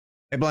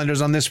Hey,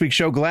 Blenders, on this week's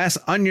show, Glass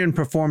Onion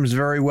performs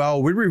very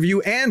well. We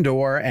review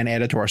Andor and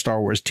add it to our Star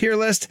Wars tier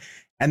list.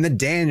 And the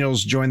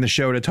Daniels join the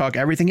show to talk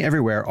everything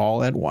everywhere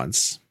all at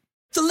once.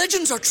 The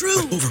legends are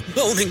true.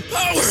 Overwhelming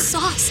power. The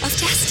sauce of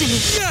destiny.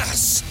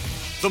 Yes!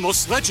 The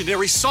most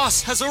legendary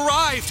sauce has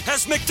arrived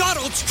as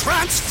McDonald's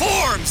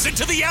transforms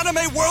into the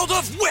anime world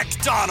of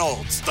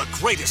WickDonald's. The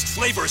greatest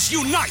flavors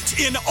unite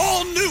in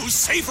all new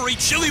savory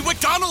chili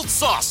McDonald's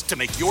sauce to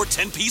make your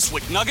 10-piece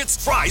Wick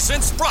Nuggets, fries,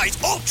 and Sprite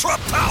ultra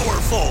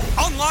powerful.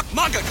 Unlock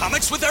manga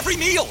comics with every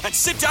meal and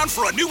sit down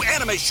for a new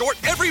anime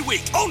short every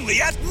week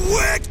only at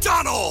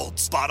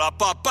WickDonald's.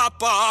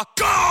 Ba-da-ba-ba-ba,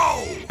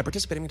 go! At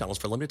participating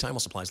McDonald's for a limited time while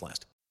supplies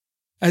last.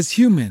 As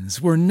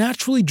humans, we're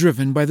naturally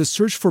driven by the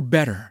search for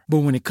better.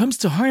 But when it comes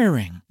to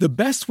hiring, the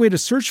best way to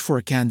search for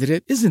a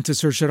candidate isn't to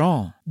search at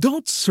all.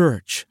 Don't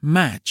search,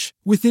 match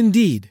with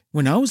Indeed.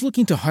 When I was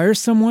looking to hire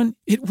someone,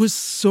 it was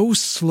so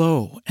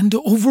slow and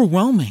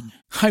overwhelming.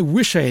 I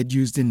wish I had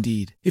used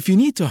Indeed. If you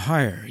need to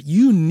hire,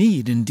 you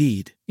need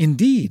Indeed.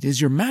 Indeed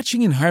is your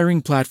matching and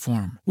hiring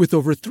platform with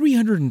over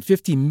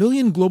 350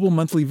 million global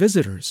monthly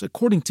visitors,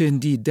 according to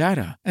Indeed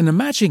data, and a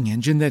matching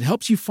engine that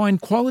helps you find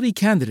quality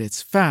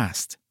candidates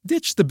fast.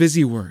 Ditch the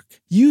busy work.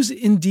 Use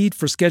Indeed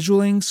for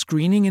scheduling,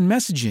 screening, and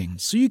messaging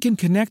so you can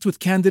connect with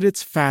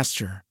candidates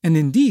faster. And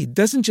Indeed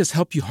doesn't just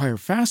help you hire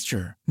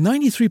faster.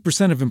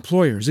 93% of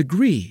employers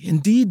agree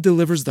Indeed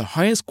delivers the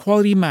highest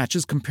quality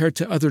matches compared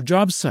to other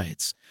job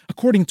sites,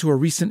 according to a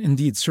recent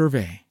Indeed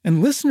survey.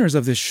 And listeners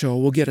of this show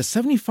will get a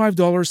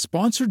 $75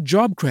 sponsored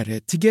job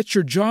credit to get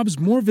your jobs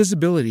more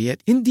visibility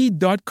at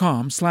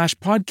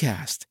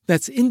Indeed.com/podcast.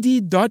 That's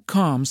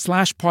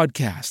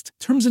Indeed.com/podcast.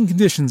 Terms and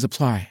conditions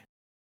apply.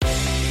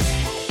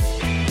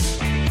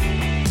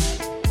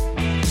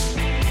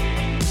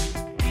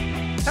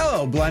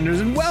 Hello, Blenders,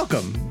 and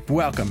welcome to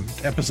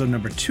episode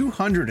number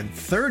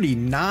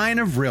 239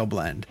 of Real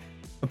Blend,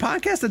 a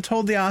podcast that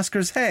told the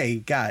Oscars,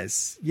 hey,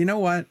 guys, you know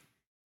what? You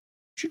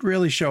should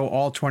really show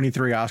all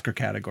 23 Oscar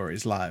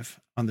categories live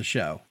on the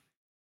show.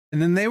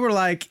 And then they were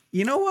like,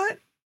 you know what?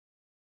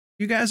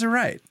 You guys are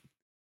right.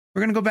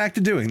 We're going to go back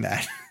to doing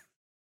that.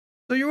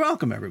 So you're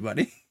welcome,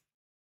 everybody.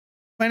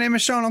 My name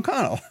is Sean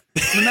O'Connell,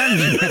 the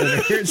managing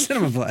editor here at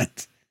Cinema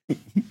Blend.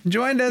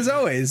 Joined, as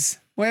always,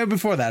 way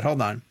before that,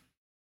 hold on.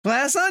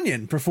 Glass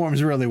Onion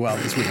performs really well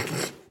this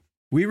week.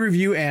 We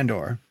review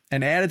Andor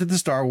and add it to the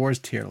Star Wars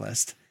tier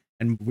list.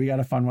 And we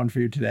got a fun one for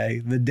you today.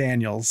 The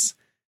Daniels,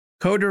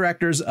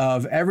 co-directors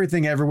of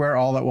Everything Everywhere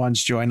All at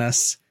Once, join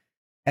us.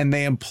 And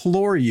they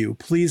implore you,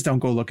 please don't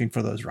go looking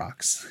for those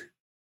rocks.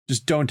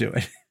 Just don't do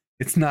it.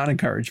 It's not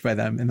encouraged by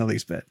them in the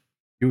least bit.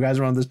 You guys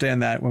will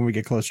understand that when we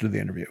get closer to the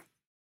interview.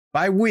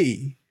 By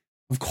we,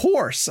 of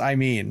course, I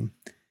mean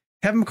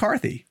Kevin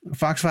McCarthy,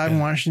 Fox 5 in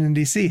Washington,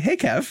 D.C. Hey,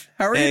 Kev,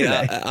 how are you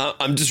today?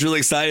 I'm just really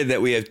excited that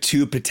we have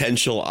two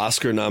potential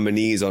Oscar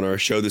nominees on our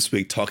show this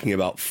week talking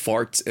about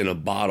farts in a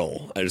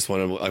bottle. I just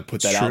want to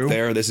put that out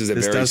there. This is a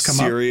very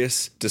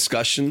serious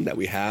discussion that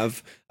we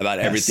have about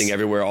everything,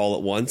 everywhere, all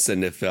at once.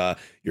 And if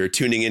you're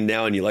tuning in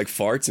now and you like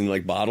farts and you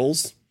like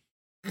bottles,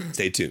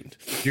 stay tuned.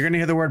 You're going to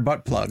hear the word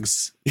butt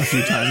plugs a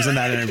few times in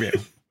that interview.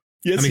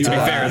 Yes, I mean, to be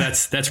fair,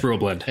 that's Real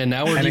Blend. And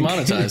now we're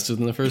demonetized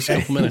within the first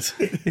couple minutes.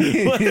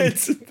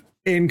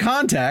 In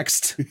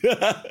context,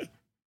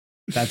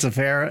 that's a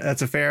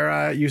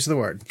fair use of the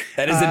word.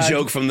 That is a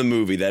joke from the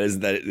movie.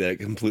 That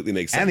completely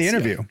makes sense. And the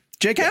interview.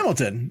 Jake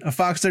Hamilton of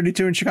Fox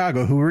 32 in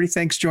Chicago, who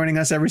rethinks joining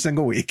us every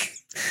single week.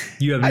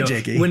 You have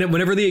Jakey.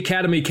 Whenever the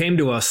Academy came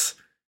to us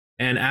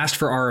and asked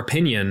for our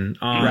opinion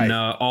on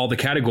all the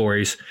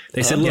categories,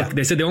 they said, look,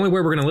 they said the only way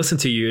we're going to listen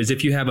to you is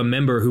if you have a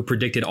member who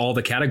predicted all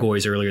the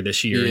categories earlier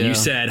this year. And you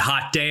said,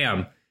 hot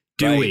damn,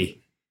 do we?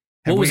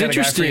 What was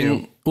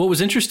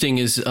interesting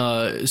is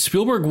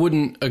Spielberg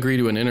wouldn't agree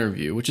to an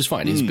interview, which is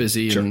fine. He's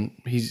busy and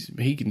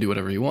he can do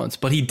whatever he wants.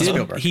 But he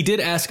did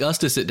ask us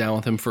to sit down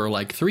with him for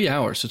like 3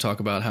 hours to talk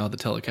about how the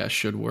telecast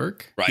should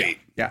work. Right.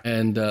 Yeah.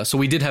 And so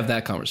we did have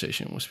that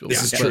conversation with Spielberg.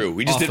 This is true.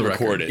 We just didn't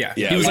record it. Yeah.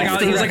 He was like,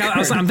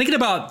 I'm thinking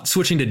about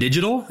switching to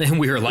digital. And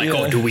we were like,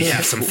 oh, do we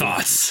have some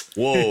thoughts?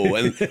 Whoa.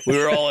 And we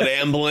were all at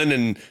Amblin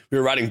and we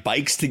were riding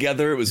bikes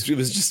together. It was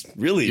just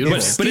really.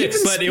 But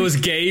it was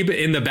Gabe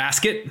in the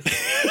basket.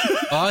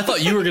 Oh, I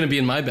thought you were going to be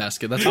in my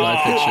basket. That's what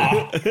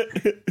I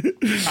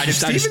pictured.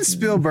 Steven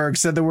Spielberg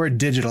said the word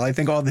digital. I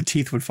think all the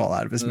teeth would fall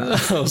out of his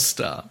mouth. Oh,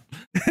 stop.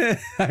 I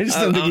just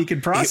don't think he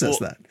can process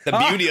that. The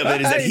beauty of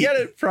it is that he got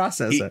to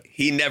process it.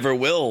 He never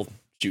will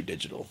shoot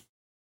digital.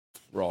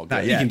 We're all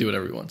good. He can do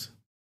whatever he wants.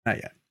 Not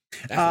yet.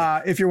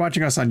 If you're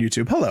watching us on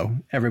YouTube, hello,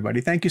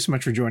 everybody. Thank you so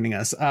much for joining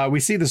us.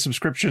 We see the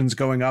subscriptions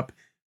going up.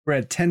 We're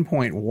at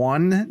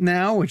 10.1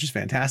 now, which is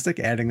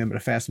fantastic, adding them at a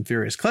fast and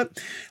furious clip.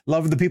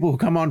 Love the people who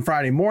come on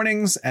Friday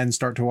mornings and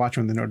start to watch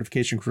when the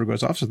notification crew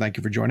goes off. So thank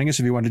you for joining us.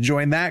 If you want to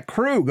join that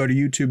crew, go to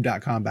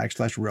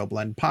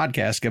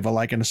youtube.com/RealBlendPodcast. Give a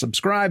like and a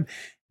subscribe.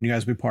 You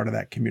guys will be part of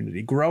that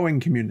community, growing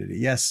community.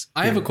 Yes.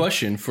 I have a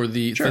question for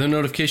the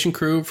notification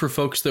crew, for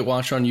folks that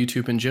watch on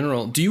YouTube in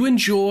general. Do you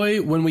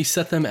enjoy when we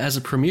set them as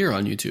a premiere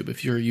on YouTube?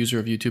 If you're a user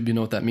of YouTube, you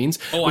know what that means.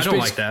 Oh, I don't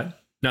like that.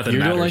 Nothing you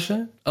matters. You don't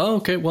like that? Oh,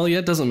 okay. Well, yeah,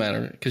 it doesn't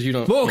matter because you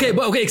don't. Well, okay,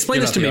 but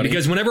explain this to me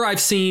because whenever I've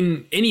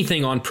seen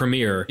anything on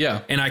Premiere,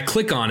 and I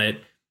click on it,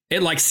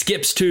 it like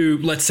skips to,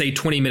 let's say,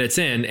 20 minutes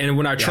in, and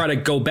when I try to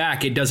go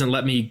back, it doesn't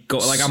let me go.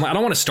 Like I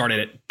don't want to start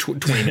it at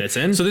 20 minutes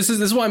in. So this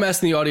is why I'm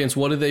asking the audience,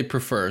 what do they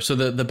prefer? So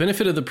the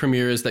benefit of the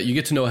Premiere is that you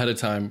get to know ahead of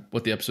time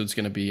what the episode's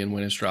going to be and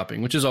when it's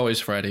dropping, which is always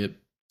Friday at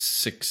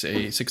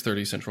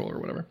 6:30 Central or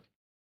whatever.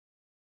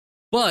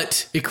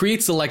 But it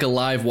creates a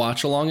live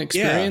watch along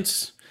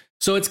experience.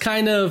 So it's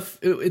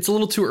it's a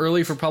little too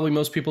early for probably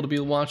most people to be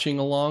watching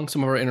along.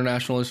 Some of our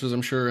international listeners,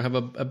 I'm sure, have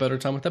a better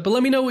time with that. But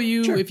let me know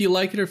if you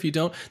like it or if you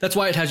don't. That's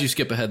why it has you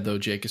skip ahead, though,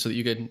 Jake, so that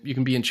you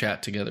can be in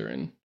chat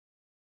together.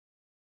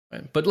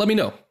 But let me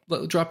know.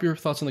 Drop your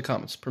thoughts in the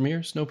comments.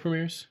 Premieres? No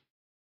premieres?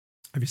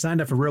 Have you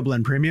signed up for Real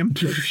Blend Premium?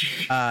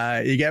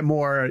 You get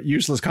more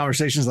useless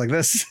conversations like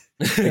this.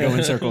 They go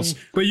in circles.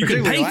 But you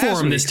can pay for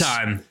them this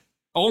time.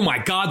 Oh, my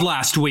God,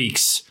 last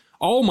week's.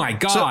 Oh, my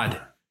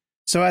God.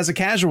 So as a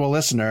casual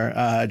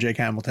listener, Jake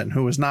Hamilton,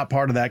 who was not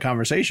part of that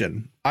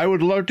conversation, I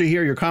would love to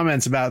hear your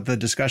comments about the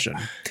discussion.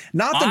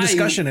 Not the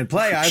discussion in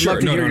play. I'd love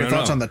to hear your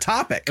thoughts on the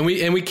topic. And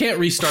we can't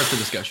restart the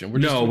discussion.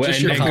 And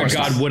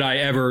God, would I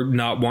ever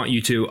not want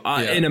you to?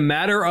 In a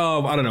matter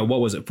of, I don't know,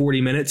 what was it,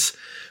 40 minutes?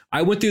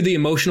 I went through the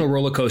emotional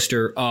roller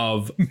coaster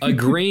of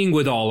agreeing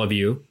with all of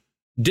you,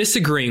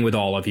 disagreeing with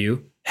all of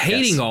you,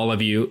 hating all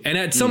of you, and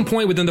at some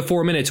point within the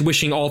 4 minutes,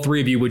 wishing all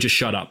three of you would just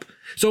shut up.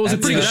 So it was a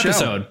pretty good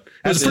episode.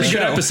 It was a pretty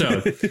good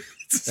episode.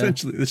 It's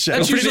essentially the show.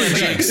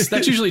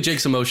 That's usually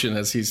Jake's emotion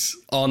as he's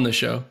on the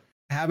show.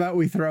 How about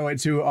we throw it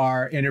to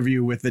our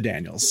interview with the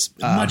Daniels,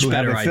 Much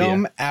better have a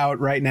film out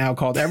right now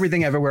called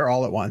Everything Everywhere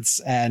All at Once.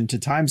 And to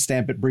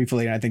timestamp it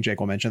briefly, and I think Jake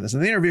will mention this in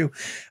the interview,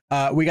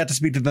 we got to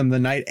speak to them the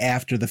night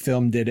after the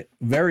film did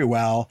very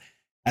well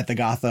at the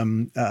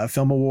Gotham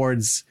Film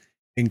Awards,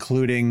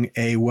 including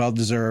a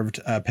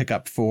well-deserved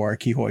pickup for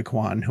Ke Huy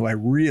Quan, who I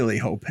really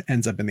hope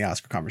ends up in the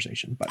Oscar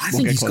conversation. But I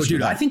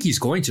think he's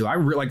going to. I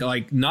really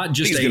like not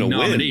just a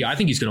nominee. I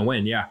think he's going to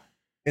win. Yeah.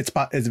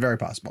 It's very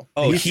possible.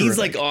 Oh, he's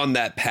like on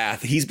that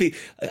path.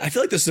 I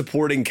feel like the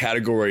supporting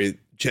category,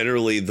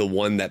 generally the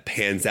one that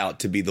pans out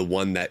to be the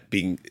one that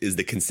is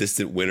the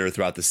consistent winner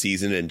throughout the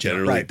season and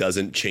generally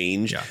doesn't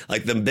change. Yeah.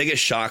 Like the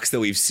biggest shocks that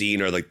we've seen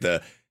are like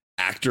the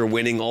actor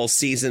winning all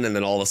season and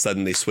then all of a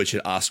sudden they switch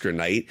at Oscar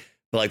night.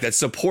 But like that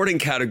supporting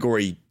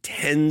category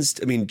tends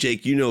to, I mean,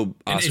 Jake, you know,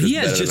 Oscars and he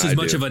has just as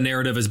much of a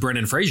narrative as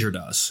Brendan Fraser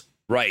does.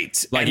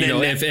 Right. Like,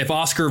 if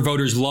Oscar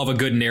voters love a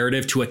good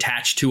narrative to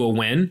attach to a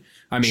win,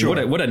 I mean,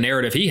 what a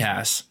narrative he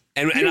has.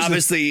 And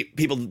obviously,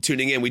 people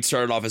tuning in, we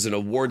started off as an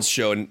awards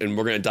show, and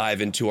we're going to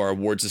dive into our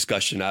awards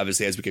discussion,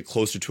 obviously, as we get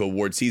closer to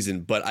award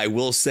season. But I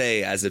will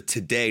say, as of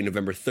today,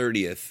 November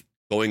 30th,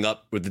 going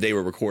up with the day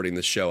we're recording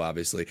this show,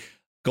 obviously,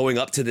 going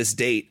up to this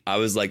date, I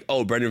was like,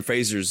 oh, Brendan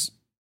Fraser's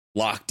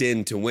locked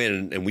in to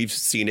win, and we've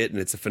seen it, and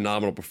it's a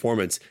phenomenal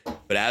performance.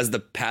 But as the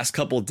past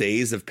couple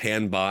days have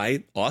panned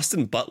by,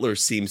 Austin Butler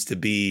seems to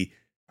be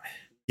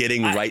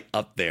getting right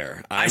up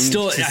there. I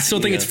still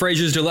think it's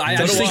Fraser's. I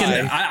just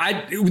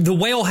think The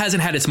Whale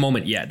hasn't had its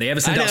moment yet. They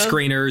haven't sent out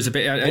screeners.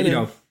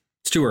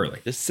 It's too early.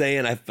 Just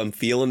saying, I'm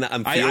feeling that.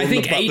 I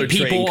think 8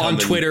 people on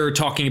Twitter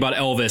talking about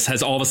Elvis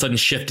has all of a sudden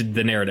shifted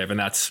the narrative, and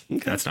that's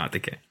not the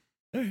case.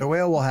 The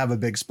Whale will have a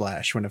big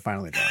splash when it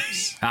finally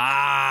drops.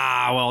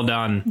 Well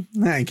done.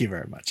 Thank you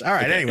very much. All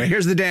right. Okay. Anyway,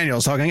 here's the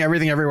Daniels talking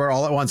everything everywhere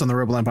all at once on the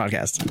Real Blend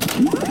podcast.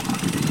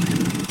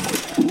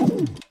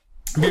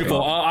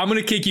 Beautiful. I'm going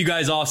to kick you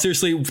guys off.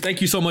 Seriously,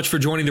 thank you so much for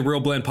joining the Real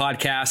Blend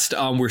podcast.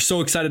 We're so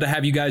excited to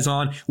have you guys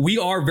on. We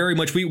are very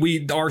much,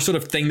 our sort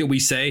of thing that we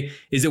say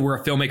is that we're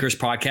a filmmakers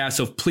podcast.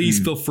 So please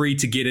feel free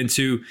to get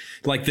into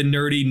like the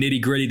nerdy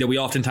nitty gritty that we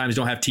oftentimes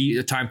don't have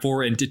time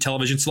for into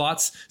television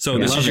slots. So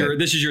this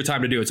is your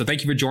time to do it. So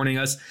thank you for joining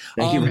us.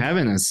 Thank you for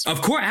having us.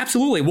 Of course.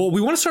 Absolutely. Well,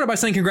 we want to start by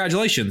saying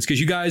congratulations because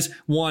you guys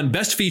won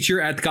Best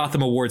Feature at the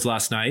Gotham Awards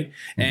last night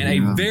and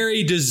a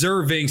very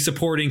deserving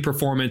supporting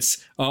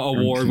performance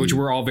award, which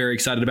we're all very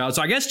excited about.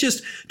 So I guess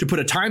just to put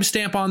a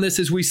timestamp on this,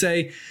 as we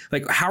say,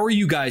 like, how are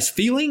you guys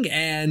feeling?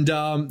 And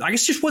I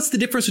guess just what's the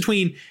difference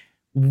between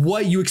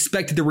what you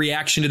expected the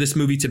reaction to this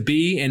movie to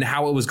be and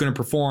how it was going to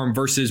perform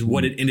versus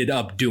what it ended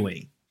up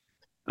doing?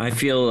 I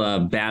feel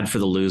bad for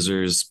the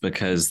losers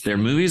because their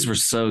movies were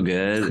so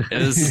good.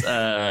 It was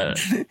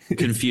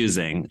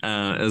confusing.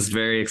 It was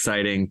very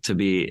exciting to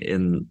be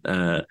in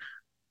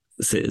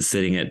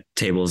sitting at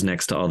tables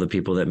next to all the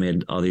people that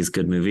made all these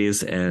good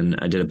movies. And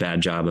I did a bad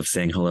job of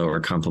saying hello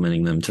or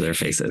complimenting them to their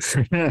faces.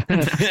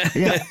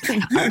 Yeah,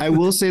 I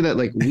will say that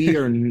like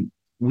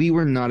we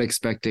were not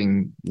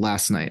expecting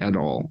last night at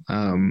all.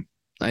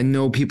 I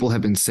know people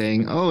have been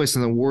saying, oh, it's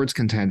an awards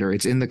contender.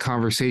 It's in the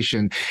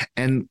conversation.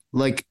 And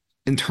like,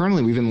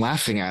 internally we've been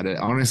laughing at it.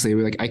 Honestly,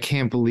 we're like, I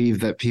can't believe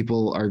that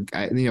people are,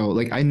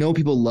 like, I know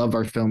people love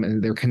our film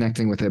and they're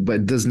connecting with it, but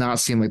it does not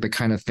seem like the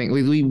kind of thing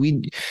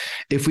we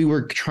if we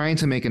were trying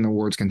to make an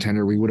awards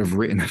contender, we would have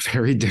written a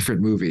very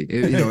different movie.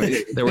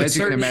 There were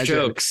certain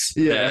jokes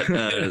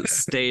that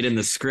stayed in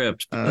the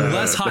script.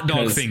 Less hot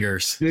dog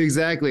fingers.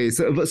 Exactly.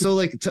 So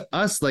like to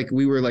us, like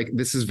we were like,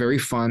 this is very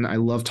fun. I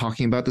love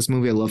talking about this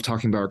movie. I love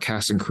talking about our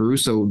cast and crew.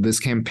 So this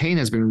campaign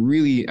has been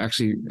really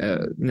actually,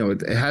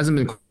 it hasn't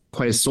been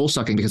quite as soul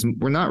sucking because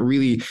we're not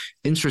really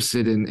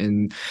interested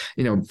in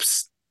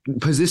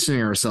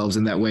positioning ourselves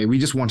in that way. We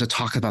just want to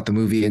talk about the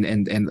movie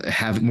and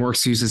have more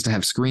excuses to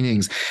have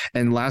screenings.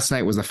 And last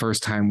night was the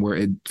first time where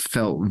it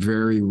felt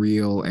very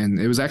real, and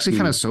it was actually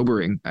kind of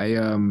sobering.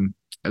 I'm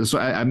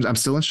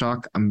still in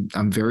shock.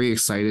 I'm very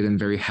excited and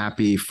very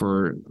happy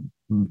for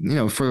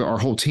our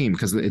whole team,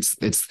 because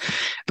it's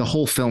the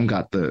whole film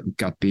got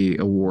the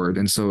award,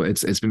 and so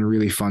it's been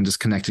really fun just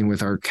connecting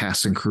with our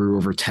cast and crew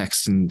over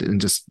text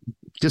and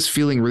just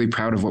feeling really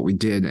proud of what we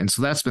did. And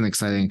so that's been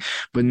exciting.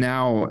 But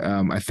now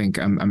I think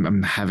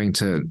I'm having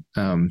to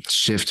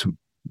shift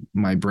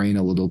my brain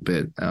a little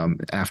bit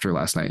after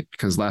last night,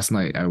 because last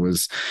night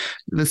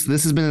this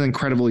has been an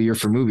incredible year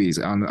for movies.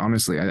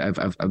 Honestly,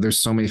 there's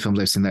so many films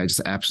I've seen that I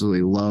just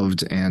absolutely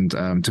loved, and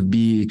to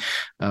be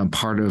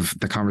part of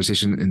the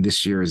conversation in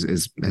this year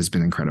has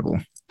been incredible.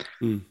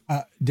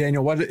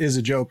 Daniel, what is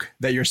a joke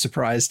that you're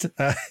surprised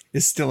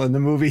is still in the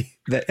movie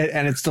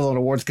and it's still an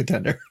awards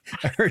contender?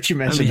 I heard you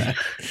mention that.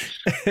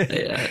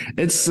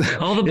 It's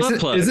all the butt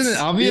plugs. Isn't it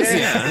obvious?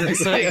 Yeah.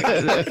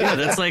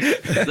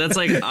 That's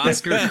like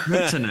Oscar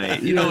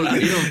kryptonite. You don't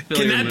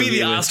Can that be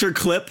the Oscar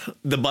clip?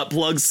 The butt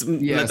plugs?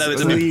 Yes, that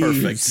would be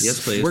perfect.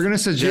 Yes, please. We're going to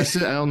suggest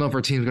it. I don't know if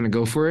our team's going to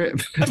go for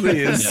it.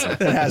 Please. It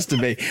has to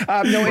be.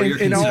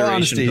 In all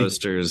honesty.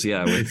 Posters,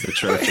 with the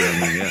trophy on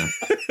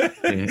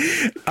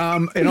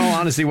them, in all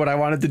honesty, what I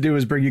wanted to do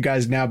is bring you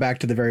guys now back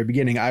to the very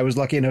beginning. I was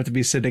lucky enough to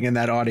be sitting in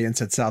that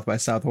audience at South by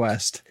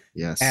Southwest.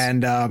 Yes.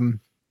 And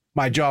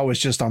my jaw was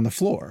just on the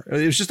floor.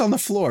 It was just on the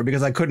floor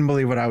because I couldn't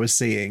believe what I was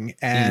seeing.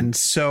 And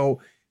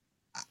so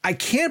I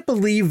can't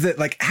believe that,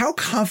 like, how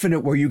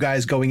confident were you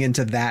guys going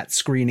into that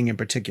screening in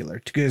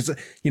particular? Because,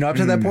 up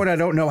to that point, I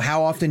don't know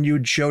how often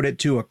you'd showed it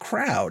to a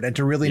crowd and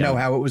to really know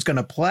how it was going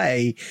to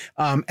play.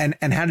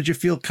 And how did you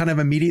feel kind of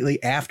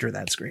immediately after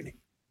that screening?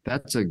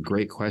 That's a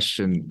great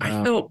question.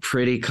 I felt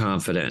pretty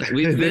confident.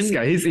 This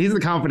guy, he's the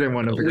confident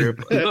one of the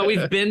group. But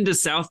we've been to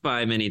South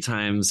by many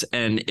times,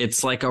 and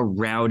it's like a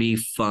rowdy,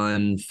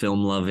 fun,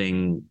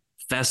 film-loving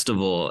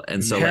festival.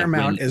 And so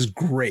Paramount is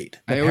great.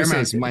 I always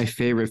say it's my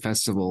favorite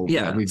festival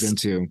that we've been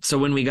to. So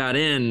when we got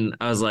in,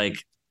 I was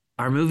like,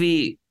 our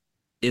movie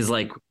is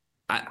like,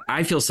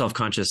 I feel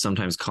self-conscious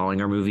sometimes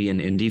calling our movie an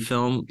indie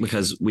film,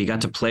 because we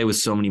got to play with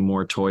so many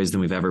more toys than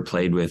we've ever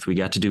played with. We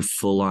got to do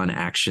full-on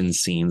action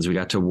scenes. We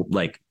got to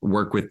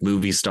work with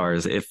movie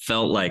stars. It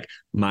felt like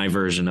my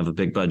version of a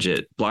big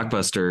budget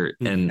blockbuster.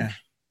 And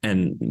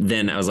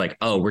then I was like,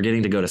 oh, we're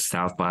getting to go to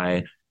South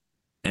by,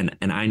 and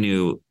I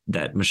knew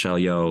that Michelle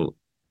Yeoh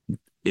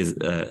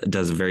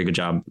does a very good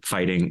job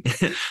fighting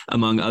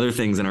among other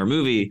things in our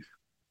movie.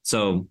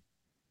 So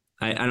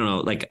I don't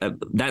know,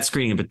 that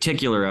screening in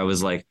particular, I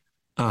was like,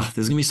 oh, this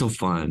is gonna be so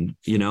fun.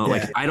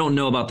 I don't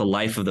know about the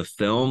life of the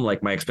film.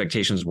 Like, my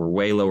expectations were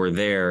way lower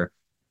there,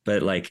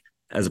 but like,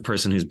 as a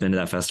person who's been to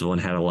that festival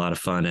and had a lot of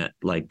fun at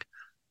like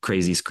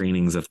crazy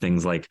screenings of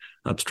things like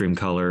Upstream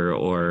Color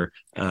or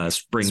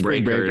Spring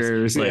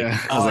Breakers.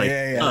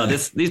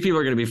 These people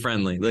are going to be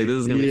friendly. Like, this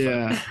is going to be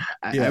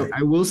fun.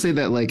 I will say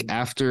that, like,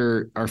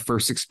 after our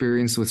first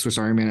experience with Swiss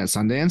Army Man at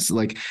Sundance,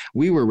 like,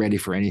 we were ready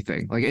for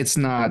anything. Like, it's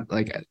not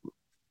like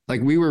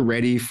we were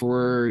ready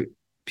for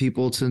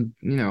people to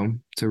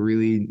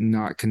really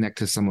not connect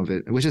to some of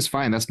it, which is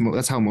fine.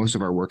 That's how most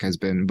of our work has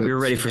been. But we were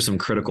ready for some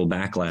critical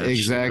backlash.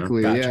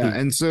 Exactly. Yeah.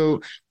 And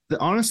so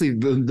honestly,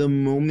 the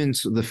moment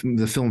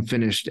the film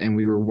finished and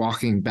we were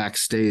walking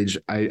backstage,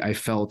 I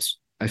felt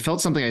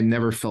something I'd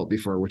never felt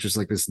before, which was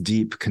like this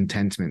deep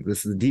contentment,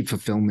 this deep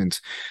fulfillment,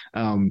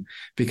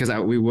 because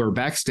we were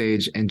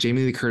backstage and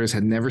Jamie Lee Curtis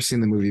had never seen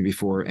the movie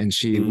before, and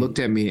she looked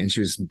at me and she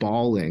was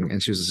bawling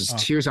and she was just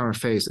tears on her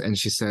face, and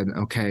she said,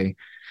 "Okay,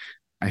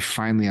 I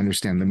finally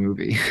understand the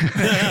movie,"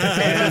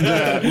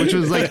 and which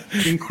was like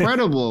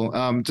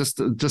incredible. Just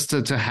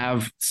to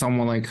have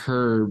someone like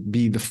her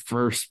be the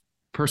first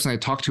person I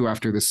talked to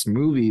after this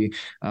movie,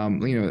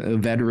 a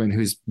veteran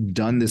who's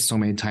done this so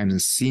many times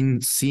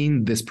and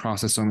seen this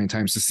process so many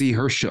times, to see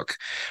her shook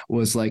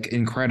was like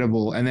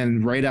incredible. And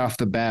then right off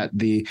the bat,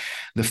 the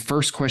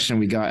first question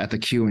we got at the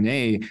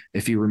Q&A,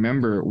 if you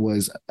remember,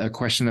 was a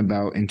question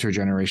about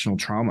intergenerational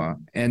trauma,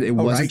 and it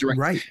wasn't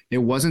It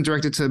wasn't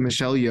directed to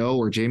Michelle Yeoh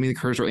or Jamie Lee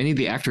Curtis or any of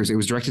the actors. It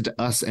was directed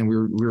to us, and we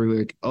were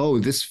like, oh,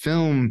 this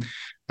film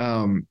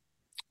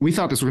we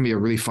thought this was going to be a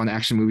really fun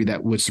action movie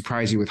that would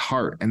surprise you with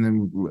heart. And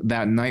then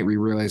that night we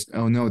realized,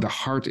 oh no, the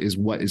heart is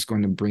what is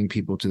going to bring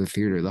people to the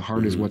theater. The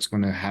heart is what's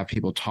going to have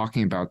people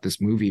talking about this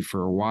movie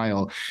for a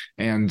while.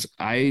 And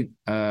I've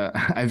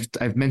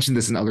mentioned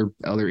this in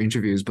other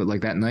interviews, but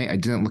like that night I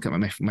didn't look at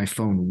my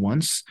phone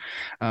once,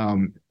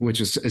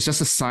 which is, it's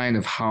just a sign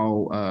of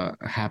how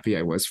happy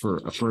I was for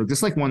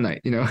just like one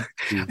night,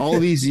 all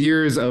these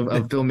years of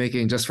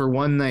filmmaking, just for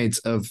one night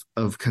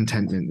of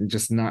contentment,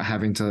 just not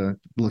having to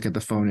look at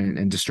the phone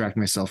and distract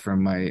myself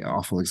from my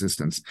awful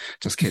existence.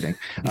 Just kidding.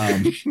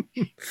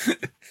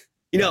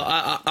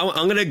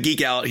 I'm going to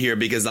geek out here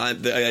because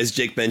as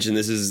Jake mentioned,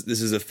 this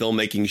is a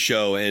filmmaking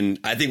show. And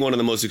I think one of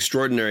the most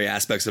extraordinary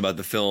aspects about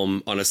the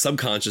film on a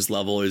subconscious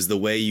level is the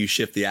way you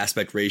shift the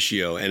aspect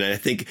ratio. And I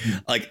think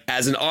like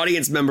as an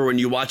audience member, when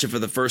you watch it for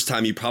the first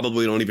time, you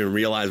probably don't even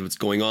realize what's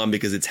going on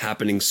because it's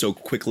happening so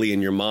quickly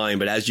in your mind.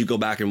 But as you go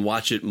back and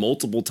watch it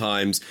multiple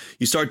times,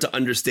 you start to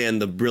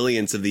understand the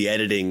brilliance of the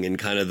editing and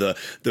kind of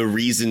the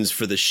reasons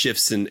for the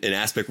shifts in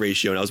aspect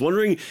ratio. And I was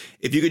wondering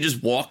if you could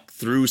just walk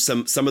through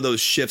some of those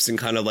shifts and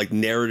kind of like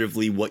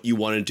narratively what you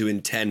wanted to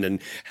intend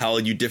and how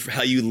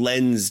you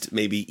lensed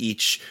maybe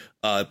each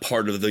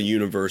part of the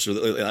universe.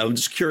 I'm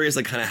just curious,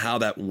 like kind of how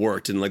that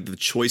worked and like the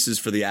choices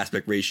for the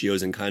aspect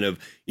ratios and kind of,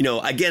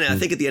 again, I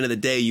think at the end of the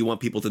day, you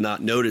want people to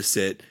not notice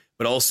it,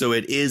 but also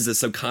it is a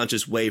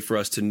subconscious way for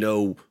us to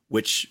know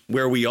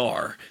where we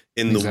are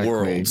in the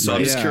world. So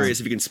I'm just curious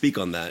if you can speak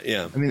on that.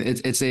 Yeah. I mean,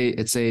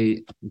 it's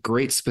a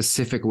great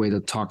specific way to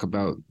talk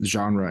about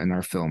genre in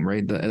our film,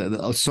 right?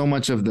 So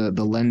much of the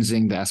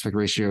lensing, the aspect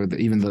ratio,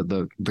 even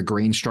the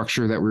grain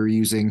structure that we were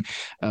using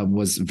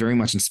was very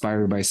much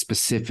inspired by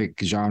specific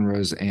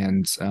genres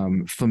and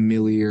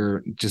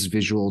familiar just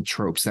visual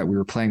tropes that we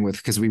were playing with,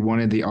 because we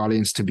wanted the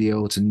audience to be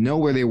able to know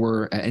where they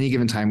were at any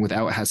given time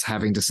without us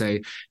having to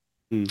say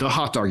the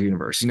hot dog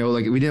universe,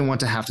 like we didn't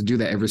want to have to do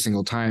that every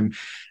single time.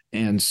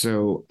 And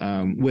so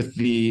with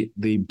the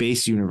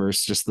base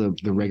universe, just the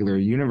regular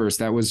universe,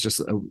 that was just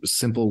a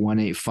simple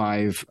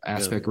 1:8:5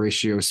 aspect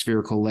ratio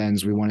spherical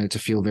lens. We wanted it to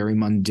feel very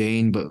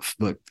mundane,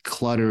 but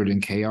cluttered and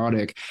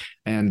chaotic.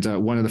 And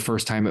one of the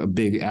first time a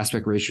big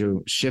aspect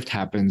ratio shift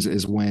happens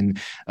is when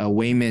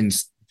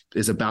Waymond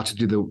is about to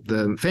do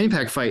the fanny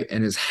pack fight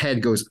and his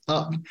head goes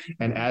up.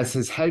 And as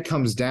his head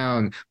comes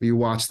down, we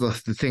watch the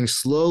thing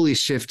slowly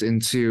shift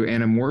into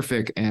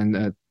anamorphic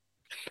and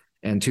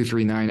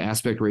 2:3:9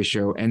 aspect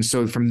ratio. And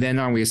so from then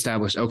on, we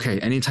established, okay,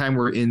 anytime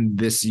we're in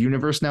this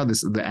universe now,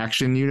 the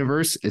action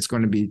universe, it's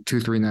going to be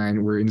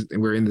 2:3:9.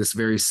 We're in this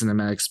very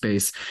cinematic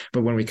space.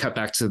 But when we cut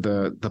back to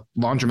the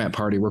laundromat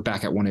party, we're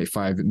back at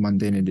 1:8:5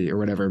 mundanity or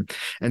whatever.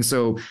 And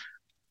so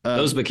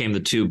those became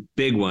the two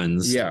big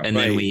ones. Yeah. And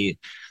then we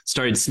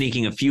started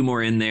sneaking a few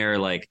more in there,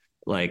 like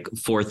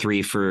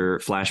 4:3 for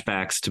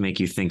flashbacks to make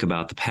you think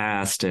about the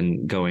past,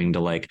 and going to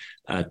like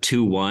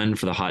 2:1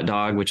 for the hot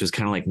dog, which was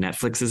kind of like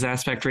Netflix's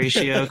aspect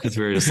ratio, because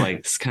we were just like,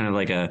 it's kind of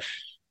like a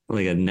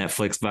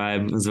Netflix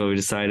vibe is what we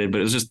decided, but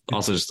it was just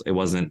it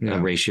wasn't a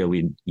ratio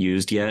we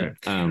used yet.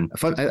 I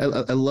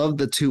love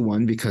the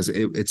 2:1 because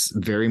it's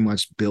very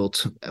much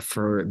built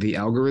for the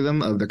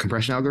algorithm of the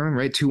compression algorithm,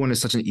 right? 2:1 is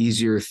such an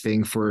easier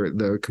thing for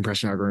the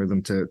compression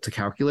algorithm to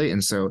calculate.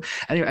 And so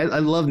anyway, I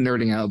love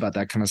nerding out about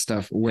that kind of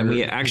stuff. And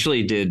we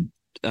actually did,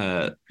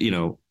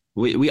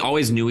 we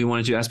always knew we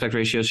wanted to do aspect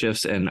ratio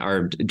shifts, and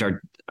our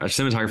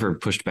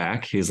cinematographer pushed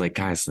back. He was like,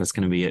 guys, that's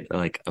going to be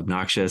like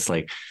obnoxious.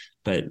 Like,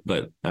 but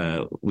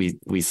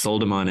we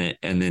sold him on it,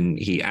 and then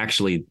he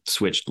actually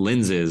switched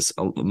lenses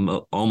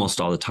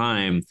almost all the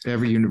time.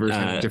 Every universe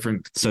has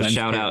different. So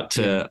shout out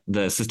to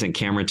the assistant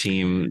camera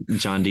team,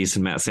 John Deese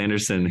and Matt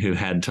Sanderson, who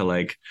had to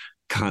like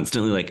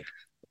constantly like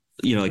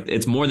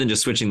it's more than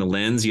just switching the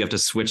lens. You have to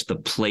switch the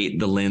plate,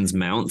 the lens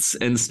mounts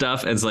and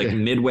stuff. And it's like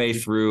midway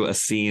through a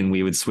scene,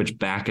 we would switch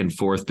back and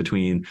forth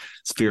between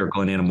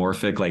spherical and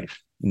anamorphic, like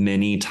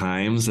many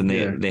times, and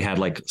they had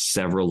like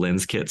several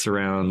lens kits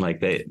around.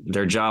 Like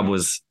their job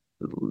was,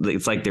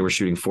 it's like they were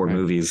shooting 4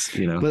 movies,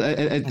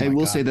 But I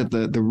will say that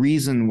the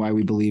reason why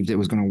we believed it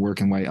was going to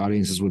work and why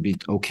audiences would be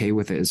okay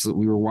with it is that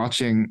we were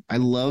watching. I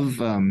love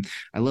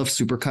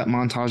supercut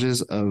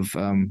montages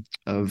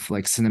of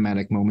like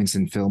cinematic moments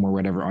in film or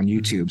whatever on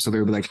YouTube. So they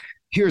would be like,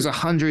 here's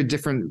 100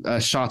 different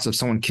shots of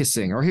someone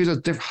kissing, or here's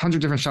 100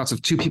 different shots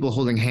of 2 people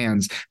holding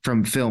hands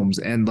from films.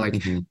 And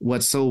like,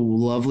 what's so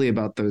lovely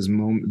about those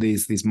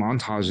these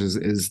montages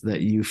is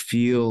that you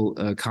feel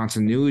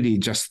continuity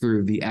just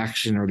through the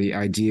action or the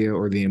idea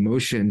or the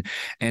emotion.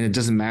 And it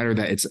doesn't matter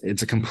that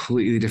it's a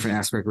completely different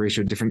aspect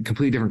ratio,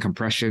 completely different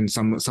compression.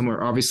 Some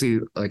are obviously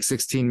like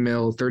 16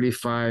 mil,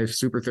 35,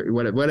 super 30,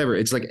 whatever.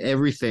 It's like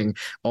everything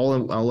all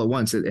at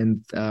once.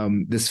 And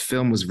this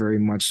film was very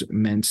much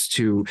meant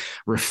to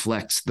reflect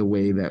affect the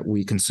way that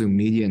we consume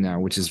media now,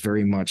 which is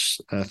very much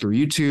through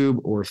YouTube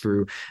or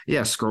through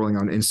scrolling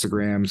on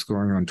Instagram,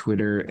 scrolling on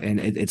Twitter, and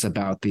it's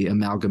about the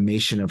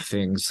amalgamation of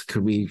things.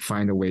 Could we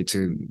find a way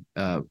to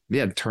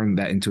turn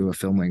that into a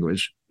film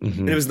language?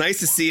 Mm-hmm. And it was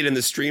nice to see it in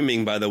the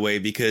streaming, by the way,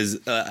 because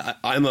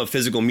I'm a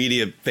physical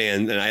media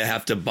fan and I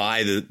have to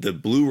buy the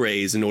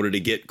Blu-rays in order to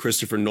get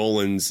Christopher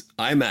Nolan's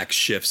IMAX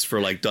shifts for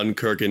like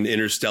Dunkirk and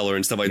Interstellar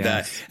and stuff like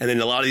that. And then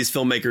a lot of these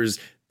filmmakers,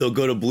 they'll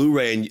go to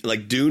Blu-ray, and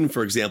like Dune,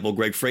 for example,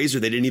 Greg Fraser,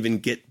 they didn't even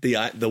get the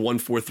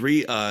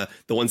 143, the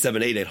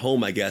 178 at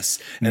home, I guess.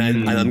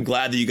 And I'm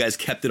glad that you guys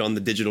kept it on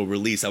the digital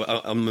release.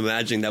 I'm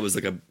imagining that was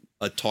like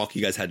a talk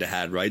you guys had to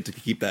have, right, to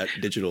keep that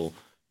digital.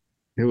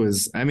 It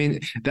was, I mean,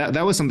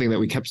 that was something that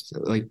we kept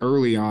like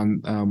early on.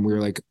 We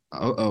were like,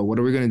 what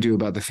are we going to do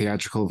about the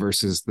theatrical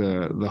versus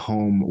the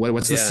home?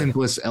 What's the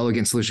simplest,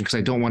 elegant solution? Because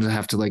I don't want to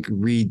have to like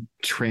rethink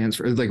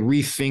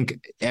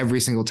every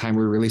single time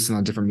we're releasing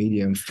on different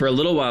mediums. For a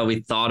little while,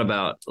 we thought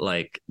about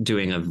like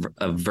doing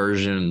a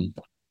version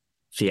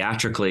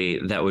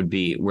theatrically that would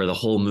be where the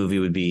whole movie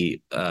would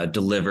be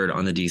delivered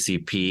on the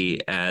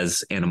DCP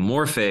as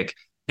anamorphic.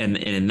 And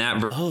in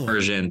that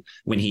version,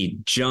 when he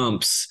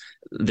jumps,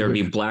 there'd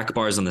be black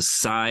bars on the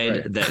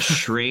side that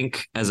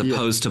shrink as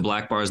opposed to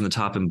black bars on the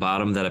top and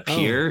bottom that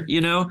appear,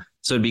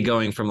 So it'd be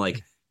going from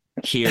like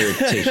here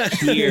to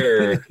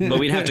here, but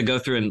we'd have to go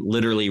through and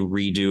literally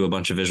redo a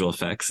bunch of visual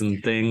effects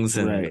and things.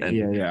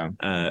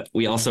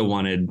 We also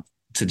wanted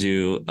to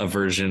do a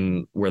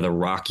version where the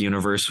Rock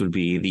universe would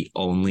be the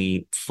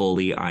only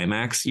fully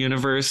IMAX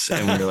universe.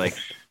 And we were like,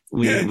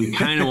 we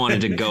kind of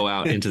wanted to go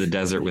out into the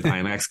desert with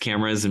IMAX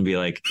cameras and be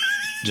like,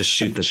 just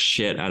shoot the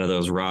shit out of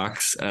those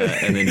rocks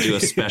and then do a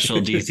special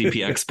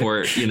DCP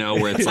export,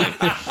 where it's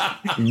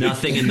like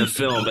nothing in the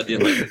film, but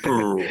like,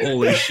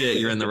 holy shit,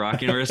 you're in the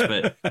Rock universe.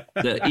 But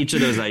each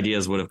of those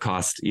ideas would have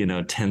cost,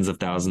 tens of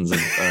thousands of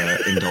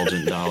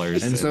indulgent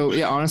dollars. And so,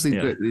 honestly,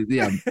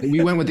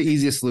 we went with the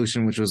easiest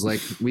solution, which was like,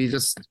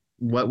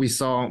 what we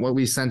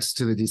sent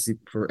to the DC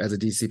as a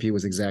DCP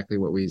was exactly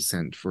what we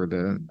sent for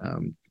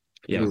the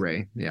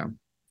Blu-ray.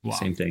 Wow.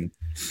 Same thing.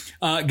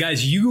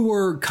 Guys, you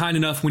were kind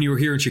enough when you were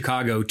here in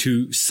Chicago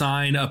to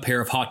sign a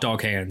pair of hot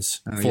dog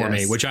hands for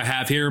me, which I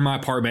have here in my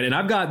apartment.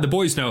 And the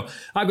boys know,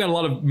 I've got a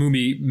lot of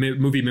movie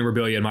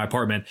memorabilia in my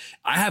apartment.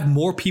 I have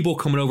more people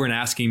coming over and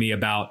asking me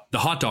about the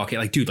hot dog.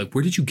 Like, dude, like,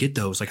 where did you get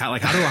those? Like, how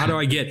do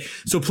I get?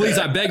 So please,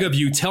 I beg of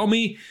you, tell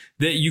me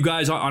that you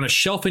guys are on a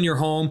shelf in your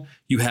home.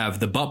 You have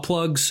the butt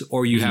plugs,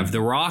 or you have the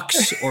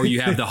rocks, or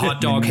you have the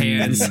hot dog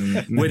hands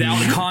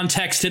without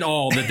context at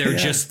all, that they're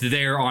just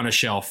there on a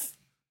shelf.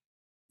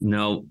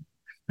 No,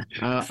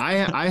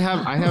 I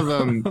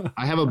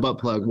have a butt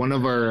plug. One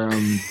of our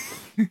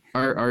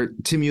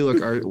Tim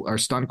Ulick, our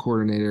stunt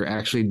coordinator,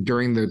 actually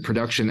during the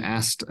production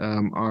asked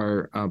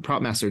our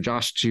prop master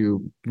Josh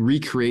to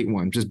recreate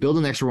one, just build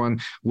an extra one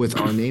with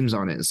our names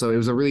on it. So it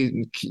was a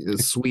really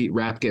sweet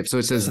wrap gift. So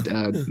it says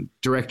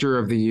Director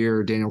of the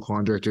Year, Daniel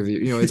Kwan, Director of the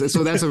Year.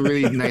 So that's a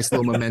really nice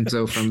little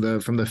memento from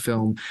the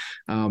film.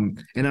 And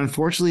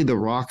unfortunately, the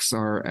rocks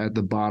are at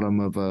the bottom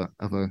of a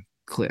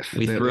cliff.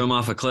 We threw him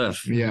off a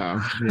cliff.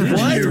 Yeah.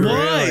 What?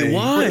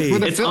 Why?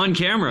 It's on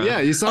camera. Yeah,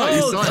 you saw it.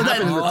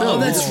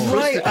 That's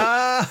right.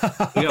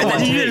 And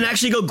then you didn't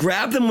actually go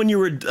grab them when you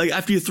were like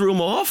after you threw them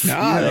off? No,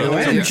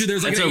 I'm sure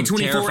there's like an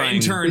A24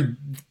 intern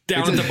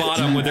down at the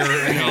bottom with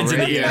their hands in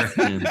the air.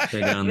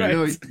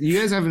 You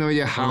guys have no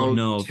idea how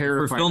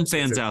terrifying. For film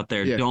fans out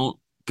there, don't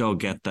go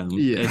get them.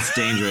 It's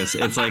dangerous.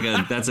 It's like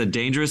that's a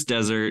dangerous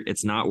desert.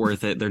 It's not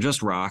worth it. They're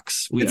just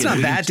rocks. It's not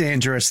that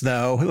dangerous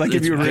though. Like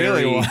if you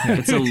really want.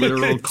 It's a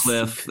literal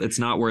cliff. It's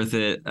not worth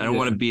it. I don't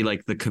want to be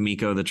like the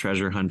Kamiko the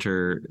Treasure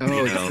Hunter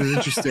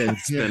interesting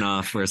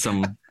spin-off where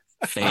some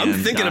I'm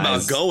thinking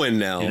about going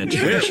now.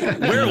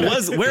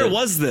 Where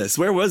was this?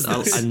 No,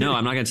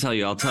 I'm not going to tell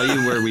you. I'll tell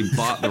you where we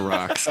bought the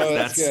rocks.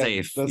 That's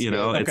safe. It's in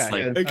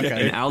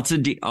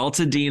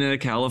Altadena,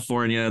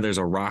 California. There's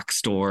a rock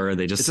store.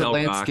 They just sell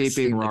rocks. It's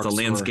a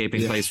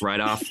landscaping place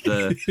right off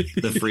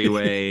the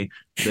freeway.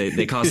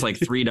 They cost like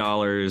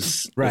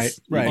 $3. Right.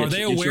 Are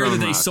they aware that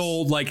they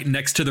sold like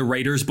next to the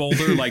Raiders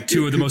boulder, like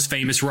two of the most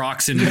famous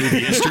rocks in movie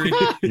history?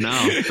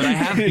 No, but I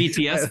have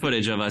BTS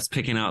footage of us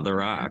picking out the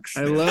rocks.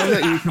 I love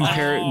that you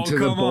compare it to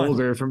the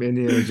boulder from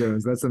Indiana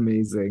Jones. That's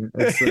amazing.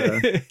 I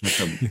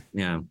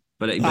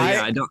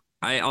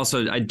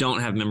don't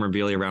have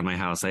memorabilia around my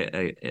house.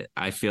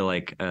 I feel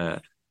like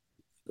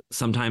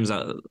sometimes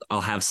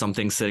I'll have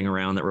something sitting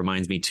around that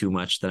reminds me too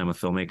much that I'm a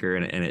filmmaker,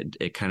 and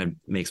it kind of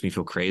makes me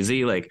feel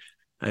crazy. Like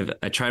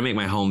I try to make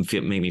my home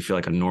make me feel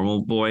like a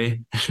normal boy.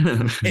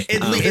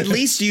 At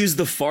least use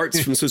the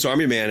farts from Swiss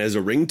Army Man as a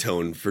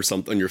ringtone for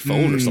something on your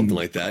phone or something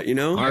like that.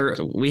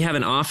 We have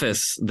an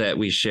office that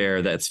we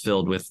share that's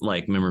filled with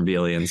like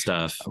memorabilia and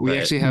stuff. We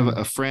actually have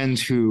a friend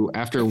who,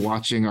 after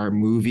watching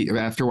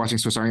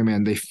Swiss Army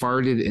Man, they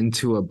farted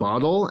into a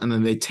bottle and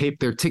then they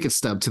taped their ticket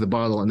stub to the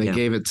bottle and they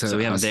gave it to us. So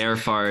we have their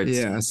farts.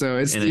 Yeah, so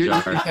it's in a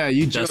jar. Yeah,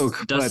 you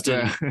joke.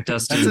 Dustin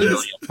your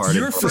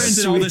farted. Friends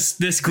in all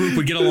this group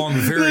would get along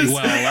very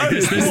well.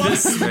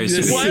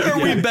 Why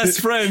are we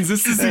best friends?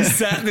 This is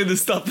exactly the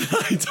stuff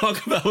that I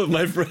talk about with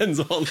my friends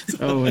all the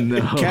time. Oh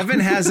no! Kevin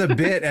has a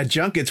bit at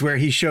junkets where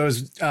he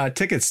shows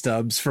ticket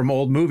stubs from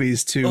old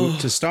movies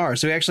to star,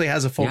 so he actually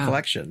has a full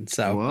collection.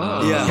 So,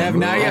 Kev,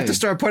 now you have to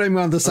start putting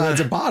them on the sides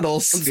of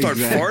bottles. Start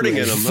farting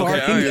in them.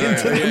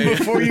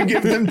 Before you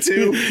give them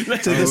to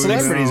the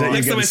celebrities. That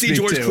Next time I see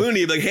George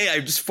Clooney, like, hey, I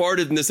just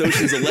farted in this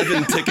Ocean's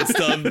 11 ticket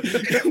stub.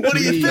 What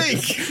do you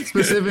think?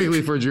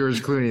 Specifically for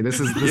George Clooney, this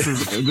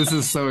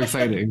is so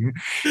exciting.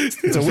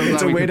 It's a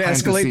way to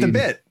escalate the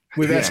bit.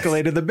 We've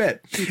escalated the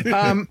bit.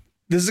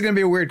 This is going to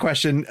be a weird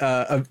question,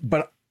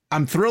 but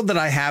I'm thrilled that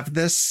I have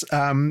this,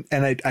 and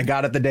I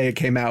got it the day it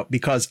came out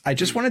because I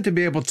just wanted to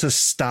be able to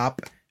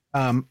stop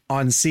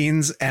on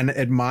scenes and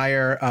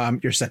admire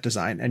your set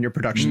design and your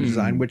production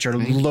design, which are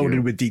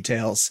loaded with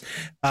details.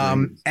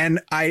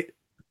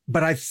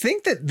 But I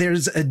think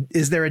that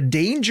is there a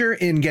danger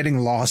in getting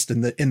lost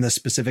in the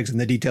specifics and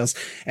the details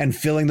and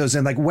filling those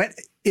in? Like, when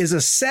is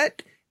a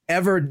set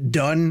ever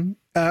done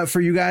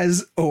for you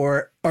guys,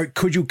 or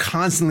could you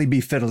constantly be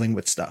fiddling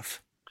with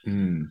stuff?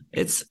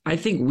 I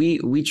think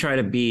we try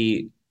to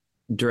be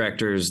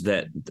directors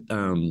that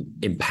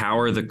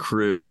empower the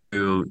crew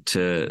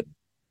to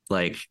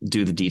like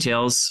do the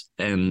details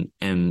and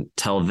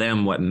tell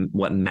them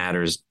what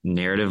matters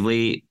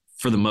narratively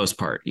for the most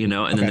part, and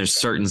then there's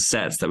certain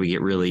sets that we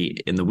get really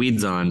in the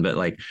weeds on, but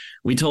like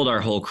we told our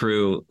whole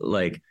crew,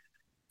 like,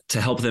 to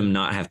help them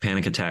not have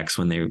panic attacks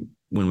when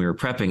we were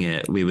prepping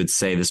it, we would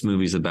say this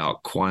movie's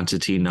about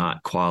quantity,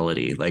 not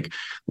quality. Like,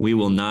 we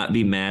will not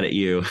be mad at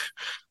you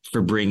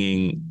for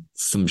bringing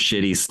some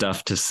shitty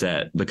stuff to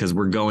set because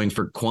we're going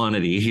for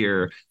quantity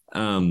here.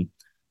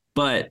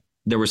 But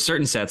there were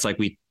certain sets, like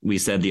we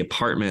said, the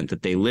apartment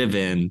that they live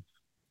in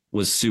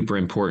was super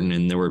important.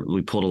 And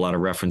we pulled a lot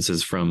of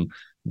references from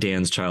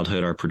Dan's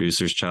childhood, our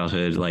producer's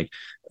childhood, like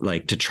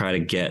to try to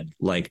get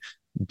like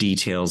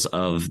details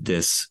of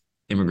this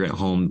immigrant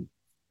home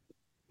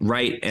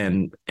right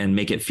and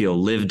make it feel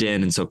lived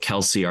in. And so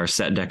Kelsey, our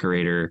set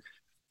decorator,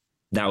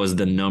 that was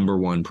the number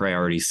one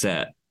priority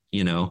set,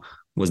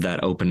 was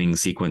that opening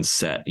sequence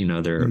set,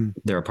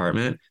 their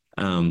apartment.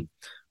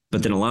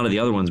 But then a lot of the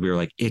other ones, we were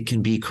like, it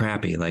can be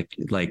crappy. Like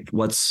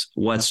what's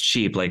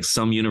cheap? Like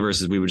some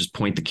universes, we would just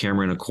point the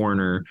camera in a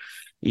corner,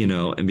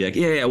 and be like,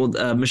 yeah.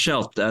 Well,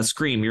 Michelle,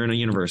 Scream, you're in a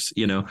universe,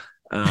 but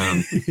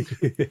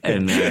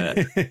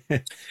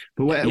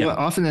what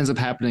often ends up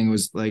happening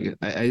was like,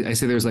 I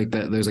say there's like a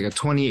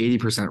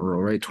 20-80%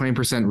 rule, right?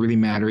 20% really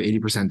matter.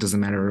 80% doesn't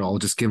matter at all.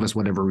 Just give us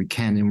whatever we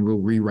can and we'll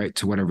rewrite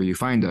to whatever you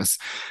find us.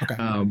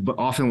 Okay. But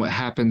often what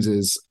happens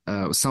is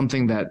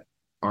something that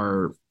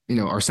our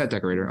set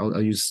decorator,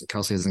 I'll use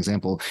Kelsey as an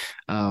example,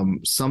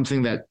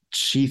 something that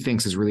she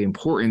thinks is really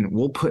important,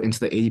 we'll put into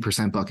the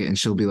 80% bucket, and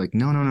she'll be like,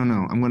 no,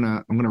 I'm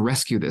gonna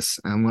rescue this.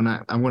 I'm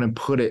gonna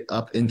put it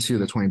up into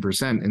the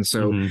 20%. And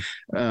so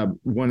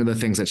one of the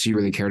things that she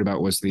really cared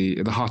about was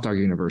the hot dog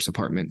universe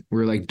apartment. We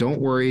were like,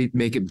 don't worry,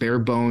 make it bare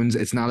bones.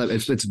 It's not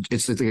it's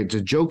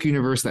a joke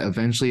universe that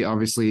eventually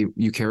obviously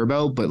you care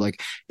about, but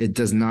like it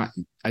does not.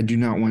 We do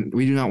not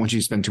want you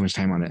to spend too much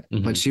time on it.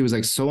 But she was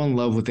like so in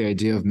love with the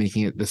idea of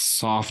making it this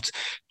soft,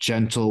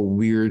 gentle,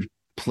 weird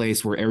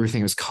place where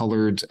everything is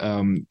colored,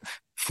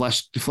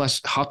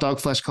 hot dog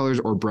flesh colors,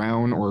 or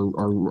brown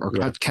or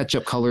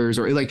ketchup colors,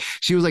 or like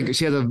she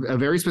had a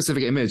very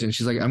specific image, and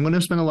she's like, I'm going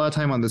to spend a lot of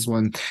time on this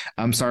one.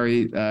 I'm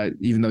sorry,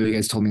 even though you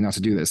guys told me not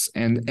to do this.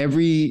 And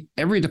every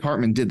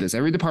department did this.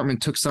 Every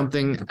department took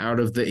something out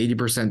of the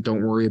 80%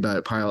 don't worry about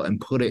it pile and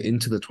put it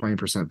into the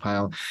 20%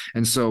 pile.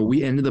 And so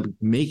we ended up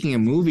making a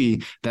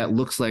movie that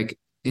looks like,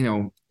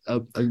 a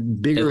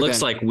bigger. It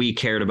looks like we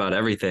cared about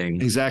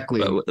everything.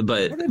 Exactly.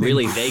 But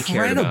really they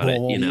cared about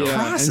it,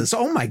 process.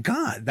 Oh my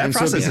God. That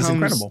process is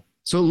incredible.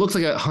 So it looks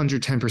like a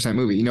 110%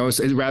 movie,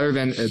 rather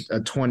than a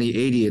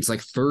 20-80, it's like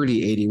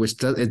 30-80, which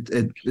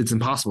it's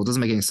impossible. It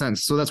doesn't make any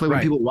sense. So that's why when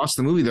people watch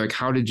the movie, they're like,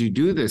 how did you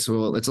do this?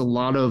 Well, it's a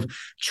lot of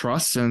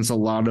trust, and it's a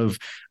lot of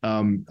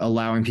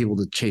allowing people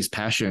to chase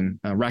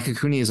passion.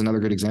 Rakakuni is another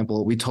good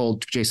example. We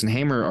told Jason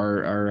Hamer,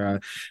 our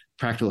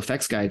practical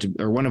effects guy,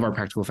 one of our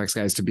practical effects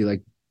guys, to be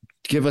like,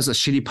 give us a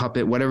shitty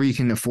puppet, whatever you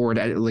can afford.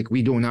 Like,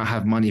 we do not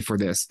have money for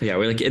this. Yeah,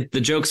 we're like, the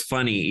joke's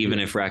funny, even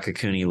if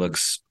Rakakuni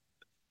looks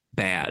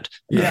bad.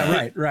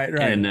 Yeah, right.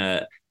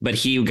 And but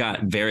he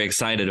got very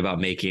excited about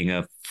making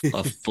a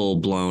full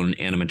blown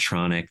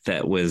animatronic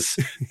that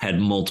had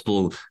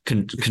multiple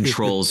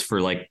controls for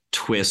like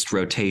twist,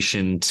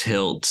 rotation,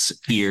 tilt,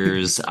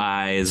 ears,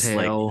 eyes,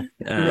 tail.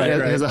 It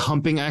has a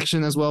humping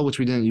action as well, which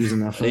we didn't use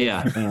enough of.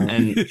 Yeah,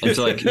 and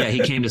so like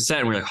he came to set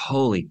and we're like,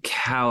 holy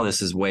cow,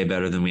 this is way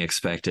better than we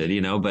expected,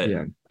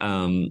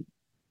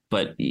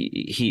 but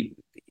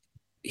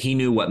he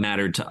knew what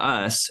mattered to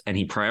us, and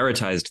he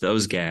prioritized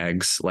those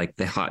gags. Like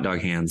the hot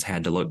dog hands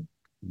had to look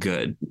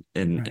good,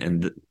 and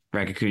the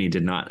Rakakuni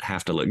did not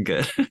have to look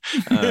good,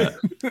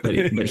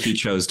 but he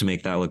chose to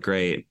make that look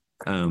great.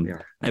 I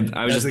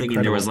was just thinking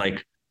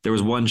incredible. there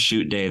was one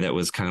shoot day that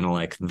was kind of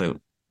like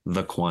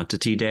the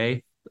quantity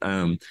day,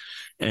 And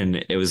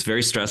it was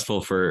very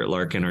stressful for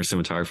Larkin, our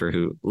cinematographer,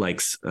 who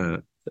likes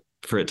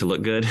for it to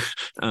look good.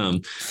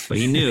 But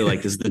he knew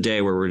like this is the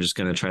day where we're just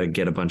going to try to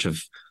get a bunch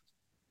of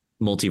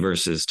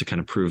multiverses to kind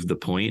of prove the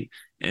point.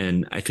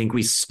 And I think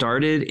we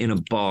started in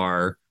a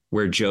bar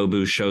where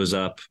Jobu shows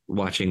up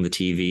watching the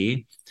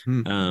TV.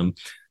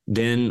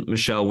 Then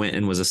Michelle went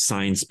and was a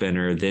sign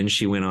spinner. Then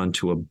she went on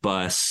to a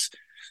bus.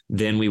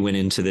 Then we went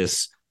into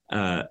this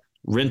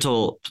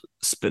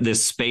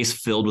this space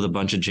filled with a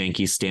bunch of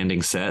janky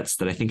standing sets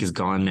that I think is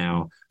gone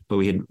now. But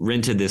we had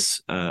rented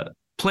this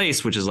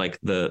place, which is like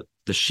the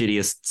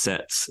shittiest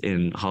sets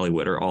in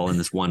Hollywood are all in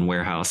this one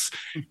warehouse,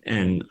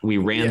 and we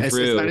ran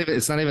through.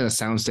 It's not even a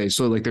soundstage,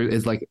 so like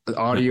it's like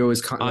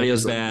audio's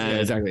bad. Yeah,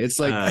 exactly. It's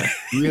like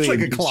really it's like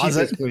a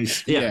closet.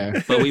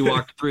 Yeah, but we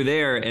walked through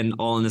there, and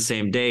all in the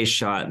same day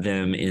shot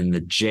them in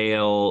the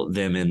jail,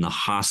 them in the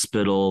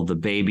hospital, the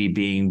baby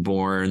being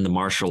born, the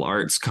martial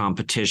arts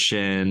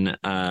competition,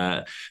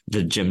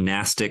 the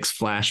gymnastics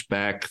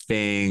flashback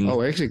thing. Oh,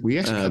 we actually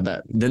cut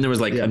that. Then there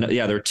was like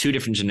there were 2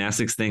 different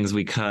gymnastics things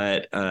we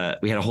cut.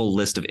 We had a whole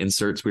list of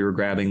inserts we were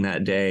grabbing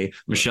that day.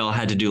 Michelle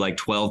had to do like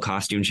 12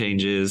 costume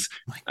changes.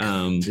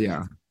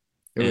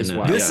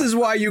 This is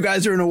why you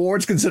guys are an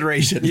awards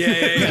consideration.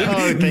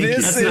 Yeah.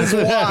 This is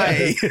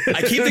why.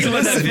 I keep thinking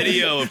about that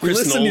video of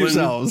Chris Nolan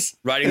yourselves.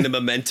 writing the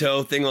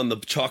memento thing on the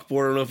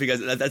chalkboard. I don't know if you guys,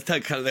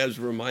 that kind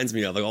of reminds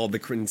me of like all the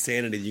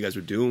insanity you guys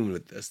were doing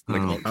with this,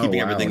 like keeping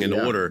everything in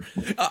order.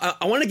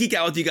 I want to geek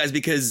out with you guys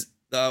because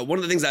one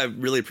of the things I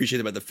really appreciate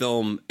about the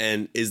film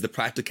and is the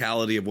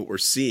practicality of what we're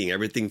seeing.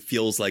 Everything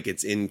feels like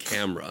it's in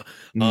camera.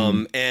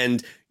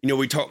 And you know,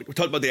 we talked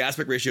about the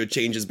aspect ratio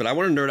changes, but I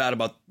want to nerd out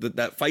about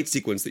that fight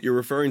sequence that you're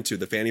referring to,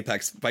 the fanny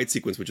pack fight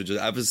sequence, which is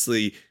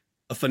obviously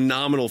a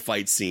phenomenal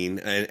fight scene.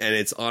 And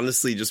it's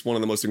honestly just one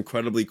of the most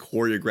incredibly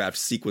choreographed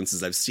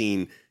sequences I've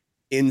seen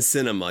in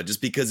cinema,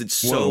 just because it's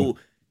so,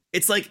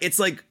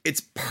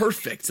 it's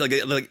perfect.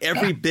 Like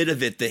every bit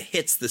of it, the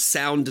hits, the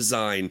sound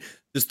design,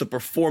 just the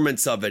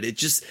performance of it.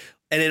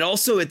 And it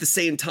also, at the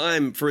same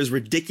time, for as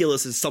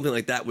ridiculous as something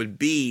like that would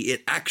be,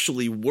 it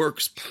actually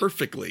works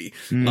perfectly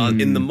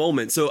in the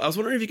moment. So I was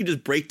wondering if you could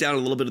just break down a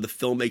little bit of the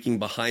filmmaking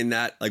behind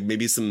that, like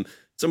maybe some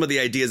of the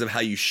ideas of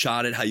how you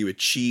shot it, how you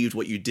achieved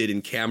what you did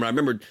in camera. I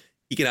remember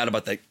geeking out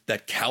about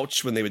that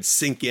couch when they would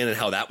sink in and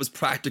how that was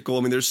practical.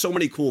 I mean, there's so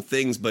many cool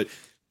things, but can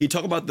you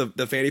talk about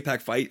the fanny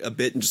pack fight a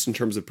bit and just in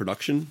terms of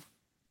production?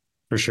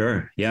 For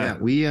sure. Yeah.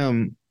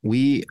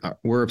 We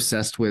were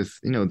obsessed with,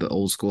 the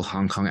old school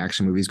Hong Kong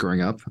action movies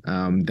growing up.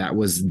 That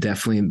was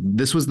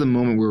this was the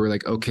moment where we're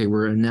like, okay,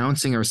 we're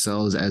announcing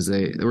ourselves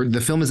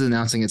the film is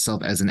announcing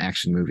itself as an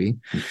action movie.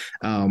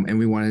 And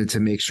we wanted to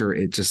make sure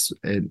it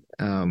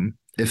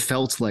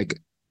felt like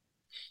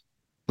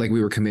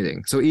we were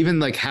committing. So even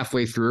like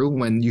halfway through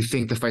when you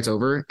think the fight's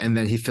over and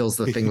then he fills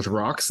the thing with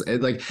rocks,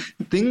 like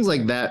things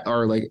like that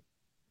are like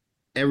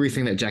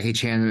everything that Jackie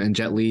Chan and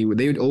Jet Li,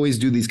 they would always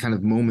do these kind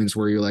of moments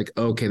where you're like,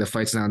 okay, the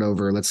fight's not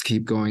over, let's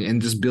keep going,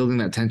 and just building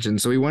that tension.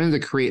 So we wanted to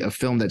create a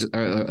film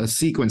a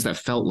sequence that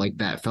felt like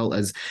that, felt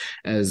as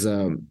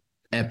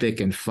epic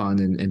and fun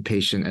and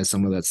patient as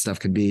some of that stuff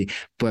could be.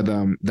 But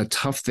the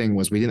tough thing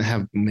was we didn't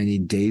have many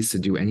days to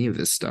do any of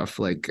this stuff.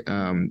 Like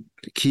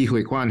Ke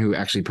Huy Quan, who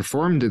actually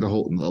performed a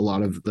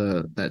lot of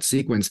that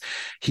sequence,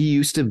 he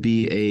used to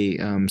be he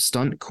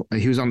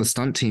was on the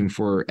stunt team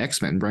for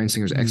X-Men, Bryan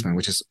Singer's X-Men,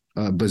 which is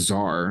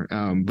bizarre.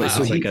 But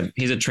so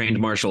he's a trained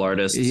martial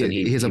artist.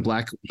 He has a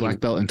black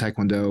belt in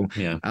Taekwondo.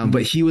 Yeah.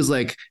 But he was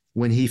like,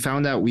 when he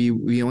found out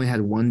we only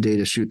had one day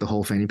to shoot the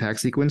whole fanny pack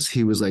sequence,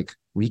 he was like,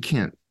 we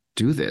can't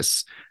do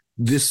this.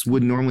 This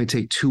would normally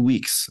take 2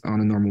 weeks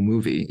on a normal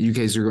movie. You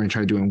guys are going to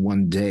try to do it in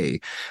 1 day.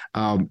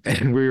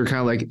 And we were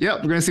kind of like, we're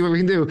going to see what we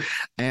can do.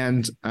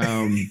 And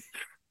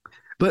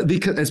but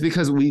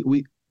because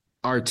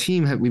our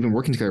team we've been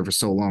working together for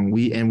so long.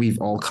 We've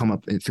all come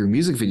up through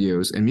music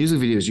videos, and music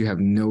videos, you have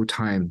no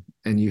time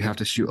and you have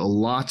to shoot a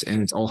lot,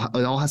 and it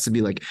all has to be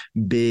like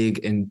big,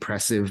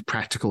 impressive,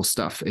 practical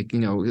stuff.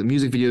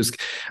 Music videos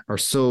are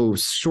so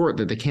short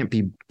that they can't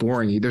be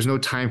boring. There's no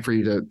time for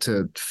you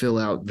to fill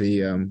out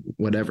the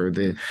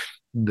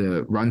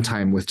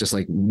runtime with just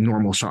like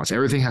normal shots.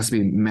 Everything has to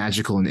be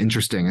magical and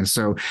interesting. And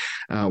so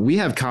we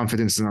have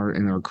confidence in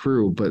our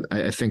crew, but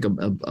I think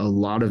a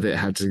lot of it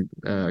had to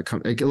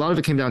a lot of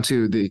it came down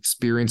to the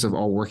experience of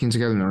all working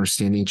together and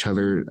understanding each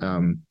other.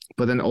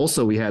 But then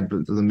also we had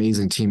the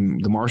amazing team,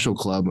 the Marshall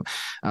Club,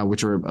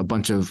 which are a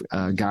bunch of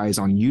guys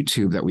on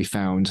YouTube that we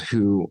found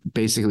who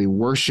basically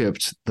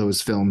worshipped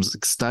those films,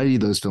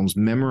 studied those films,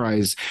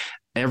 memorized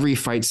every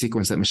fight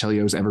sequence that Michelle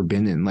Yeoh's ever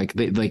been in. Like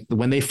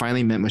when they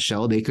finally met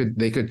Michelle, they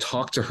could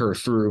talk to her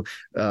through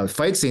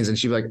fight scenes, and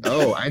she'd be like,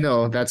 "Oh, I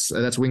know that's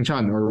Wing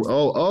Chun," or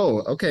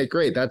 "Oh, okay,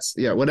 great, that's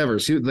whatever."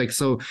 She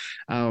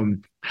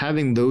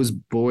having those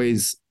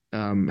boys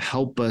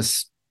help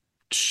us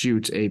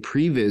shoot a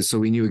previs so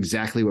we knew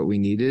exactly what we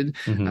needed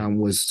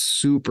was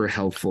super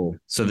helpful.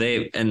 So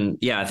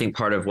I think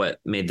part of what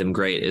made them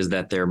great is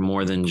that they're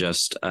more than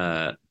just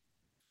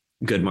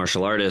good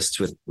martial artists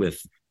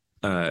with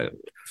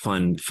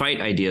fun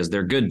fight ideas.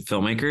 They're good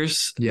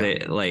filmmakers. Yeah. They,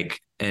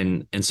 like,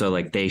 and so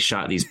like they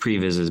shot these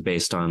previses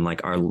based on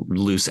like our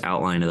loose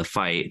outline of the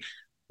fight.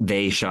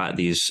 They shot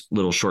these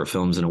little short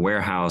films in a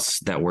warehouse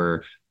that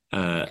were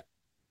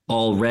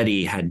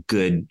already had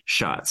good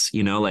shots.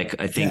 You know,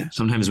 like I think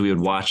sometimes we would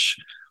watch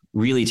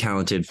really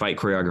talented fight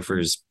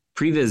choreographers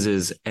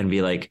previses and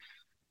be like,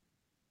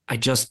 I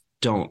just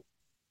don't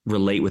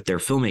relate with their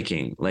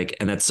filmmaking. Like,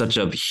 and that's such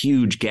a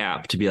huge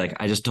gap to be like,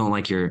 I just don't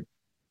like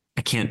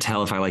I can't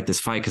tell if I like this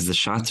fight because the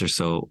shots are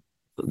so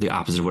the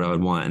opposite of what I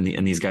would want.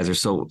 And these guys are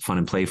so fun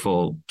and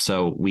playful.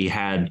 So we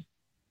had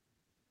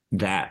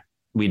that,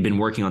 we'd been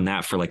working on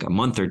that for like a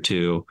month or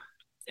two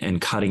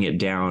and cutting it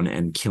down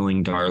and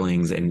killing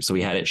darlings. And so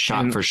we had it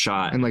shot for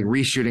shot and like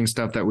reshooting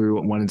stuff that we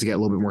wanted to get a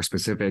little bit more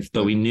specific.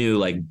 But we knew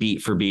like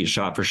beat for beat,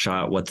 shot for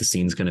shot, what the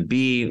scene's going to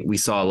be. We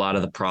saw a lot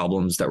of the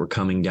problems that were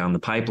coming down the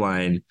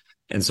pipeline.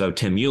 And so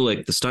Tim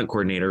Mulick, the stunt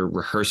coordinator,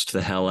 rehearsed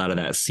the hell out of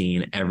that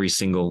scene. Every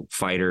single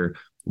fighter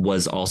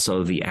was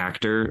also the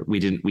actor.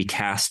 We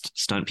cast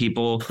stunt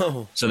people.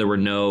 So there were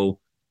no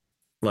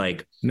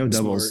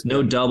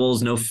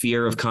doubles, no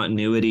fear of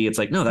continuity. It's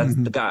like, no, that's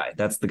the guy.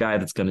 That's the guy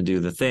that's going to do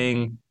the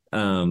thing.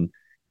 And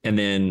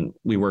then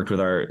we worked with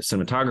our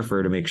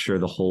cinematographer to make sure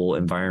the whole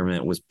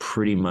environment was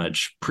pretty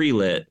much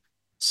pre-lit.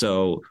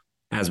 So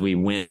as we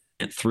went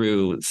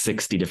through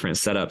 60 different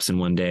setups in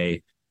one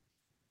day,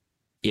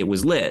 it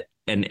was lit,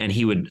 and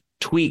he would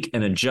tweak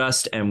and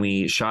adjust, and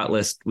we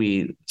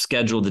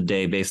scheduled the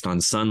day based on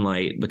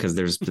sunlight because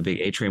there's the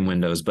big atrium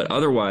windows. But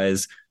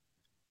otherwise,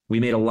 we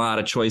made a lot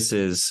of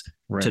choices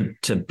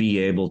to be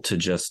able to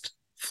just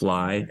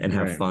fly and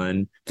have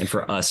fun, and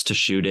for us to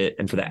shoot it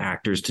and for the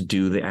actors to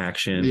do the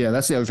action. Yeah,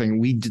 that's the other thing.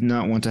 We did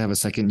not want to have a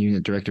second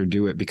unit director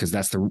do it because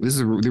this is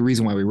the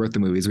reason why we wrote the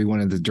movies. We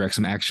wanted to direct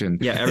some action.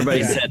 Yeah,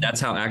 everybody said that's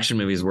how action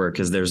movies work,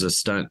 because there's a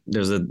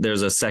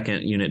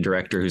second unit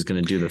director who's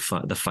going to do the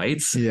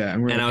fights. Yeah,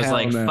 and I was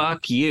like,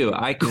 fuck you,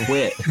 I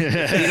quit.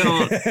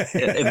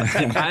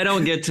 If I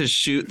don't get to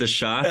shoot the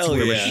shots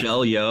where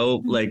Michelle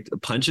Yeoh like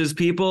punches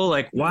people,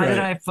 like why did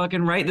I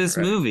fucking write this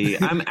movie?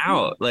 I'm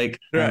out. Like,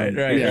 are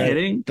you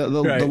kidding?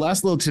 The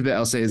last little tidbit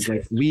I'll say is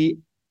like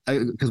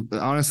because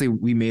honestly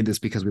we made this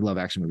because we love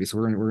action movies, so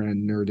we're gonna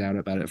nerd out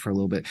about it for a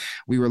little bit.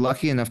 We were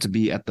lucky enough to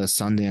be at the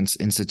Sundance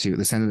Institute,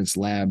 the Sundance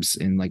Labs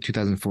in like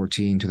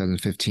 2014,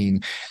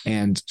 2015,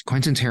 and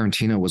Quentin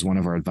Tarantino was one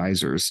of our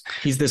advisors.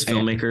 He's this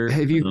filmmaker. And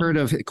have you heard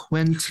of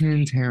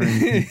Quentin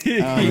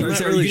Tarantino? Are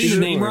you getting the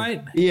name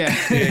right? Yeah.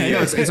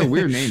 It's a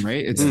weird name,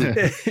 right? It's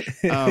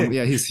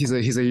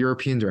he's a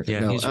European director.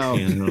 Yeah, he's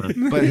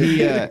European. But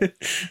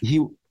he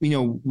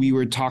we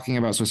were talking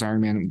about Swiss Army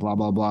Man, blah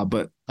blah blah,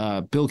 but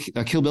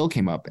Kill Bill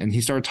came up, and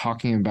he started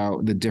talking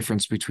about the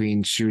difference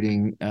between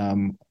shooting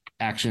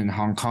action in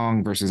Hong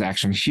Kong versus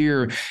action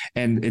here,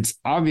 and it's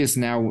obvious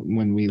now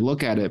when we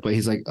look at it. But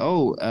he's like,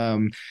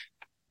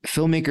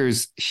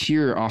 filmmakers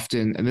here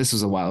often, and this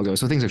was a while ago,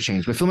 so things have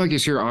changed, but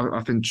filmmakers here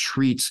often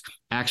treat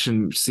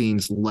action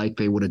scenes like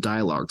they would a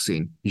dialogue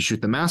scene. You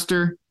shoot the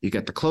master, you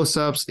get the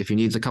close-ups. If you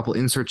need a couple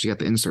inserts, you get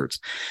the inserts.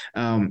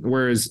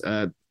 Whereas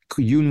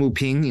Yuen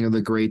Woo-ping,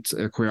 the great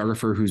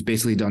choreographer who's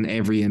basically done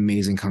every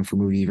amazing kung fu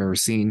movie you've ever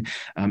seen,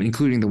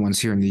 including the ones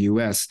here in the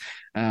US.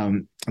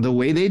 The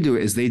way they do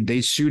it is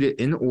they shoot it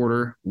in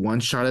order, one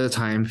shot at a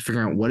time,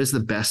 figuring out what is the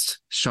best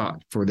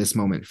shot for this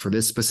moment, for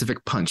this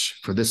specific punch,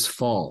 for this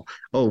fall.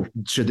 Oh,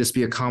 should this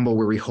be a combo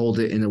where we hold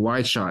it in a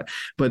wide shot?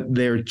 But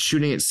they're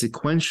shooting it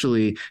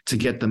sequentially to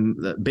get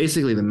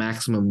basically the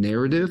maximum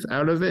narrative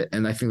out of it.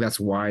 And I think that's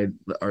why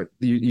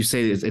you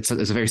say it's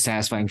a very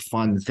satisfying,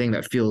 fun thing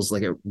that feels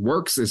like it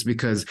works, is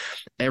because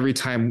every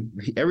time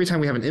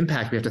we have an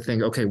impact, we have to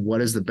think, okay, what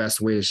is the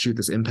best way to shoot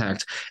this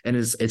impact? And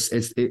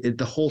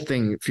the whole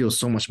thing feels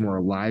so much more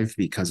alive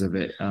because of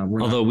it.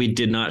 Although we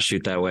did not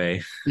shoot that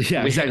way.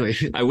 Yeah, exactly.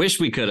 I wish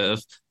we could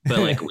have, but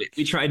like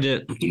we tried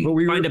to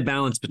find a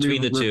balance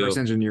between the two. Reverse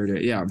engineered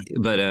it, yeah.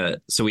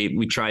 But so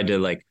we tried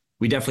to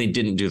we definitely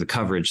didn't do the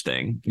coverage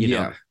thing. You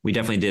know, we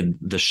definitely did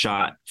the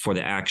shot for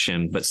the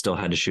action, but still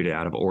had to shoot it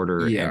out of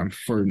order. Yeah,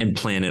 and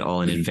plan it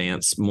all in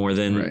advance more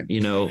than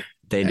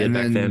they did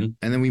back then.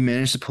 And then we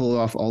managed to pull it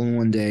off all in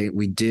one day.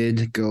 We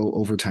did go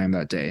overtime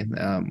that day,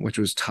 which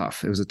was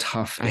tough. It was a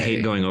tough day. I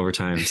hate going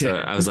overtime. So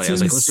I was like,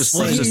 let's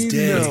just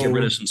get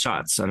rid of some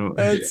shots.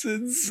 That's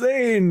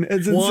insane.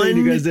 It's insane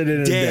you guys did it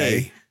in a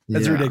day.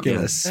 That's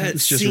ridiculous.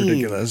 It's just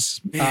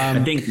ridiculous.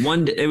 I think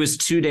it was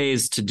 2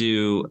 days to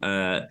do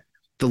the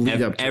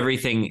lead up to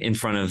everything in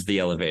front of the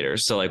elevator.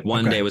 So like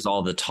one day was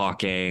all the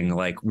talking,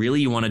 like, really,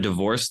 you want to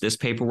divorce this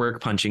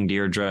paperwork, punching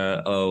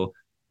Deirdre? Oh,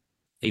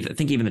 I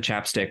think even the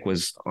chapstick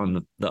was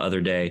on the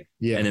other day.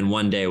 Yeah. And then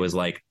one day was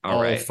like,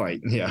 all right,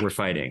 fight. Yeah. We're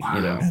fighting.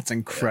 Wow. That's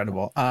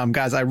incredible.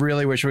 Guys, I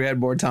really wish we had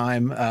more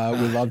time.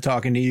 We love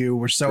talking to you.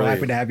 We're so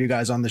happy to have you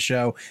guys on the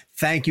show.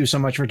 Thank you so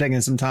much for taking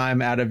some time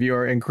out of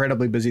your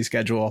incredibly busy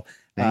schedule.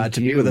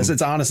 to be with us.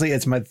 It's honestly,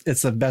 it's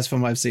the best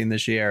film I've seen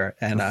this year,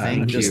 and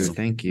thank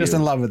you, just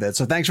in love with it.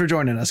 So thanks for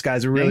joining us,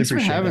 guys. We really appreciate it.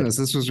 Thanks for having us.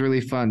 This was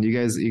really fun. You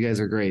guys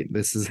are great.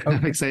 This is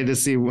I'm excited to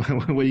see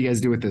what you guys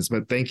do with this.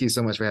 But thank you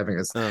so much for having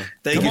us.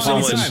 Thank you so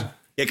much.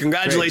 Yeah,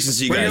 congratulations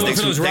to you guys.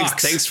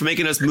 Thanks for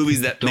making us movies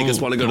that make us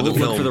want to go to the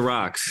film. Look for the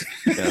rocks.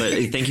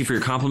 But thank you for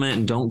your compliment,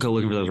 and don't go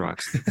looking for those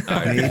rocks. All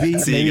right.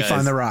 Maybe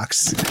find the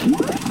rocks.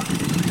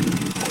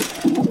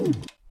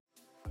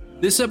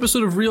 This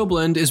episode of Real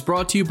Blend is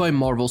brought to you by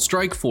Marvel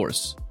Strike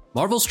Force.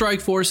 Marvel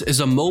Strike Force is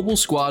a mobile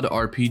squad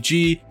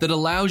RPG that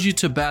allows you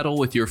to battle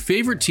with your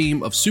favorite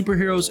team of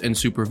superheroes and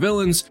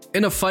supervillains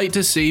in a fight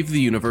to save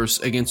the universe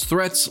against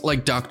threats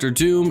like Doctor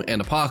Doom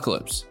and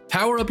Apocalypse.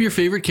 Power up your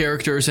favorite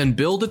characters and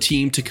build a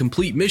team to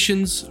complete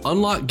missions,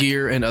 unlock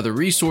gear and other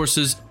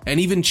resources, and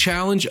even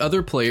challenge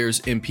other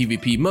players in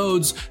PvP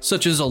modes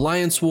such as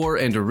Alliance War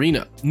and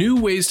Arena. New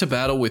ways to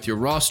battle with your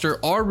roster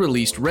are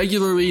released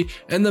regularly,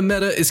 and the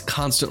meta is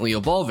constantly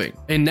evolving.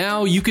 And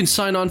now you can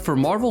sign on for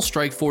Marvel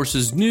Strike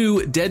Force's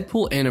new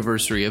Deadpool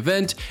Anniversary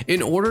event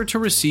in order to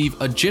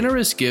receive a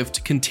generous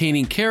gift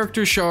containing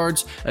character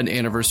shards, an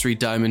Anniversary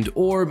Diamond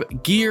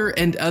Orb, gear,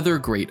 and other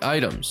great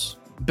items.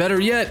 Better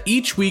yet,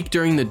 each week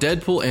during the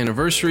Deadpool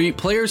Anniversary,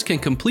 players can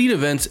complete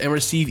events and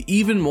receive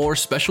even more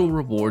special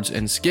rewards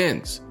and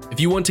skins. If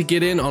you want to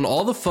get in on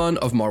all the fun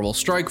of Marvel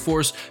Strike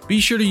Force,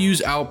 be sure to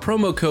use our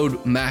promo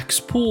code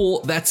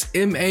MAXPOOL, that's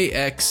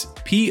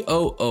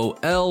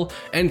MAXPOOL,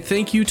 and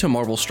thank you to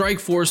Marvel Strike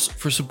Force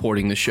for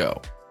supporting the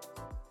show.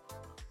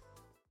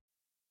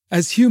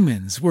 As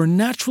humans, we're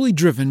naturally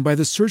driven by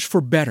the search for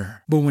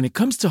better. But when it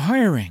comes to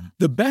hiring,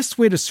 the best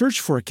way to search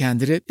for a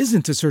candidate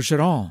isn't to search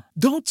at all.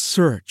 Don't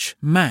search,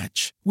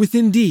 match with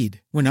Indeed.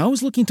 When I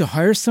was looking to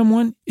hire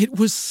someone, it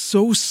was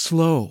so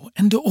slow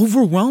and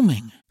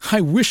overwhelming.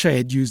 I wish I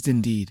had used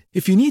Indeed.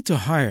 If you need to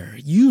hire,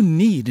 you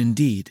need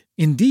Indeed.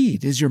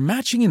 Indeed is your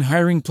matching and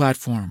hiring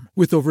platform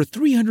with over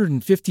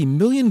 350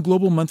 million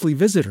global monthly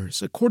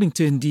visitors, according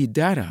to Indeed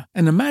data,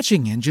 and a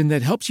matching engine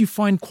that helps you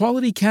find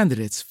quality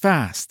candidates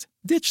fast.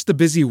 Ditch the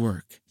busy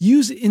work.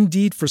 Use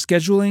Indeed for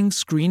scheduling,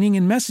 screening,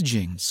 and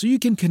messaging so you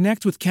can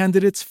connect with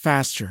candidates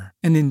faster.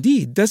 And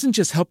Indeed doesn't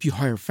just help you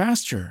hire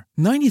faster.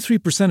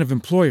 93% of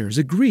employers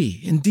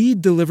agree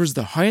Indeed delivers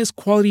the highest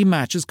quality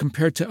matches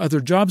compared to other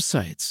job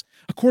sites,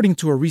 according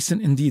to a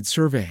recent Indeed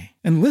survey.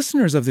 And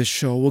listeners of this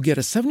show will get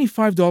a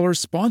 $75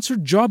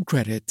 sponsored job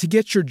credit to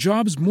get your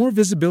jobs more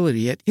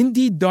visibility at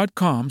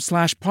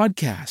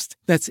Indeed.com/podcast.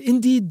 That's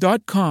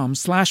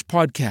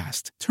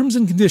Indeed.com/podcast. Terms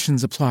and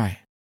conditions apply.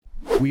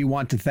 We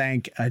want to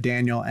thank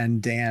Daniel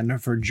and Dan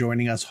for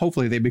joining us.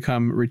 Hopefully they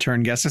become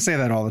return guests. I say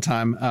that all the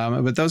time,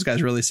 but those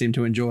guys really seem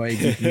to enjoy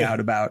geeking out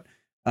about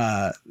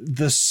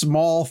the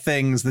small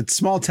things, the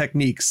small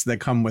techniques that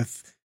come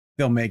with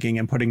filmmaking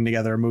and putting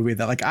together a movie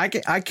that, like,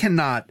 I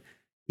cannot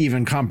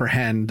even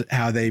comprehend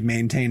how they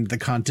maintained the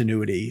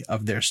continuity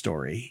of their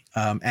story.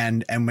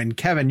 And when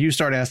Kevin, you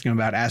start asking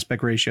about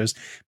aspect ratios,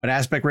 but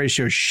aspect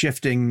ratios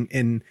shifting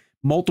in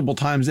multiple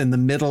times in the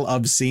middle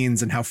of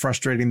scenes and how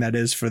frustrating that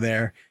is for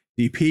their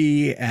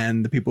DP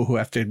and the people who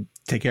have to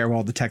take care of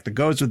all the tech that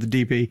goes with the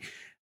DP.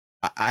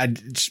 I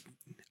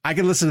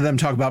could listen to them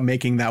talk about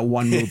making that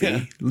one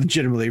movie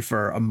legitimately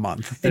for a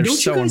month. They're don't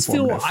so you guys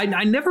feel?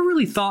 I never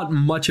really thought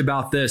much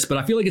about this, but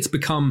I feel like it's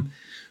become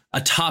a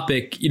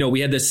topic. You know, we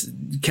had this.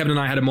 Kevin and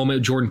I had a moment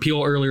with Jordan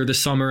Peele earlier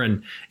this summer,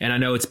 and I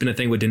know it's been a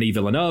thing with Denis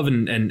Villeneuve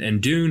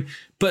and Dune.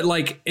 But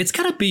like, it's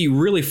got to be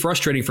really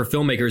frustrating for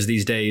filmmakers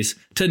these days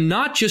to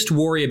not just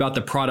worry about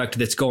the product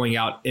that's going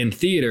out in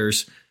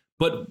theaters,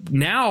 but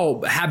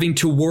now having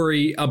to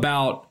worry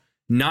about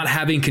not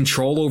having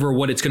control over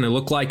what it's going to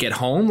look like at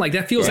home. Like,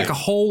 that feels like a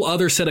whole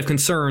other set of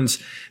concerns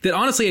that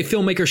honestly a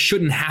filmmaker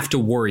shouldn't have to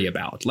worry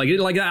about.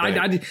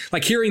 I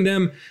like hearing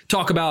them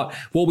talk about,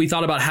 well, we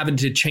thought about having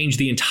to change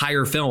the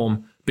entire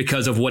film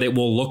because of what it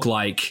will look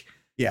like.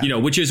 Yeah. You know,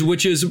 which is,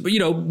 you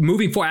know,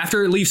 moving forward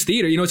after it leaves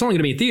theater, you know, it's only going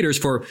to be in theaters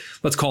for,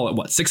 let's call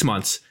it 6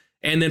 months.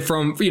 And then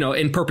from, you know,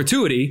 in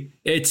perpetuity,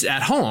 it's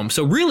at home.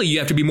 So really, you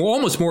have to be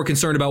almost more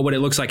concerned about what it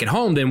looks like at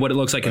home than what it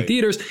looks like in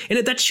theaters.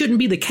 And that shouldn't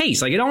be the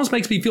case. Like, it almost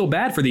makes me feel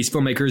bad for these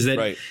filmmakers that,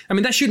 I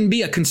mean, that shouldn't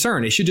be a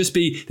concern. It should just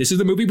be, this is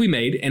the movie we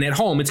made, and at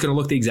home, it's going to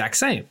look the exact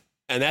same.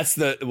 And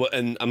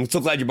and I'm so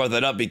glad you brought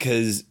that up,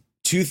 because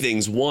two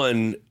things.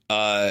 One,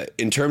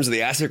 in terms of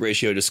the aspect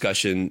ratio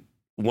discussion,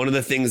 one of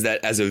the things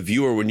that as a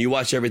viewer, when you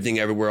watch Everything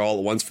Everywhere All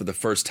at Once for the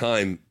first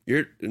time,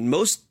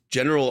 most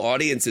general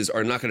audiences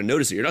are not going to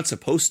notice it. You're not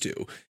supposed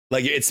to.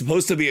 Like, it's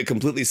supposed to be a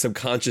completely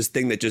subconscious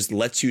thing that just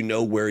lets you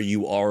know where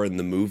you are in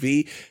the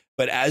movie.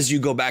 But as you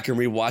go back and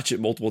rewatch it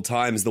multiple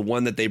times, the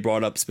one that they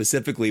brought up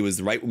specifically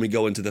was right when we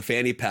go into the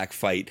fanny pack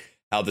fight,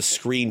 how the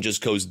screen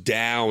just goes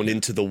down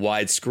into the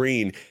wide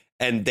screen.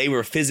 And they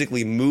were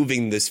physically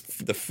moving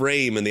the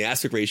frame and the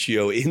aspect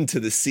ratio into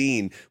the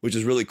scene, which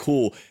is really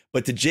cool.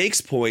 But to Jake's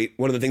point,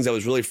 one of the things that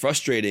was really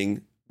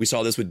frustrating, we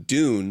saw this with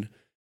Dune,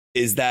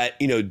 is that,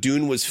 you know,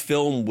 Dune was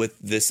filmed with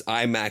this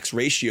IMAX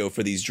ratio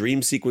for these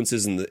dream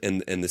sequences and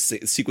the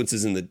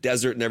sequences in the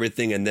desert and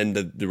everything. And then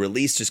the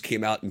release just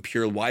came out in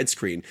pure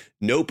widescreen.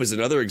 Nope is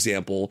another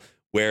example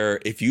where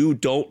if you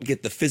don't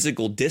get the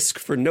physical disc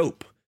for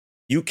Nope,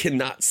 you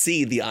cannot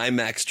see the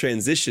IMAX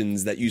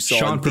transitions that you saw.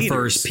 Sean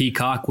prefers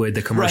Peacock with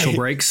the commercial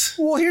breaks.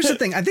 Well, here's the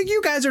thing. I think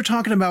you guys are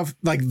talking about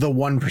like the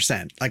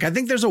 1%. Like, I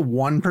think there's a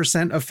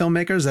 1% of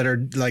filmmakers that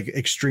are like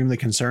extremely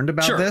concerned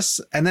about this.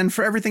 And then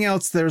for everything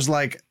else, there's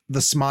like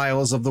the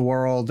Smiles of the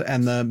world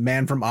and the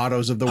Man from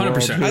Autos of the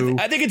 100%.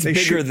 world. I think it's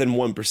bigger than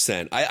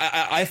 1%.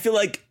 I feel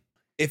like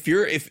if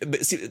you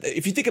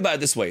think about it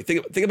this way,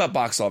 think about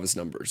box office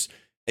numbers.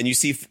 And you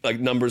see like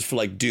numbers for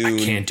like Dune.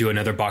 I can't do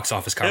another box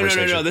office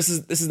conversation. No. This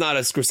is not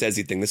a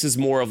Scorsese thing. This is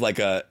more of like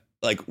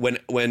when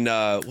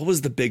what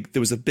was the big?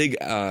 There was a big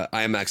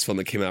IMAX film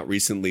that came out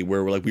recently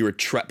where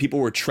people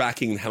were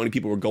tracking how many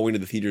people were going to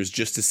the theaters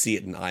just to see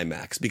it in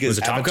IMAX because was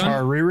it Top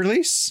Gun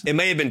re-release. It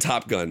may have been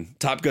Top Gun.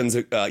 Top Gun's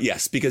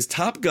yes, because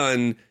Top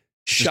Gun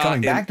shot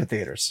coming back to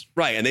theaters,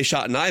 right? And they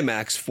shot in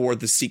IMAX for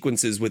the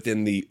sequences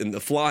in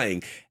the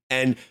flying.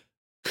 And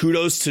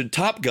kudos to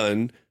Top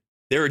Gun.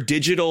 Their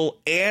digital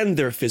and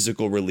their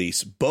physical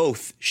release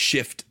both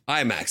shift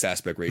IMAX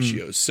aspect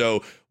ratios.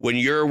 So when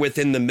you're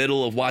within the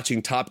middle of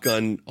watching Top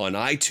Gun on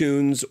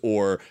iTunes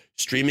or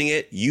streaming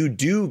it, you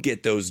do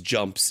get those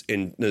jumps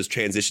in those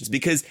transitions.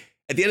 Because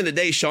at the end of the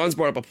day, Sean's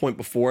brought up a point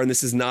before, and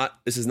this is not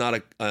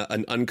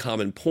an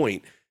uncommon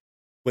point.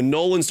 When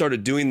Nolan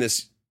started doing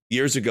this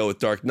years ago with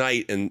Dark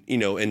Knight, and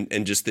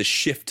and just this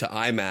shift to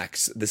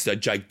IMAX, this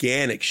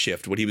gigantic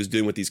shift, what he was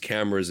doing with these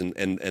cameras and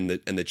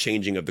the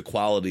changing of the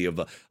quality of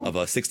a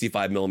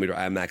 65 millimeter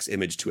IMAX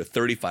image to a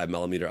 35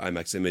 millimeter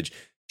IMAX image.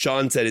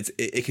 Sean said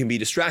it can be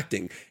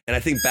distracting, and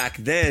I think back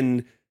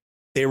then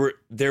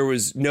there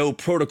was no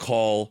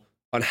protocol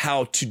on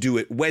how to do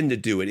it, when to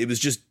do it. It was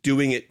just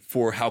doing it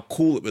for how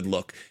cool it would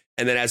look.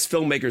 And then as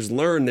filmmakers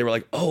learned, they were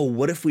like, oh,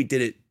 what if we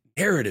did it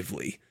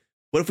narratively?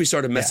 What if we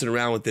started messing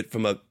around with it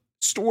from a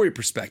story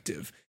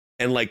perspective?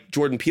 And like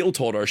Jordan Peele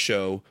told our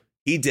show,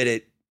 he did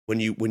it when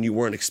you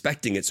weren't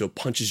expecting it, so it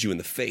punches you in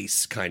the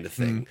face kind of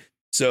thing.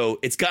 So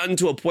it's gotten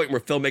to a point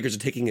where filmmakers are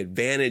taking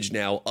advantage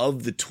now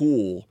of the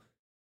tool,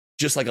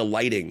 just like a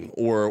lighting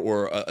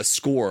or a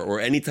score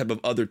or any type of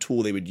other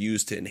tool they would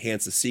use to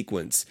enhance a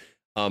sequence.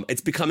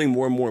 It's becoming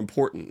more and more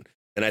important,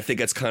 and I think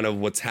that's kind of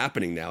what's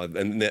happening now.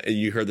 And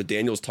you heard the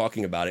Daniels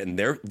talking about it, and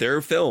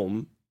their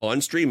film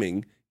on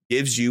streaming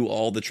gives you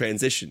all the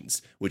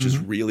transitions, which is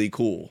really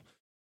cool.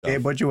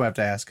 Gabe, what'd you have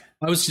to ask?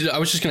 I was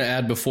just going to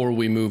add before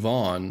we move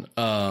on,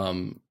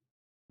 my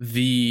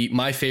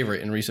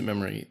favorite in recent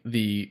memory,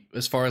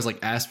 as far as like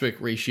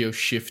aspect ratio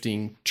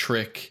shifting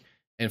trick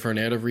and for a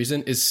narrative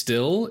reason, is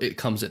still It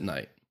Comes at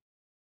Night.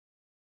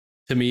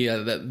 To me,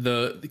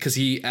 because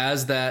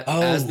as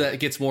that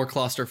gets more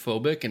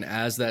claustrophobic, and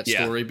as that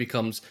story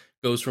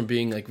goes from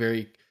being like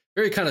very,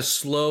 very kind of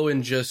slow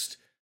and just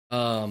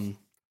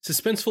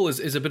suspenseful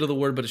is a bit of the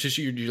word, but it's just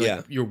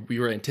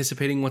you're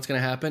anticipating what's going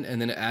to happen,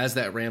 and then as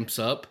that ramps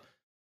up,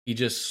 he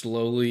just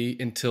slowly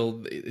until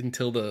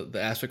the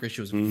aspect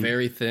ratio is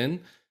very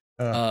thin.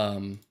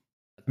 It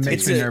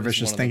makes me nervous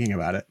just thinking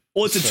about it.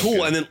 Well, it's a tool,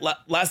 good. And then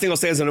last thing I'll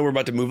say is I know we're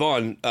about to move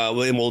on,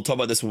 and we'll talk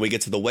about this when we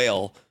get to The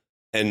Whale,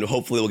 and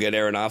hopefully we'll get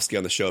Aronofsky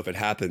on the show if it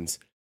happens.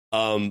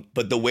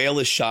 But The Whale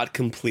is shot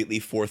completely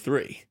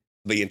 4:3.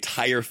 The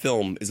entire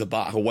film is a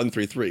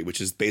 1:3:3, which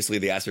is basically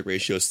the aspect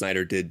ratio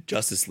Snyder did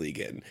Justice League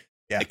in.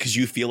 Yeah, because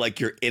you feel like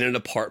you're in an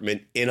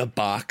apartment in a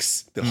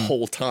box the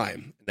whole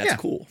time. And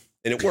that's cool,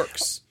 and it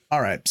works.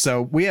 All right,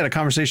 so we had a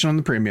conversation on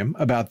the premium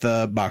about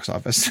the box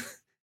office,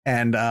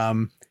 and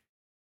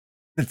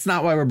it's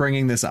not why we're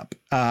bringing this up.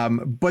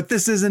 But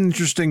this is an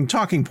interesting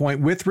talking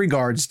point with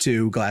regards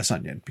to Glass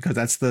Onion, because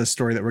that's the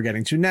story that we're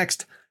getting to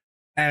next.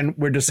 And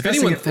we're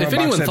discussing if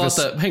anyone thought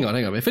that, hang on.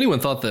 If anyone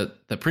thought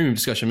that premium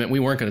discussion meant we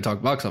weren't going to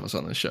talk box office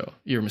on this show,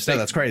 you're mistaken. No,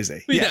 that's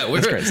crazy. Yeah,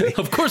 that's crazy.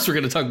 Of course we're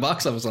going to talk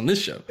box office on this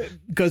show.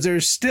 Because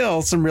there's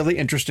still some really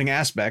interesting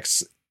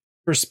aspects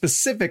for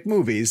specific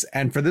movies.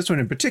 And for this one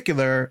in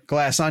particular,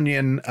 Glass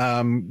Onion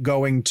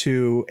going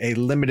to a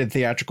limited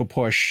theatrical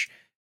push,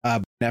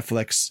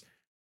 Netflix,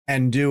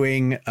 and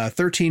doing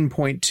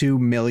 13.2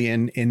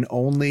 million in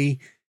only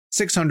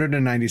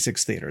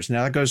 696 theaters.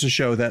 Now that goes to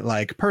show that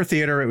like per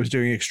theater, it was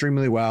doing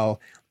extremely well.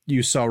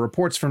 You saw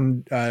reports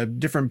from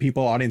different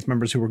people, audience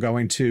members who were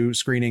going to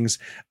screenings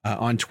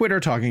on Twitter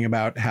talking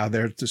about how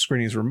the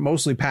screenings were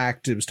mostly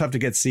packed. It was tough to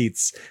get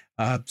seats,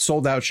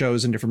 sold out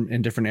shows in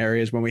different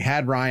areas. When we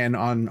had Ryan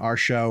on our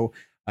show,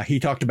 he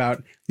talked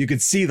about, you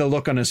could see the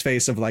look on his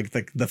face of like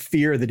the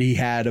fear that he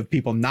had of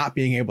people not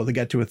being able to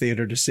get to a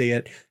theater to see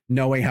it,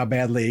 knowing how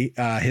badly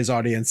his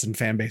audience and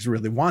fan base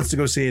really wants to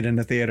go see it in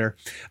the theater.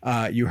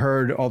 You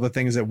heard all the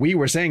things that we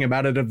were saying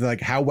about it, of like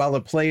how well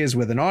it plays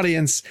with an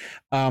audience.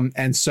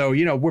 And so,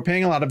 we're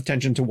paying a lot of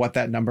attention to what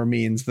that number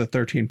means, the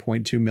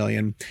 13.2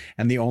 million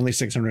and the only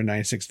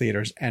 696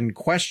 theaters, and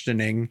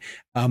questioning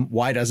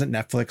why doesn't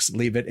Netflix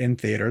leave it in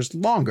theaters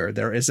longer?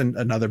 There isn't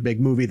another big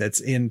movie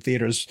that's in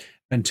theaters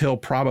until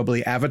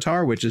probably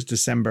Avatar, which is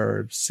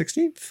December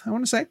 16th, I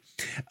want to say.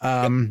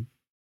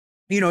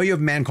 You have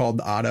Man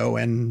Called Otto,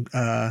 and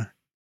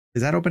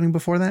is that opening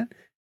before that?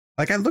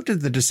 Like, I looked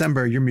at the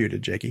December. You're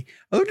muted, Jakey.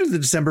 I looked at the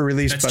December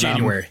release. That's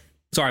January.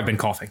 Sorry, I've been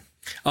coughing.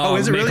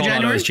 Is it really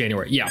January? Is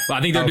January. Yeah,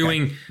 I think they're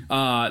doing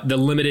the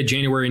limited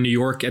January in New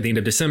York at the end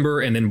of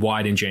December, and then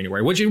wide in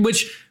January.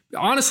 Which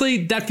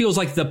honestly, that feels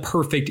like the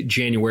perfect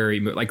January.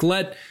 Like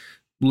let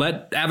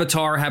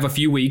Avatar have a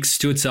few weeks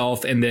to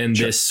itself, and then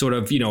this sort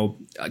of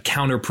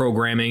counter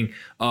programming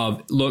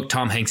of look,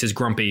 Tom Hanks is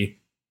grumpy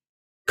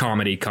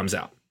comedy comes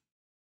out.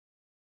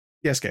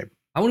 Yes, Gabe.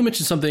 I want to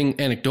mention something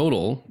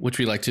anecdotal, which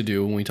we like to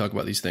do when we talk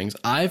about these things.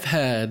 I've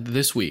had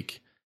this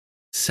week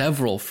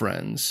several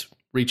friends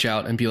reach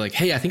out and be like,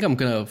 hey, I think I'm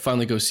going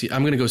to go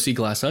see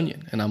Glass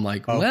Onion. And I'm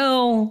like,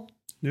 well,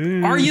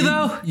 are you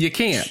though? You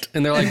can't.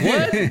 And they're like,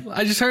 what?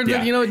 I just heard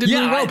that, it did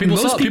really well.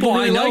 Most people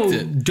really liked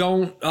it.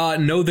 Don't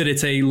know that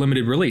it's a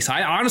limited release.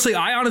 I honestly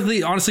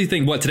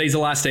think today the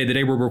last day, the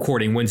day we're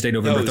recording, Wednesday,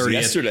 November 30th.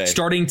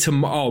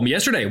 Yesterday.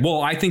 Yesterday.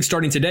 Well, I think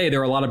starting today,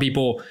 there are a lot of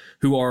people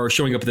who are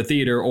showing up at the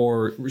theater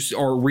or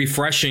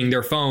refreshing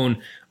their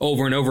phone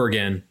over and over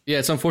again. Yeah,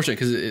 it's unfortunate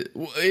because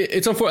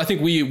it's unfortunate. I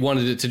think we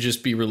wanted it to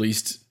just be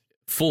released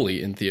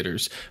fully in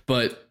theaters,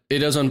 but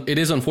it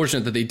is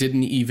unfortunate that they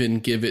didn't even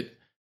give it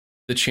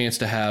the chance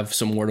to have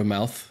some word of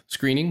mouth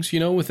screenings,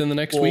 within the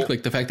next week.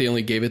 Like the fact they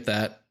only gave it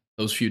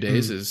those few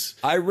days is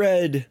a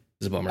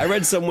bummer. I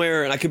read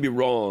somewhere, and I could be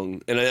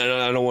wrong, and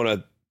I don't want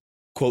to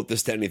quote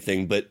this to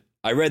anything, but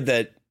I read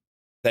that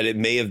it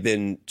may have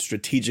been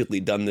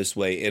strategically done this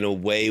way, in a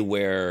way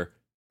where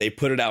they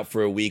put it out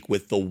for a week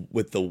with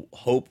the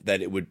hope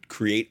that it would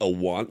create a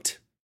want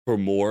for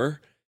more,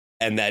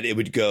 and that it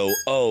would go,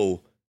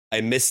 oh, I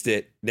missed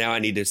it. Now I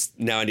need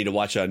to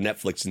watch it on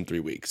Netflix in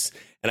 3 weeks.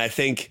 And I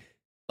think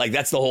like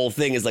that's the whole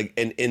thing is like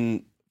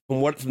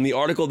from the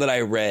article that I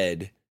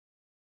read,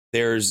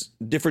 there's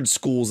different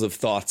schools of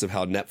thoughts of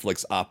how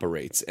Netflix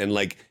operates, and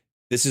like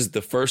this is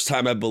the first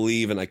time I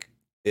believe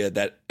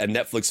that a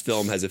Netflix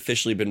film has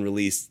officially been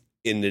released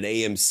in an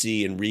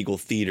AMC and Regal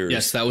theaters.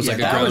 Yes, that was it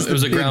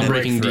was a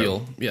groundbreaking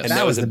deal. Yes, and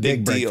that was a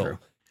big deal.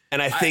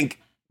 And I think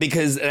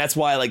because that's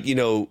why, like,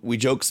 we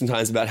joke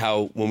sometimes about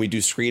how when we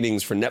do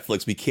screenings for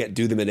Netflix, we can't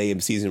do them at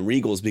AMCs and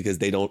Regals because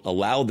they don't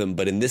allow them.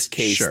 But in this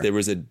case, there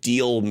was a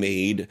deal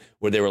made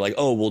where they were like,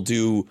 oh, we'll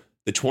do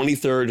the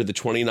 23rd or the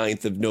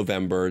 29th of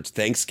November. It's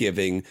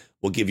Thanksgiving.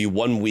 We'll give you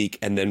 1 week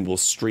and then we'll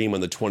stream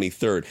on the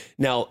 23rd.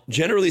 Now,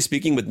 generally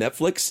speaking with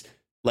Netflix,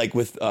 like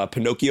with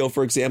Pinocchio,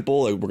 for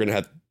example, we're going to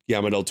have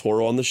Guillermo del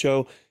Toro on the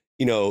show,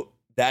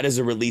 that is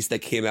a release that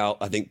came out,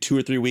 I think, 2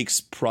 or 3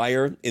 weeks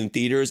prior in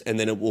theaters, and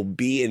then it will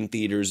be in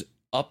theaters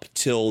up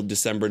till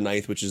December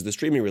 9th, which is the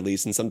streaming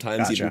release, and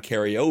sometimes even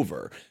carry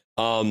over.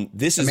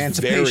 This is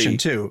Emancipation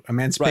too.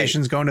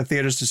 Emancipation's going to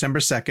theaters December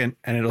 2nd,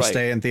 and it'll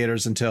stay in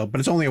theaters but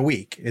it's only a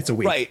week. It's a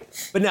week.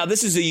 Right. But now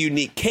this is a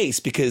unique case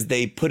because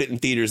they put it in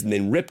theaters and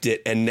then ripped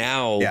it, and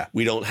now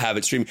we don't have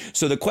it streaming.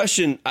 So the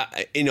question,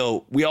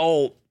 we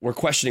all were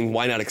questioning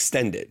why not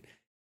extend it.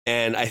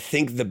 And I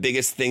think the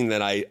biggest thing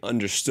that I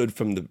understood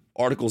from the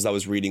articles I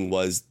was reading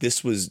was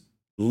this was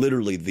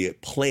literally the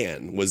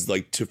plan was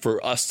like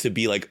for us to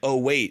be like, oh,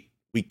 wait,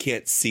 we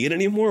can't see it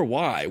anymore.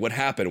 Why? What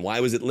happened? Why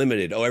was it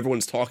limited? Oh,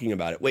 everyone's talking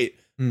about it. Wait,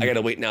 I got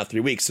to wait now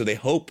 3 weeks. So they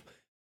hope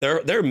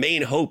their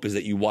main hope is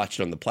that you watch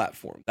it on the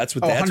platform. That's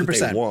what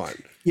they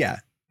want. Yeah.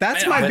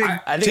 That's my big.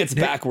 I think it's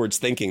backwards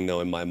thinking,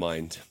 though, in my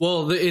mind.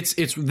 Well, it's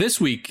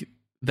this week.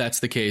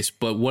 That's the case,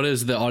 but what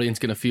is the audience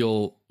going to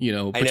feel,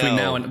 between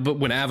now and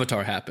when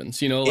Avatar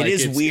happens? Like it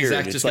is weird.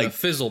 It's just going to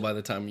fizzle by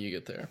the time you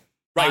get there.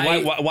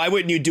 Right. Why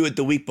wouldn't you do it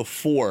the week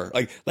before?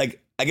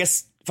 Like I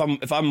guess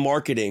if I'm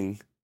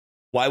marketing,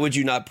 why would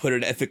you not put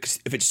it if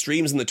it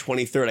streams on the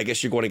 23rd? I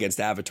guess you're going against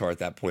Avatar at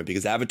that point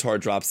because Avatar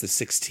drops the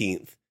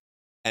 16th.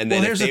 And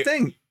then here's the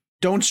thing.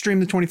 Don't stream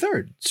the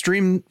 23rd.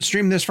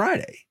 Stream this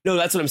Friday. No,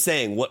 that's what I'm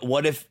saying.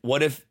 What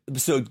if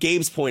so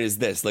Gabe's point is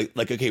this, like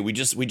okay, we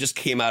just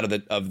came out of the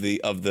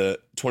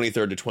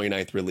 23rd to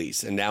 29th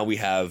release, and now we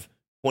have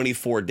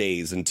 24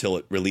 days until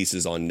it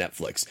releases on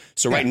Netflix.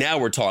 So right now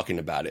we're talking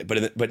about it,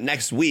 but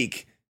next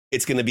week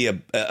it's going to be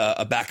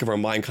a back of our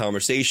mind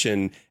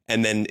conversation,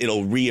 and then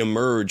it'll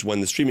reemerge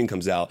when the streaming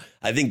comes out.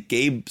 I think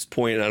Gabe's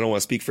point, and I don't want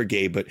to speak for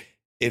Gabe, but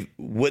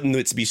wouldn't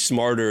it be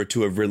smarter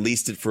to have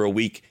released it for a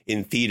week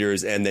in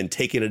theaters and then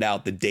taken it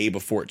out the day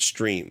before it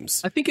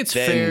streams? I think it's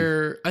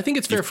fair. I think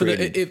it's fair for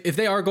if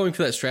they are going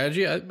for that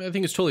strategy. I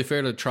think it's totally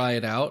fair to try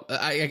it out.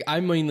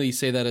 I mainly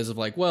say that as of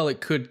like, well, it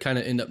could kind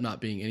of end up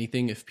not being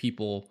anything if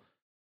people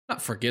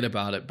not forget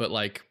about it, but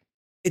like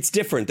it's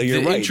different. Though. You're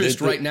the right.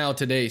 Interest right now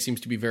today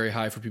seems to be very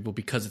high for people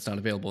because it's not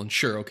available. And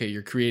sure, okay,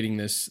 you're creating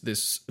this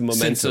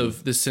sense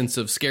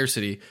of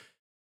scarcity.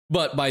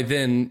 But by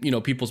then,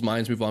 people's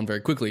minds move on very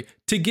quickly.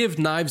 To give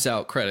Knives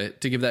Out credit,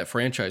 to give that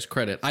franchise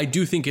credit, I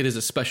do think it is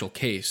a special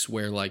case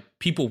where like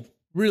people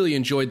really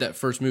enjoyed that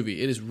first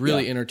movie. It is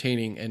really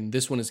entertaining, and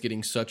this one is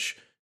getting such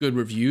good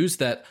reviews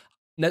that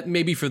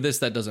maybe for this,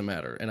 that doesn't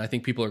matter. And I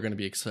think people are going to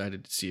be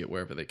excited to see it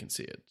wherever they can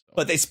see it. So.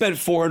 But they spent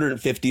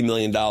 $450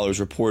 million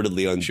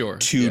reportedly on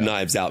two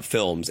Knives Out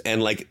films.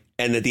 And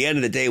at the end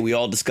of the day, we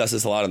all discuss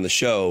this a lot on the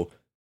show.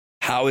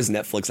 How is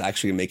Netflix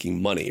actually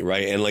making money?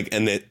 Right.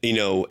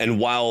 And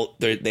while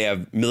they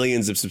have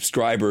millions of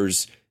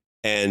subscribers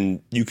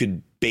and you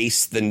could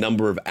base the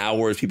number of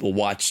hours people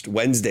watched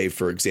Wednesday,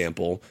 for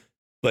example.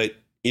 But,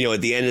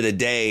 at the end of the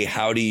day,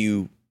 how do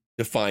you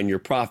define your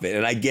profit?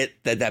 And I get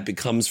that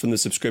becomes from the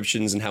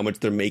subscriptions and how much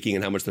they're making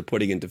and how much they're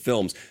putting into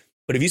films.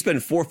 But if you spend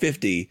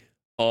 $450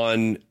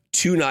 on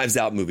two Knives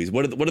Out movies,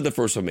 what did the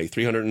first one make?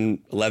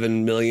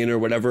 311 million or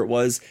whatever it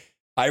was.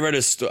 I read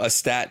a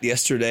stat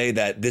yesterday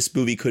that this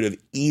movie could have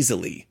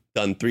easily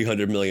done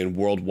 300 million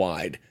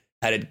worldwide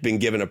had it been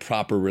given a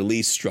proper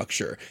release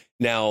structure.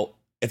 Now,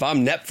 if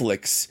I'm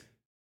Netflix,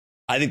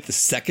 I think the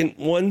second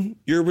one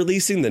you're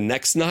releasing, the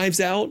next Knives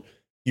Out,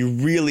 you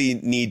really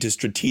need to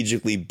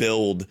strategically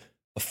build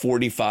a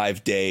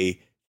 45-day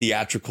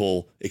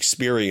theatrical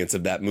experience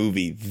of that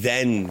movie,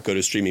 then go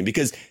to streaming.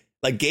 Because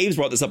like Gabe's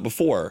brought this up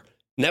before,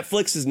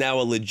 Netflix is now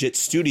a legit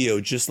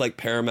studio, just like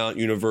Paramount,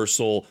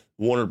 Universal,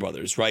 Warner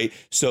Brothers, right?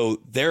 So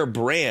their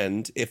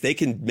brand, if they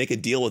can make a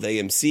deal with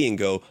AMC and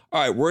go,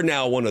 all right, we're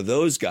now one of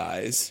those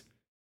guys,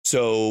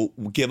 so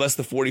give us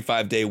the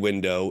 45-day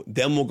window,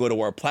 then we'll go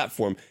to our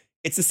platform.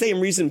 It's the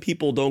same reason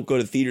people don't go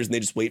to theaters and they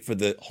just wait for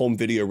the home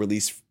video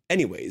release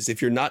anyways.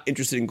 If you're not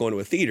interested in going to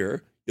a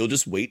theater, you'll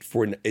just wait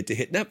for it to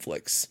hit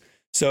Netflix.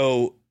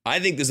 So I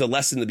think there's a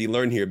lesson to be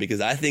learned here,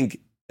 because I think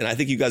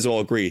you guys all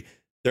agree,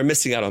 they're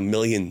missing out on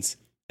millions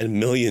and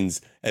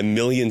millions and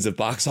millions of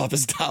box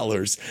office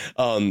dollars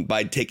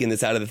by taking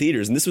this out of the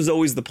theaters. And this was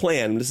always the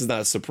plan. This is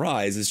not a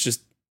surprise. It's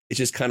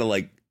just kind of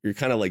like you're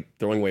kind of like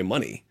throwing away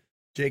money.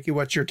 Jakey,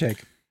 what's your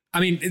take? I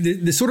mean,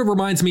 this sort of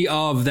reminds me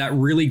of that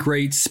really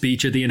great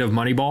speech at the end of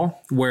Moneyball,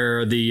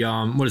 where the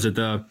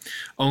the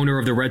owner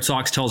of the Red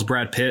Sox tells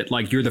Brad Pitt,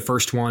 like, you're the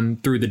first one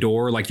through the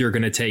door, like you're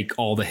going to take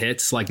all the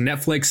hits. Like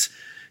Netflix,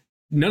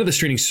 none of the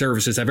streaming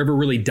services have ever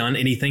really done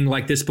anything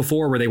like this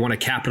before, where they want to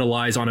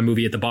capitalize on a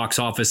movie at the box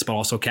office, but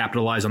also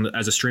capitalize on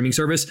as a streaming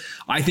service.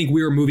 I think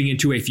we are moving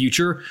into a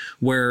future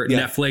where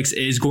Netflix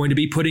is going to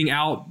be putting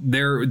out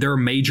their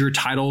major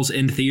titles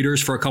in theaters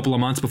for a couple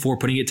of months before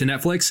putting it to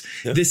Netflix.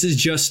 Yeah. This is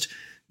just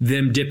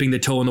them dipping the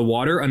toe in the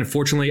water.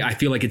 Unfortunately, I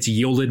feel like it's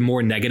yielded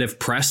more negative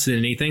press than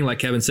anything. Like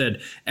Kevin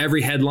said,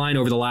 every headline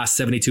over the last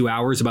 72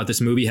 hours about this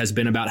movie has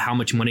been about how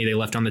much money they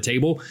left on the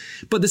table.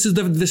 But this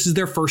is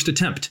their first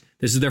attempt.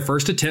 This is their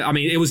first attempt. I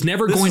mean, it was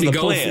never going to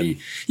go. I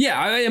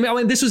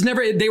mean, this was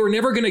never. They were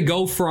never going to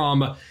go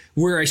from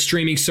we're a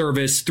streaming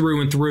service through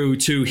and through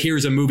to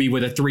here's a movie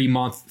with a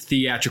 3-month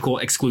theatrical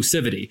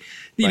exclusivity.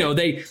 You know,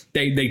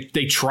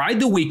 they tried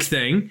the week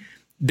thing.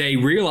 They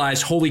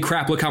realized, holy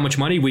crap, look how much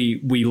money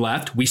we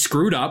left. We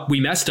screwed up. We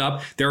messed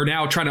up. They're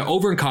now trying to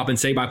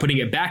overcompensate by putting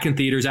it back in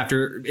theaters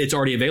after it's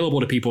already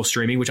available to people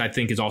streaming, which I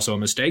think is also a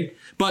mistake.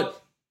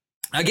 But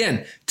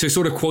again, to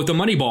sort of quote the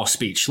Moneyball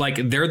speech, like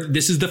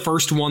this is the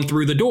first one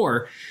through the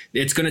door.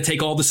 It's going to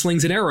take all the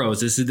slings and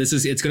arrows.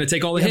 It's going to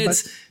take all the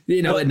hits,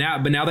 but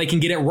now they can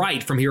get it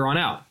right from here on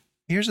out.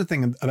 Here's the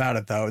thing about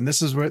it, though, and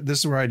this is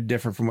where I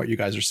differ from what you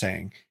guys are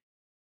saying.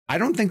 I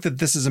don't think that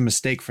this is a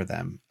mistake for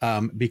them,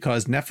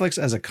 because Netflix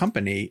as a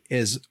company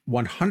is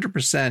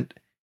 100%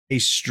 a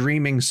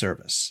streaming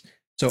service.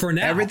 So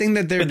everything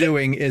that they're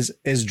doing is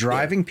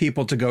driving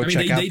people to go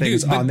check out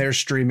things on their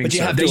streaming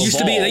service.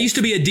 They used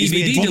to be a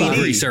DVD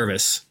delivery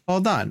service.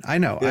 Hold on. I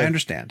know. I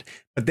understand.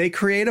 But they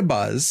create a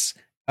buzz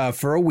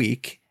for a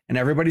week. And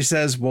everybody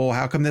says, well,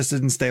 how come this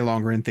didn't stay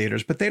longer in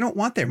theaters? But they don't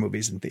want their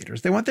movies in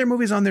theaters. They want their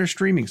movies on their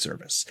streaming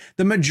service,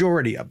 the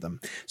majority of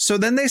them. So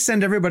then they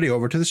send everybody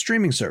over to the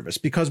streaming service,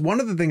 because one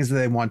of the things that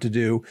they want to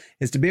do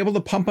is to be able to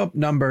pump up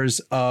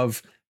numbers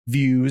of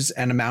views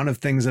and amount of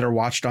things that are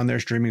watched on their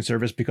streaming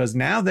service, because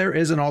now there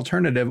is an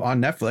alternative on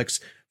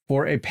Netflix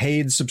for a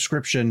paid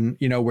subscription,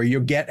 where you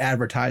get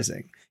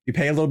advertising. You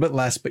pay a little bit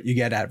less, but you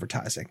get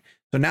advertising.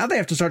 So now they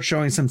have to start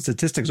showing some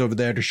statistics over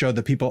there to show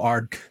that people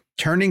are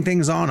turning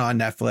things on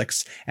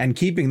Netflix and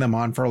keeping them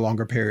on for a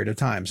longer period of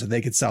time so they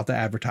could sell to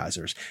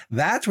advertisers.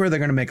 That's where they're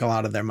going to make a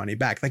lot of their money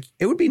back. Like,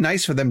 it would be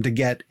nice for them to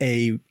get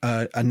a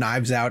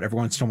Knives Out every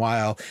once in a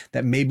while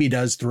that maybe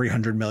does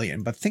 300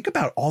 million. But think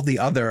about all the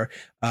other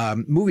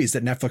movies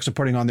that Netflix are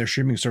putting on their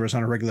streaming service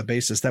on a regular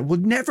basis that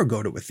would never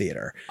go to a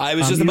theater. I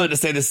was just about to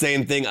say the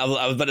same thing. I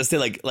was about to say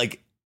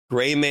like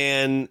Gray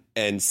Man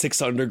and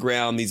Six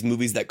Underground, these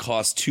movies that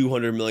cost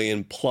 200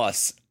 million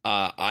plus,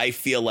 I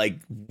feel like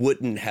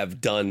wouldn't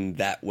have done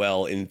that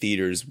well in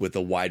theaters with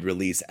a wide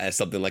release as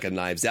something like a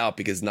Knives Out,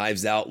 because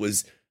Knives Out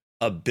was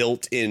a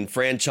built-in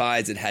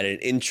franchise. It had an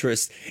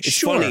interest. It's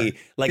funny.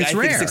 Like, it's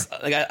rare.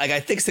 I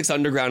think Six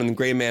Underground and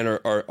Gray Man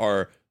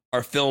are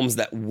films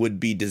that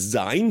would be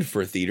designed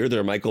for theater.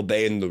 They're Michael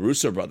Bay and the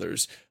Russo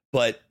brothers.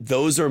 But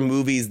those are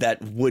movies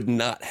that would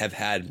not have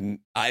had,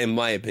 in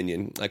my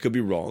opinion, I could be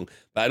wrong,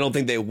 but I don't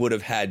think they would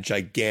have had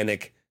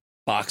gigantic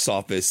box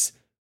office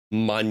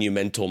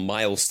monumental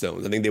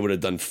milestones. I think they would have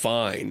done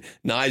fine.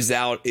 Knives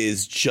Out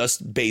is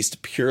just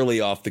based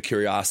purely off the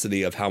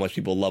curiosity of how much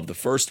people love the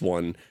first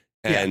one,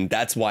 and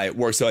that's why it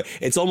works. So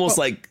it's almost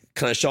like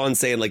kind of Sean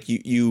saying like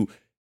you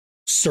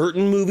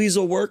certain movies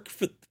will work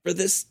for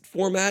this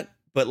format,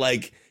 but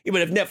like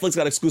even if Netflix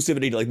got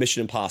exclusivity to like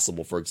Mission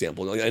Impossible, for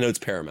example, like, I know it's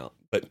Paramount,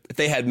 but if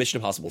they had Mission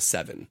Impossible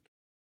 7,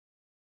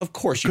 of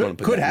course you want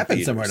to put could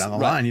happen somewhere down the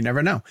line. You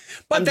never know.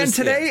 But then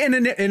today in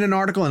an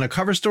article, in a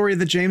cover story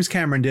that James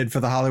Cameron did for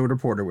the Hollywood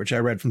Reporter, which I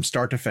read from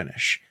start to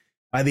finish,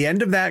 by the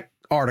end of that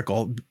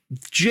article,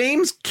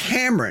 James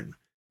Cameron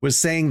was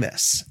saying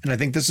this, and I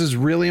think this is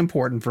really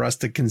important for us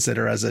to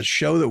consider as a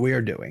show that we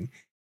are doing.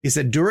 He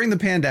said during the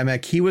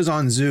pandemic, he was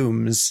on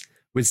Zooms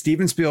with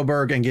Steven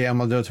Spielberg and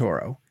Guillermo del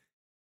Toro,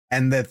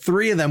 and the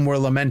three of them were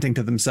lamenting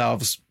to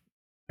themselves,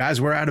 guys,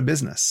 we're out of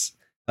business.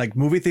 Like,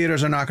 movie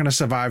theaters are not going to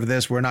survive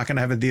this. We're not going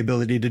to have the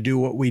ability to do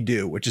what we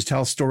do, which is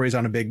tell stories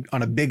on a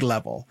big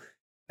level.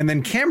 And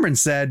then Cameron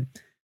said,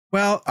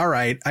 well, all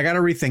right, I got to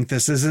rethink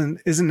this.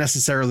 Isn't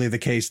necessarily the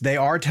case. They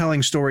are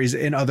telling stories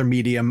in other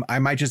medium. I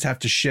might just have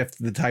to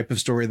shift the type of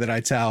story that I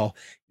tell.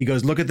 He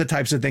goes, look at the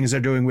types of things they're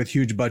doing with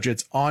huge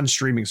budgets on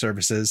streaming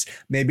services.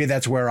 Maybe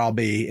that's where I'll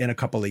be in a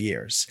couple of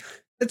years.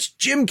 That's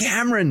Jim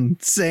Cameron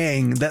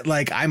saying that,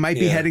 like, I might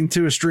be heading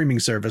to a streaming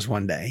service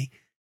one day.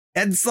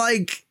 It's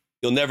like,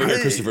 you'll never hear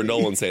Christopher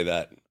Nolan say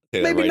that.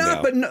 Maybe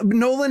not, but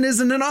Nolan is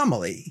an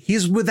anomaly.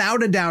 He's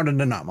without a doubt an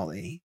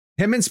anomaly.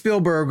 Him and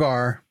Spielberg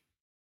are.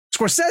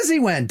 Scorsese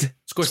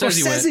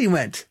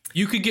went.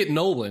 You could get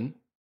Nolan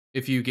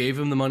if you gave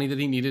him the money that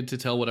he needed to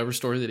tell whatever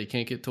story that he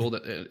can't get told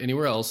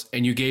anywhere else,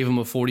 and you gave him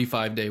a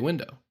 45-day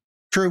window.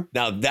 True.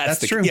 Now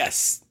that's true.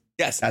 Yes,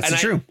 that's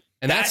true.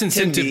 And that's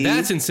incentive.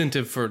 That's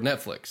incentive for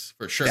Netflix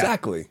for sure.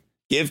 Exactly.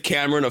 Give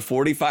Cameron a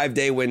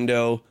 45-day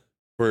window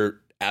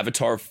for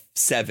Avatar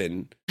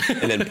 7,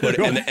 and then put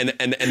and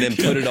then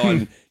put it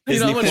on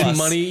Disney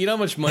You know how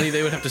much money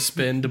they would have to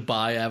spend to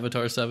buy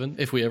Avatar 7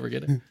 if we ever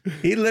get it?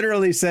 He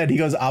literally said, he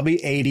goes, I'll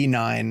be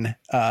 89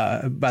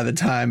 by the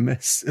time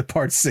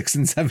parts 6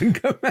 and 7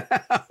 come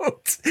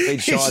out. Hey,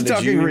 Sean, he's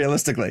talking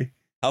realistically.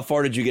 How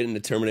far did you get into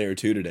Terminator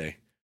 2 today?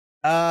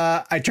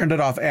 I turned it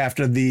off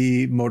after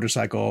the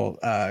motorcycle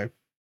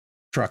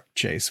truck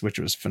chase, which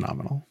was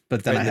phenomenal.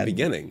 But then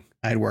beginning,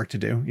 I had work to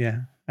do.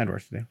 Yeah, I had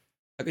work to do.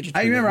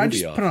 I remember I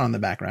just put it on the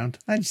background.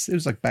 It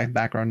was like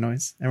background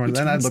noise.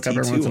 Then I'd look up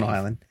every once in a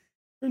while and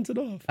turns it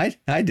off.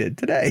 I did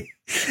today.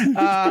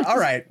 All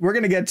right, we're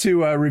gonna get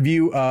to a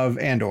review of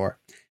Andor,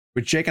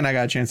 which Jake and I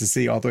got a chance to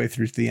see all the way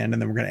through to the end,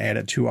 and then we're gonna add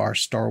it to our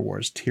Star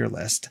Wars tier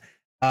list.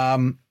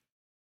 I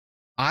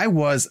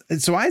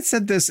had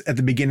said this at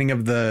the beginning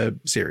of the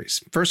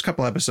series. First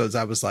couple episodes,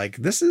 I was like,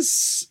 this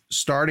is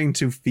starting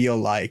to feel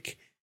like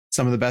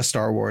some of the best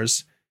Star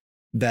Wars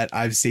that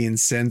I've seen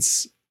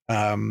since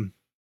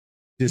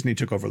Disney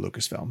took over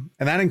Lucasfilm.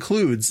 And that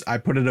includes, I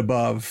put it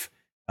above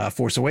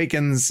Force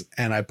Awakens,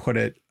 and I put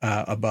it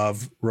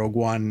above Rogue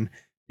One,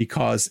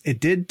 because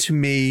it did to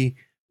me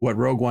what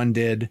Rogue One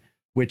did,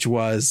 which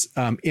was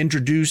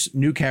introduce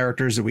new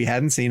characters that we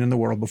hadn't seen in the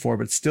world before,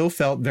 but still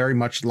felt very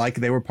much like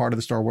they were part of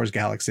the Star Wars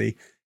galaxy,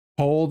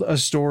 told a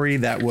story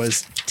that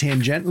was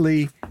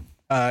tangentially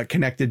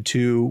connected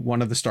to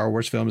one of the Star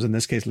Wars films, in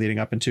this case leading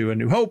up into A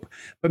New Hope,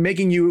 but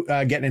making you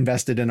get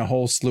invested in a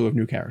whole slew of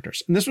new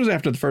characters. And this was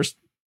after the first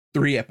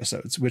 3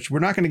 episodes, which we're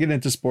not going to get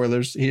into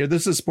spoilers here.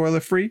 This is a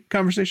spoiler-free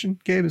conversation,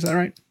 Gabe, is that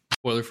right?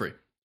 Spoiler-free.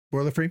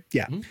 Spoiler-free?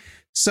 Yeah. Mm-hmm.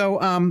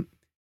 So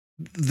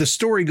the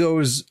story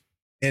goes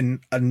in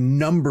a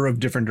number of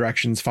different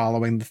directions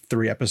following the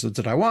 3 episodes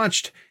that I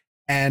watched.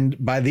 And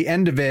by the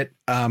end of it,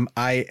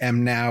 I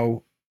am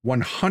now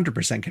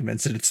 100%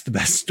 convinced that it's the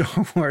best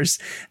Star Wars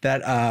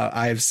that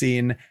I have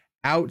seen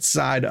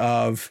outside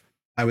of,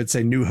 I would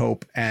say, New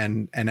Hope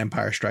and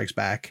Empire Strikes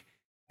Back.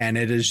 And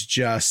it is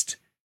just,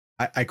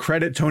 I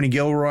credit Tony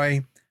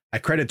Gilroy. I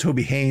credit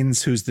Toby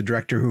Haynes, who's the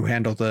director who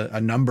handled a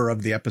number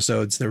of the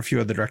episodes. There were a few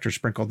other directors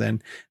sprinkled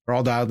in. They're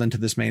all dialed into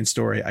this main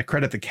story. I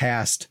credit the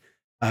cast.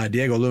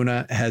 Diego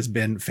Luna has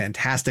been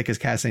fantastic as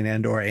casting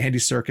Andor. Andy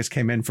Serkis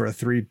came in for a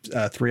three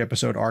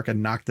episode arc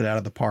and knocked it out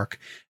of the park.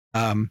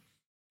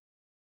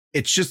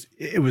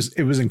 It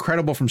was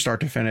incredible from start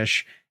to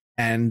finish.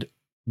 And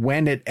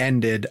when it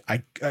ended,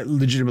 I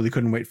legitimately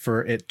couldn't wait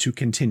for it to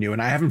continue.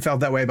 And I haven't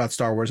felt that way about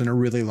Star Wars in a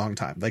really long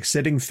time. Like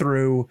sitting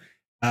through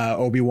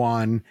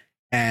Obi-Wan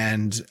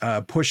and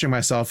pushing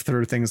myself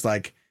through things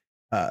like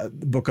the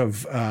book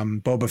of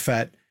Boba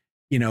Fett,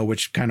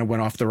 which kind of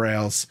went off the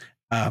rails.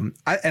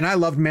 I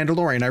loved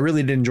Mandalorian. I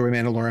really did enjoy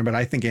Mandalorian, but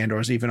I think Andor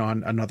is even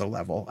on another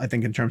level, I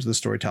think, in terms of the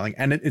storytelling.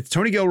 And it's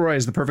Tony Gilroy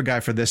is the perfect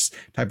guy for this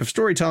type of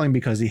storytelling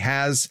because he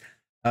has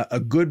a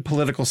good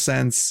political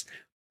sense.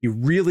 He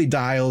really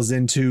dials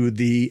into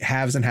the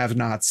haves and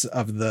have-nots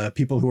of the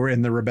people who are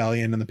in the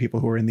rebellion and the people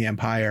who are in the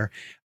Empire,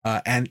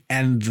 and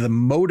the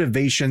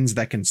motivations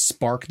that can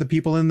spark the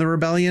people in the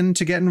rebellion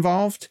to get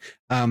involved.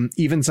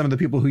 Even some of the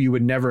people who you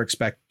would never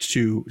expect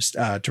to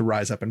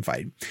rise up and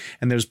fight.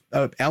 And there's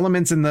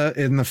elements in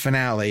the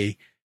finale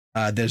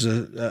there's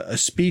a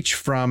speech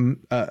from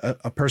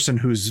a person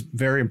who's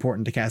very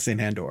important to Cassian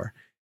Andor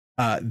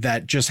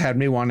that just had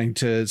me wanting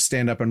to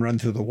stand up and run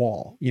through the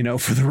wall,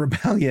 for the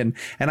rebellion.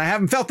 And I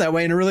haven't felt that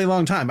way in a really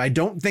long time. I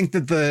don't think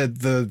that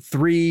the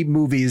 3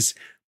 movies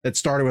that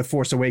started with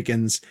Force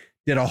Awakens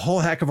did a whole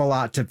heck of a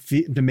lot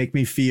to make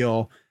me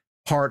feel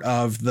part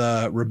of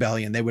the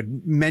rebellion. They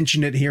would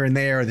mention it here and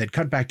there. They'd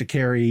cut back to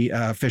Carrie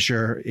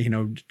Fisher,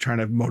 trying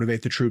to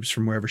motivate the troops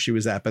from wherever she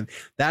was at. But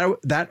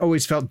that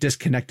always felt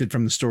disconnected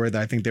from the story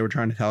that I think they were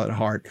trying to tell at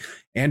heart.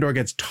 Andor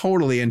gets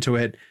totally into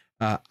it.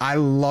 I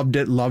loved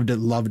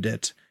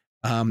it.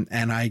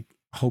 And I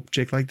hope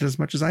Jake liked it as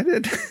much as I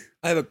did.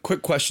 I have a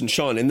quick question,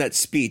 Sean. In that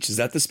speech, is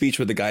that the speech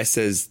where the guy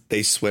says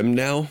they swim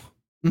now?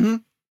 Mm-hmm.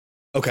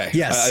 Okay.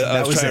 Yes.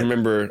 I was trying to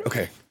remember.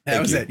 Okay.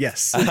 That was it.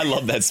 Yes. I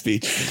love that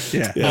speech.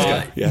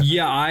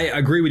 Yeah, I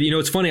agree with you.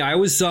 It's funny. I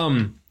was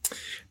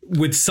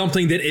with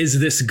something that is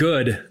this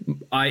good,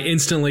 I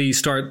instantly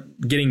start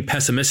getting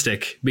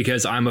pessimistic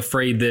because I'm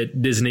afraid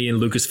that Disney and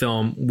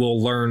Lucasfilm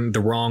will learn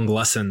the wrong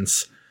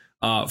lessons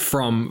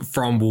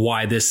from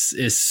why this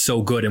is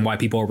so good and why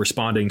people are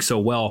responding so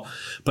well.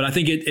 But I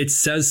think it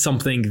says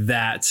something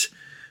that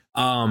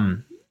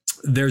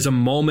there's a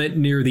moment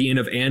near the end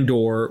of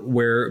Andor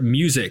where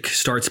music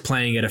starts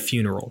playing at a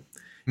funeral.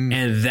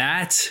 And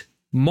that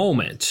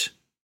moment,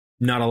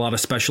 not a lot of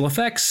special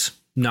effects,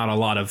 not a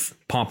lot of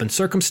pomp and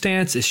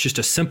circumstance. It's just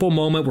a simple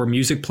moment where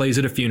music plays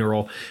at a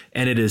funeral,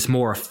 and it is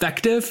more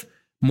effective,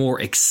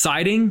 more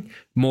exciting,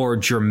 more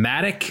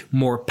dramatic,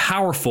 more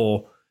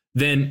powerful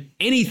than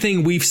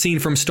anything we've seen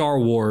from Star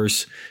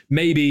Wars,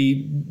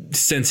 maybe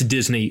since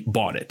Disney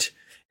bought it.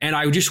 And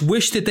I just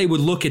wish that they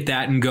would look at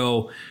that and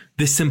go,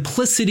 the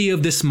simplicity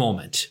of this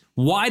moment.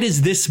 Why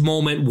does this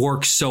moment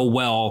work so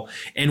well?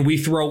 And we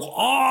throw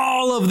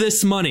all of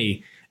this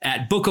money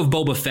at Book of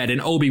Boba Fett and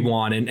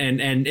Obi-Wan,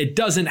 and it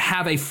doesn't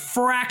have a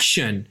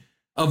fraction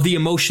of the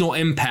emotional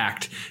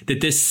impact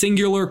that this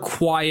singular,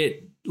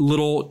 quiet,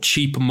 little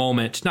cheap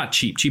moment, not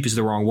cheap is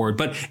the wrong word,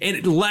 but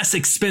a less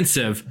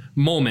expensive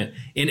moment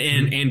in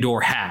Andor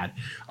had.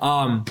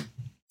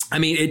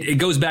 It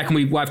goes back,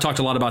 and I've talked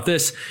a lot about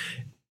this,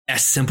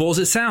 as simple as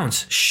it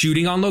sounds,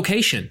 shooting on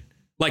location,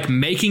 like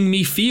making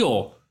me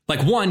feel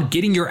like, one,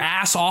 getting your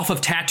ass off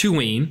of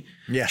Tatooine,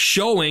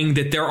 showing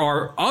that there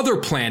are other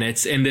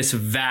planets in this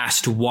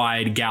vast,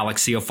 wide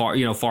galaxy of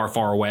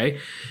far away,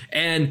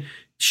 and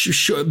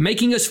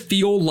making us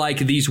feel like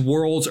these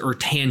worlds are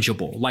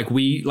tangible, like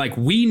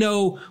we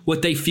know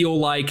what they feel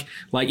like.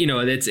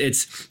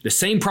 It's the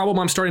same problem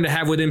I'm starting to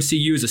have with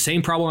MCU, is the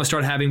same problem I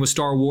started having with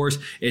Star Wars,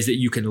 is that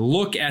you can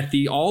look at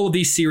all of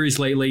these series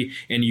lately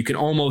and you can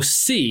almost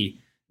see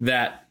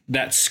that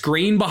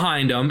screen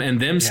behind them and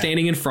them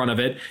standing in front of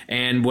it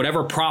and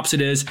whatever props it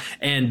is.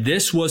 And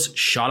this was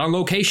shot on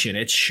location.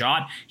 It's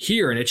shot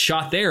here and it's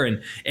shot there.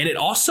 And it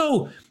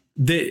also,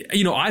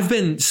 I've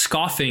been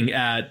scoffing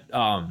at,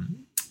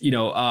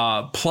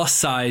 plus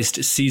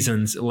sized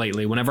seasons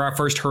lately. Whenever I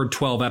first heard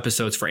 12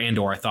 episodes for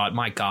Andor, I thought,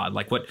 my God,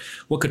 like what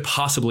could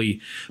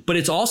possibly, but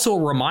it's also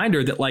a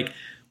reminder that, like,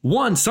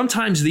 one,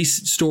 sometimes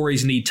these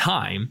stories need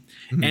time.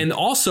 Mm-hmm. And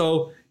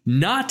also,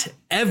 not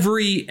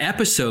every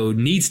episode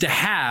needs to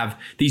have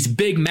these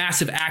big,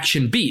 massive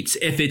action beats.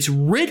 If it's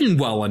written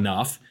well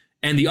enough,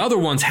 and the other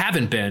ones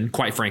haven't been,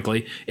 quite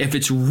frankly, if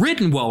it's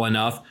written well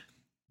enough,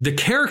 the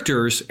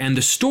characters and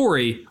the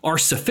story are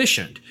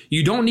sufficient.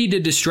 You don't need to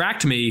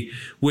distract me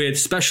with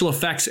special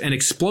effects and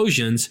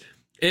explosions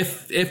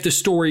if the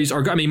stories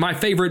are... my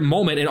favorite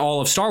moment in all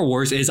of Star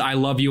Wars is I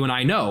Love You and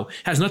I Know.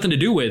 It has nothing to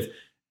do with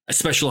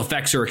special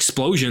effects or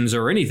explosions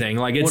or anything.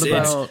 Like,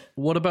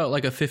 what about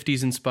like a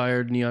 50s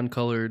inspired neon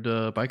colored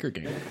biker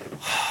gang?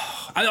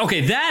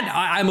 Okay, that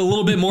I'm a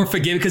little bit more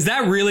forgiving, because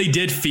that really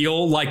did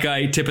feel like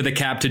a tip of the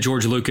cap to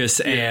George Lucas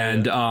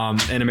and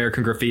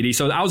American Graffiti.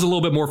 So I was a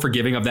little bit more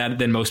forgiving of that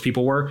than most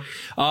people were.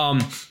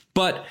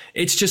 But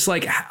it's just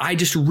like, I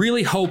just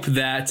really hope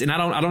that, and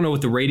I don't know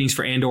what the ratings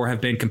for Andor have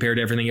been compared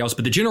to everything else,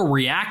 but the general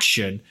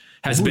reaction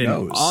has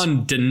been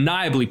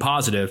undeniably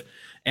positive.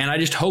 And I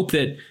just hope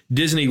that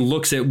Disney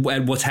looks at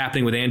what's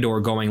happening with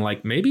Andor going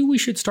like, maybe we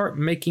should start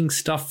making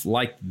stuff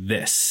like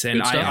this.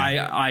 And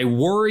I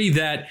worry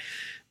that,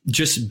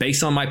 just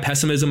based on my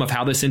pessimism of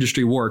how this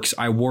industry works,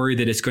 I worry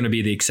that it's going to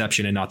be the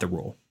exception and not the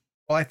rule.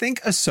 Well, I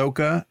think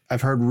Ahsoka,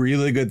 I've heard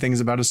really good things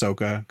about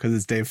Ahsoka because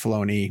it's Dave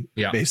Filoni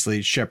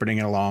basically shepherding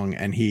it along,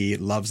 and he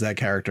loves that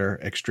character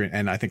extreme.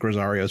 And I think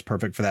Rosario is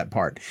perfect for that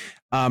part.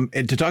 And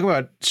to talk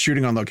about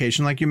shooting on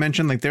location, like you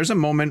mentioned, like there's a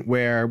moment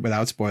where,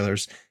 without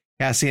spoilers,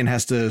 Cassian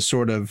has to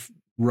sort of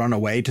run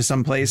away to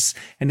some place,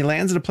 and he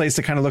lands at a place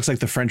that kind of looks like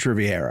the French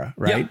Riviera,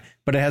 right? Yeah.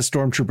 But it has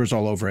stormtroopers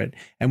all over it.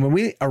 And when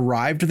we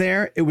arrived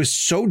there, it was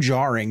so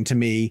jarring to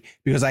me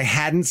because I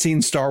hadn't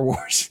seen Star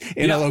Wars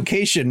in a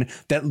location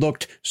that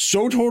looked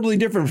so totally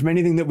different from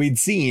anything that we'd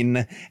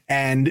seen.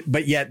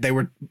 But yet they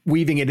were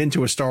weaving it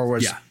into a Star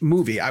Wars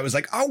movie. I was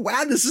like, oh,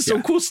 wow, this is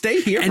so cool.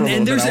 Stay here for a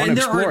little bit. I want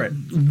to explore it.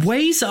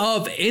 Ways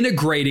of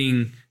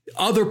integrating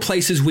other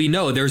places we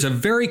know. There's a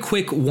very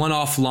quick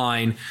one-off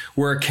line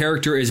where a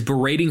character is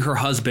berating her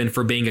husband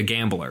for being a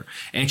gambler.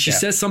 And she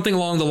says something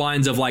along the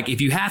lines of like,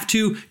 if you have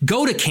to,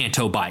 go to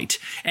Canto Bight.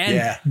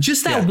 And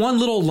just that one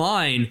little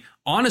line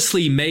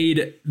honestly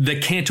made the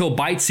Canto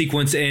Bight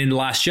sequence in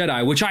Last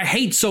Jedi, which I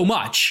hate so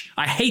much.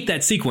 I hate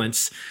that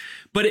sequence.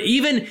 But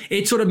even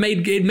it sort of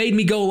made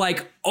me go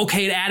like,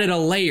 okay, it added a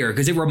layer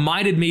because it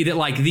reminded me that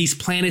like these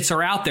planets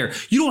are out there.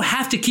 You don't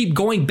have to keep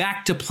going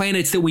back to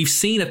planets that we've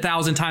seen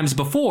 1,000 times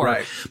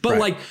before, but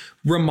like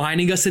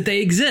reminding us that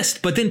they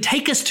exist, but then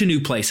take us to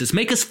new places,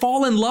 make us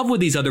fall in love with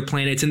these other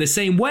planets in the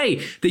same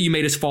way that you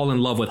made us fall in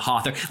love with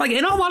Hoth. Like,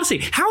 in all honesty,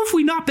 how have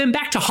we not been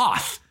back to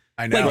Hoth?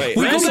 I know. Like,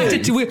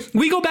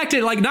 we go back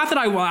to like, not that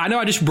I know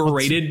I just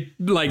berated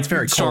like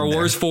Star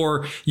Wars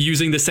for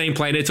using the same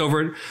planets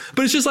over,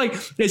 but it's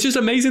just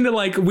amazing that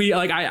like we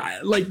like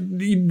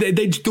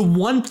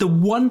the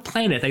one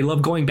planet they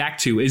love going back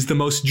to is the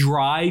most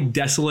dry,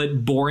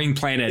 desolate, boring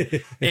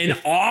planet in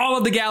all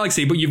of the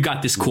galaxy. But you've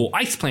got this cool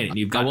ice planet, and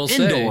you've got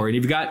Endor, and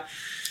you've got.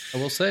 I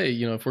will say,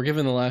 if we're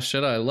given The Last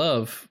Jedi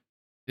love,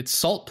 its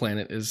Salt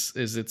Planet is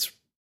its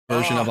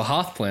version of a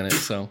Hoth planet.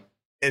 So.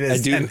 It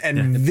is,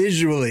 and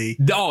visually.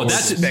 Oh,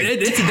 that's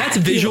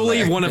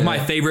visually one of my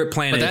favorite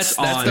planets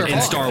in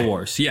Star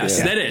Wars.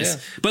 Yes, that is.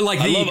 Yeah. But like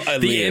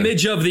the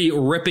image of the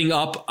ripping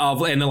up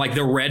of and like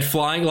the red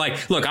flying.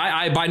 Like, look,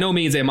 I by no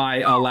means am I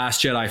a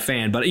Last Jedi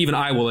fan, but even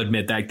I will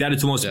admit that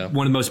is one of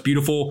the most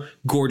beautiful,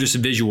 gorgeous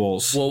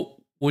visuals. Well,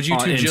 would you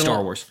two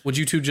Star Wars? Would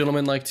you two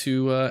gentlemen like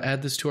to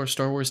add this to our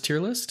Star Wars tier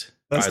list?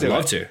 I'd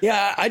love to.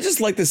 Yeah, I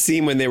just like the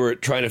scene when they were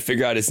trying to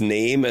figure out his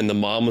name, and the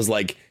mom was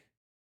like.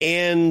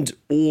 And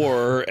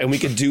we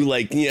could do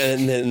like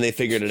and then they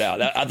figured it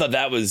out. I thought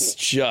that was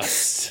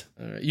just.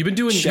 You've been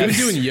doing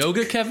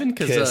yoga, Kevin,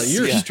 because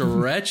you're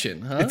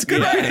stretching, huh? It's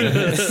good writing.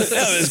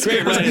 That was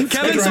great writing.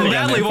 Kevin so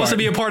badly wants to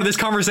be a part of this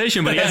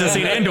conversation, but he hasn't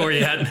seen Andor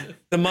yet.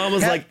 The mom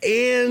was like,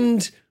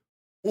 and.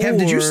 Kev,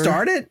 did you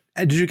start it?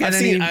 Did you get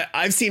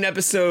I've seen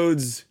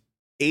episodes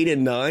 8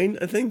 and 9,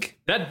 I think.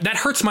 That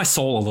hurts my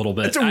soul a little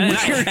bit. That's a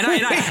weird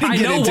I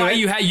know why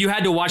you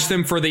had to watch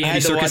them for the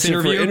Andy Serkis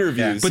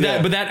interviews, but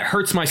that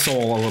hurts my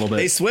soul a little bit.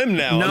 They swim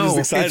now. I'm just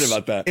excited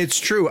about that. It's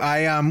true.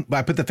 I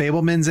put the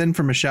Fablemans in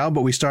for Michelle,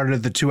 but we started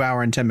at the 2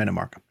 hour and 10 minute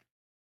mark,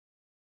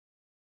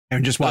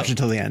 and just watched it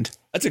till the end.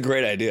 That's a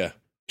great idea.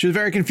 She was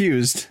very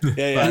confused.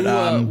 Yeah.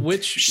 But,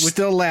 which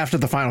still laughed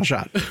at the final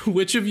shot.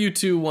 Which of you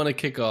two want to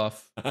kick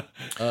off?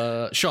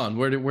 Sean,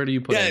 where do you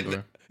put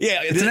Andor?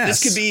 Yeah,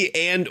 this could be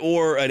and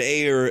or an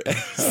A or.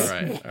 All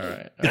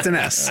right. It's an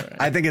S. Right.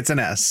 I think it's an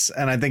S,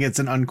 and I think it's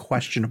an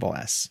unquestionable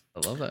S.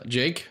 I love that,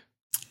 Jake.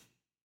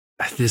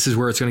 This is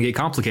where it's going to get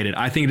complicated.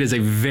 I think it is a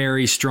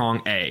very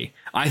strong A.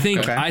 I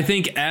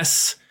think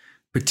S,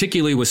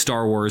 particularly with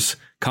Star Wars,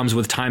 comes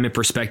with time and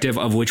perspective,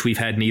 of which we've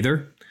had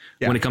neither.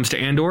 Yeah. When it comes to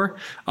Andor,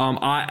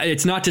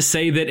 it's not to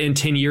say that in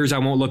 10 years I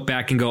won't look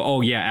back and go,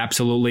 oh yeah,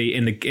 absolutely.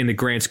 In the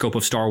grand scope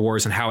of Star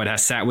Wars and how it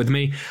has sat with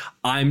me,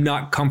 I'm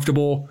not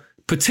comfortable.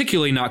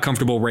 Particularly not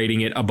comfortable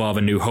rating it above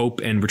A New Hope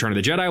and Return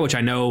of the Jedi, which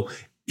I know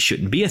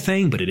shouldn't be a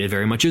thing, but it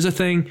very much is a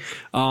thing.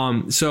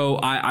 So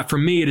for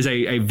me, it is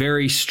a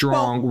very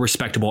strong,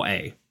 respectable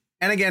A.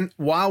 And again,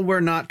 while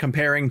we're not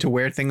comparing to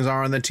where things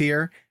are on the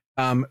tier,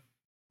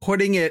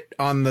 putting it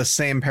on the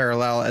same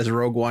parallel as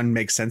Rogue One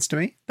makes sense to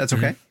me. That's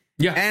okay.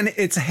 Mm-hmm. Yeah. And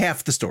it's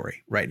half the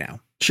story right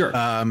now. Sure.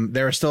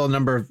 There are still a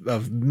number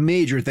of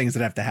major things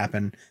that have to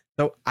happen.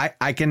 So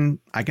I can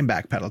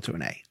backpedal to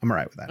an A. I'm all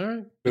right with that. All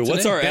right.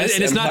 What's our S?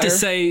 And it's not to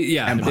say,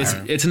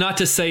 it's not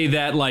to say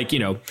that like,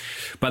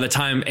 by the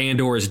time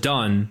Andor is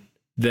done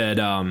that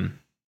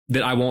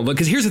I won't look.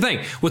 Because here's the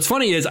thing. What's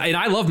funny is, and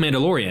I love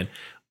Mandalorian.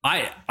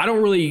 I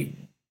don't really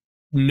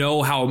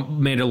know how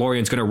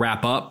Mandalorian's going to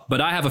wrap up, but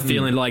I have a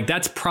feeling like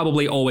that's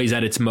probably always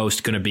at its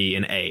most going to be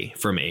an A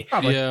for me.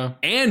 Probably. Yeah.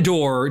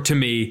 Andor to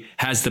me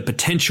has the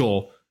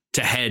potential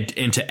to head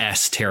into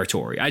S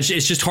territory.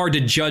 It's just hard to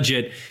judge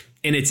it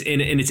in its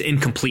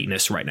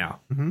incompleteness right now.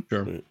 Mm-hmm.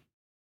 Sure.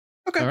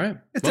 Okay. All right.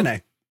 It's an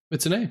A.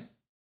 It's an A.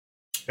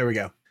 There we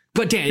go.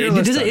 But Dan,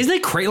 isn't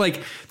it crazy? Like,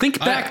 think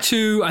back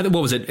to what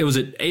was it? It was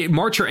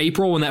March or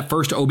April when that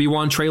first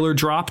Obi-Wan trailer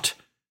dropped.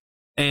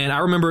 And I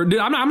remember, dude,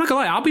 I'm not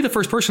gonna lie, I'll be the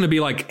first person to be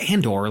like,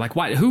 Andor. Like,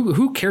 why?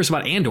 Who cares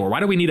about Andor? Why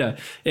do we need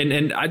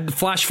and I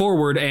flash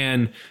forward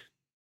and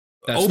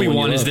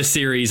Obi-Wan is the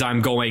series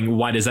I'm going,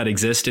 why does that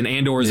exist? And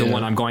Andor is the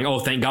one I'm going, oh,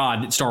 thank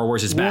God Star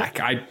Wars is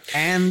back.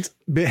 And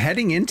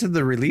heading into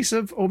the release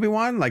of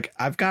Obi-Wan, like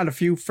I've got a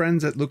few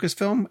friends at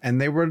Lucasfilm and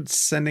they were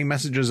sending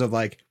messages of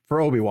like, for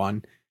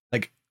Obi-Wan,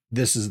 like,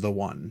 this is the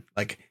one.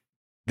 Like,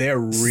 they're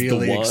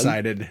really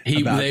excited.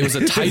 It was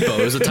a typo.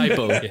 It was a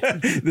typo.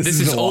 This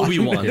is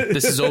Obi-Wan.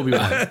 This is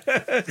Obi-Wan.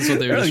 That's what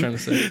they were just trying to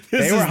say.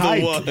 They were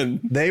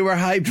hyped. They were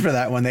hyped for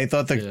that one. They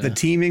thought the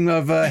teaming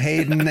of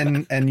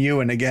Hayden and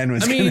Ewan again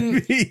was going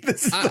to be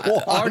this is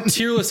the one. Our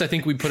tier list, I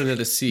think we put it at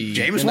a C.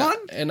 James won?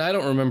 And I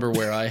don't remember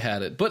where I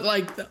had it. But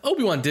like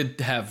Obi-Wan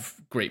did have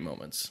great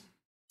moments.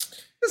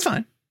 It's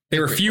fine. They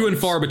were few and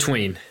far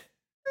between.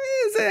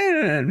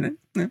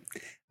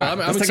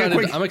 I'm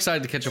excited. I'm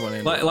excited to catch up on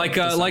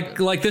it.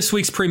 Like this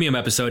week's premium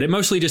episode. It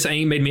mostly just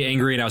made me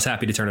angry, and I was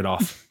happy to turn it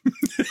off.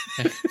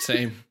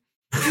 Same.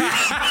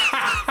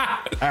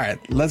 All right,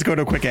 let's go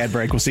to a quick ad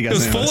break. We'll see you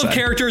guys. It was full of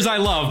characters I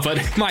love,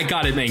 but my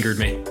God, it angered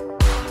me.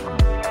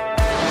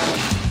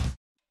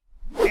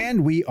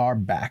 And we are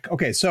back.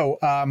 Okay, so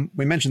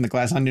we mentioned that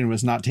Glass Onion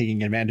was not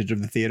taking advantage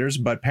of the theaters,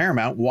 but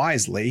Paramount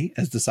wisely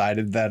has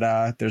decided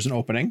that there's an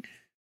opening.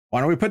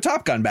 Why don't we put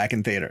Top Gun back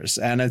in theaters?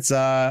 And it's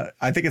I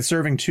think it's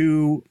serving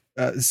two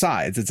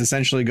sides. It's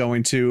essentially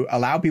going to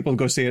allow people to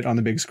go see it on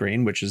the big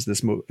screen, which is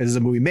this is a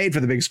movie made for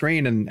the big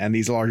screen and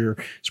these larger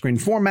screen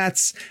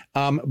formats.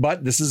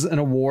 But this is an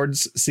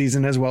awards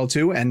season as well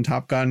too, and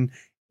Top Gun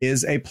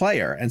is a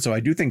player. And so I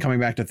do think coming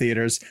back to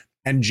theaters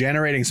and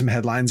generating some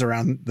headlines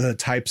around the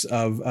types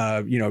of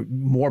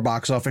more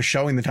box office,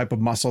 showing the type of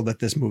muscle that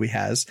this movie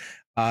has,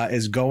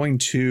 is going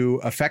to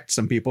affect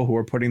some people who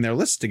are putting their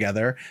lists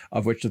together,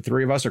 of which the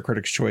three of us are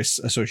Critics' Choice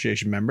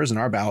Association members, and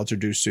our ballots are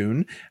due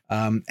soon.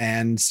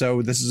 And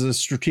so this is a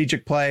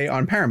strategic play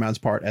on Paramount's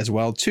part as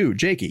well too.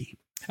 Jakey,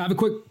 I have a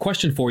quick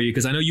question for you,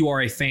 because I know you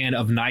are a fan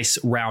of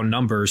nice round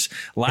numbers.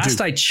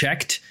 Last I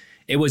checked,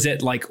 it was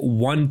at like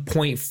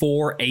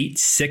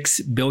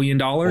 $1.486 billion,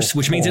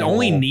 which means it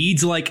only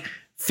needs like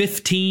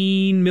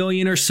 15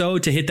 million or so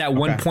to hit that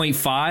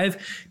 1.5.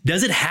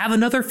 Does it have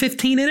another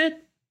 15 in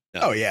it?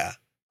 No. Oh, yeah.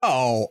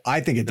 Oh, I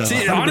think it does.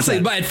 See,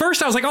 honestly, but at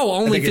first I was like, oh,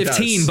 only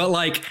 15, but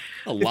like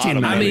a lot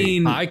of money. I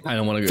mean, I kind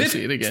of want to go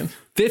see it again.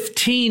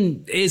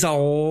 15 is a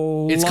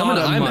lot. It's coming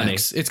to IMAX. Money.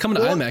 It's coming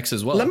to IMAX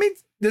as well.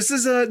 This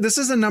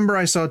is a number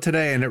I saw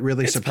today, and it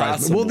really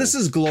surprised me. Well, this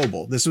is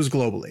global. This was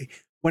globally.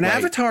 When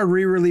Avatar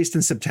re-released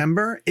in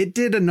September, it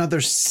did another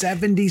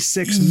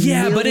 $76 million.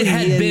 Yeah, but it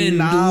had been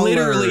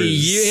literally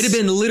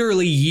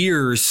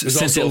years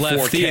since it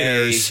left 4K.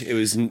 Theaters. It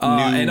was new,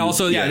 and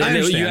also you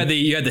had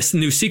the this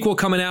new sequel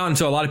coming out, and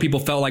so a lot of people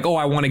felt like, oh,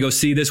 I want to go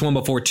see this one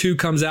before 2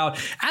 comes out.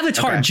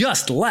 Avatar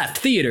just left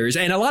theaters,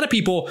 and a lot of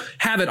people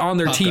have it on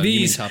their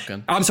TVs. Top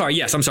Gun. I'm sorry.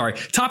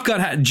 Top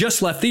Gun had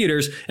just left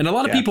theaters, and a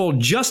lot of people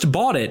just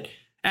bought it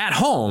at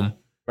home.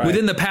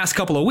 Within the past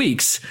couple of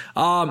weeks.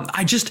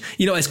 I just,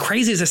 as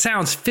crazy as it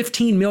sounds,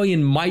 15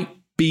 million might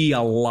be a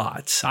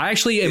lot. I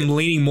actually am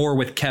leaning more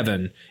with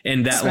Kevin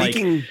in that,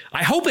 I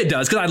hope it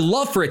does, because I'd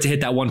love for it to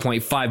hit that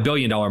 $1.5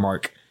 billion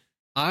mark.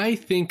 I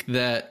think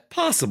that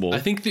possible. I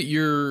think that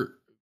you're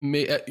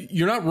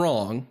not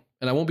wrong,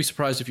 and I won't be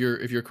surprised if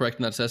you're correct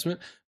in that assessment,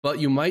 but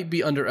you might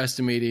be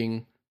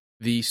underestimating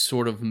the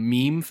sort of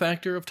meme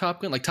factor of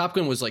Top Gun. Like Top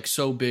Gun was like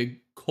so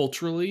big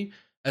culturally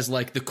as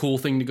like the cool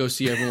thing to go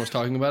see. Everyone was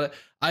talking about it.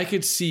 I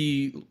could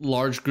see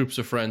large groups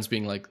of friends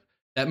being like,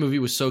 that movie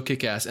was so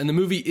kick-ass. And the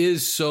movie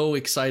is so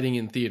exciting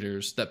in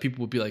theaters that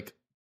people would be like,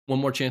 one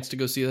more chance to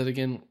go see that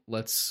again.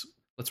 Let's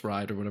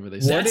ride, or whatever they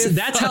say.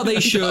 That's how they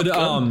should,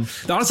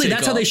 honestly,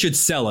 that's how they should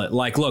sell it.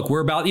 Like, look, we're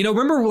about,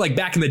 remember like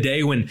back in the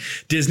day when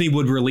Disney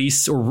would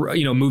release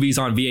movies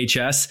on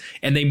VHS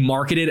and they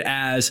marketed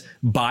as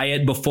buy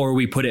it before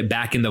we put it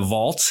back in the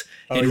vault.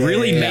 It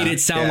really made it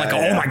sound like,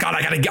 oh my God,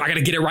 I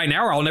gotta get it right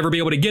now or I'll never be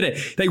able to get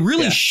it. They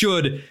really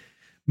should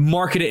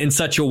market it in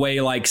such a way,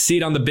 like see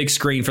it on the big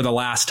screen for the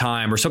last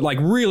time or something, like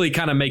really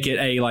kind of make it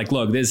a like,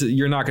 look,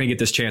 you're not going to get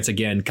this chance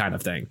again kind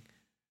of thing.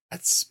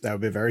 That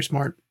would be very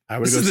smart. I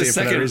would go see it. This is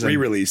the second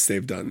re-release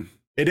they've done.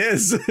 It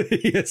is.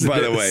 Yes, by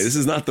the way, this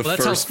is not the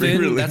first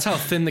re-release. That's how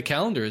thin the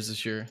calendar is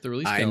this year. The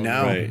release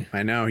calendar.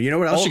 I know. You know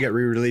what else should get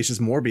re-released is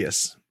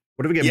Morbius.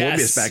 What if we get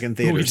Morbius back in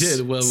theaters? We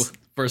did. Well,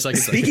 for a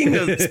second.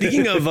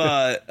 Speaking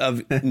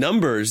of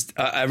numbers,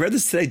 I read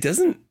this today.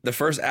 Doesn't the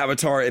first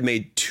Avatar, it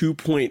made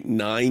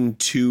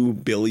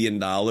 $2.92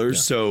 billion? Yeah.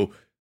 So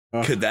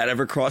could that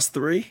ever cross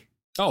 3?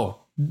 Oh,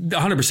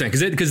 100%.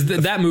 Because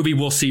that movie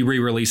will see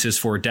re-releases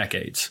for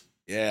decades.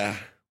 Yeah.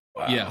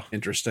 Wow. Yeah,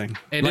 interesting.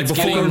 And like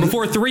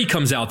before 3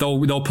 comes out,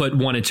 they'll put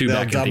 1 and 2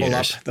 back in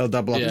theaters. They'll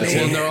double up. Yeah,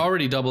 well, they're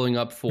already doubling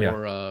up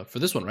for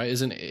this one, right?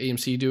 Isn't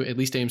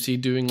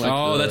AMC doing like?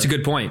 Oh, that's a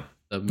good point.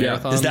 The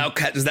marathon.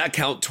 Does that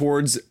count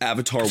towards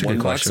Avatar 1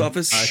 box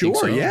office? Sure,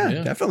 so. Yeah,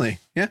 definitely.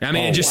 Yeah. I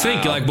mean,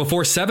 think like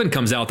before 7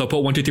 comes out, they'll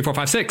put 1, 2, 3, 4,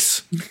 5,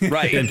 6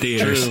 right in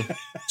theaters.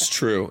 It's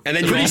true. And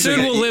then pretty soon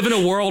we'll live in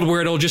a world where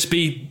it'll just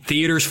be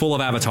theaters full of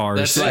avatars.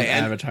 That's right.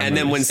 And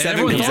then when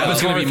 7 comes out,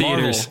 it's going to be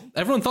theaters.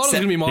 Everyone thought it was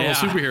going to be Marvel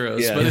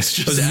superheroes, but it's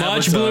just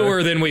much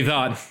bluer than we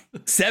thought.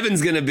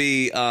 7's going to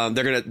be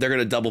they're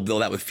gonna double bill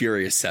that with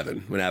Furious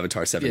 7 when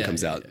Avatar 7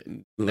 comes out.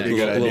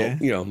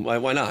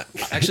 Why not?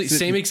 Actually,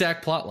 same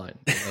exact plot line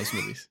in those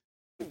movies.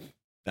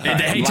 And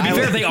hey, to be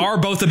fair, they are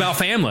both about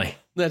family.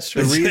 That's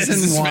true. The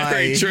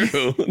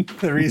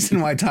reason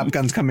why Top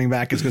Gun's coming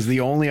back is because the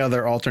only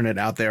other alternate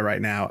out there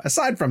right now,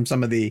 aside from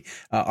some of the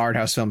art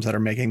house films that are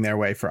making their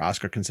way for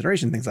Oscar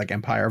consideration, things like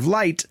Empire of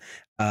Light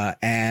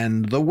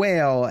and The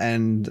Whale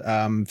and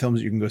films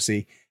that you can go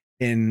see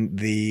in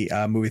the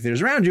movie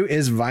theaters around you,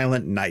 is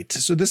Violent Night.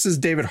 So this is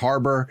David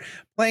Harbour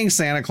playing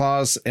Santa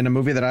Claus in a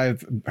movie that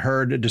I've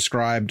heard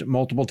described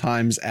multiple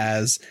times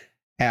as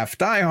half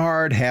Die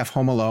Hard, half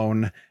Home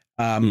Alone,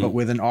 but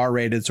with an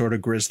R-rated sort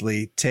of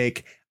grisly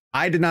take.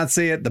 I did not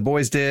see it. The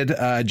boys did.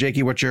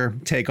 Jakey, what's your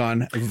take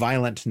on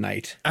Violent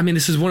Night? I mean,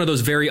 this is one of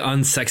those very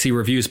unsexy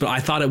reviews, but I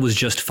thought it was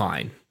just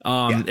fine.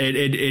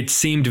 It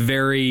seemed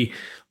very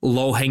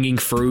low hanging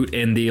fruit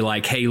in the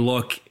like, hey,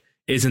 look,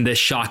 isn't this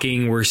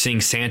shocking? We're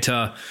seeing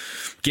Santa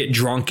get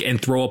drunk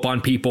and throw up on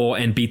people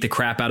and beat the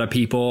crap out of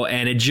people.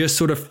 And it just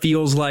sort of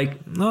feels like,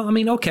 well, I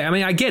mean, okay. I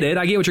mean, I get it.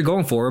 I get what you're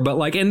going for. But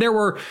like, and there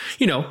were,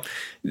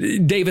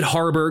 David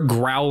Harbour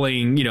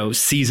growling,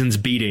 seasons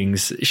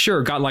beatings.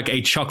 Sure, got like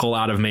a chuckle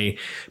out of me.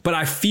 But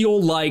I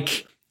feel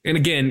like, and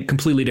again,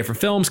 completely different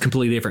films,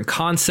 completely different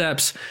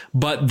concepts.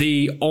 But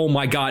oh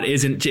my God,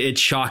 isn't it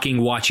shocking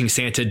watching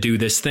Santa do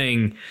this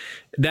thing?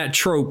 That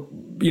trope,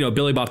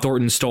 Billy Bob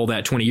Thornton stole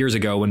that 20 years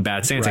ago when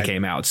Bad Santa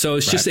came out. So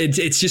it's just,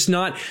 it's just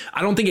not,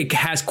 I don't think it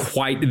has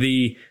quite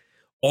the,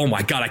 oh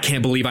my God, I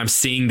can't believe I'm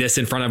seeing this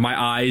in front of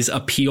my eyes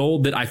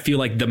appeal that I feel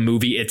like the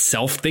movie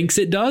itself thinks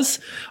it does.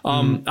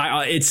 And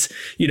I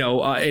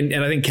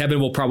think Kevin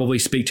will probably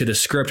speak to the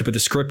script, but the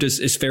script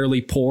is fairly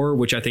poor,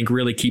 which I think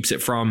really keeps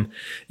it from,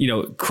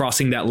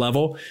 crossing that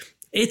level.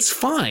 It's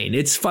fine.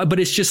 It's fine, but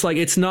it's just like,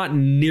 it's not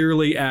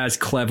nearly as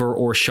clever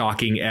or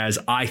shocking as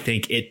I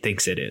think it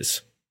thinks it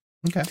is.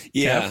 Okay.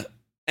 Yeah. Kev?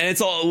 And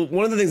it's all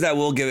one of the things I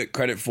will give it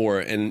credit for.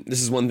 And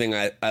this is one thing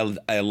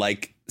I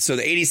like. So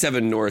the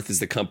 87 North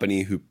is the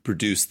company who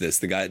produced this.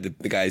 The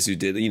guys who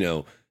did,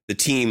 the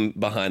team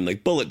behind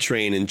like Bullet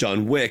Train and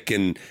John Wick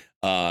and,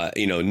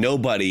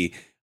 Nobody.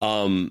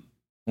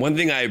 One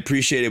thing I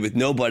appreciated with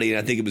Nobody, and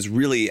I think it was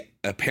really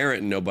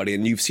apparent in Nobody,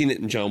 and you've seen it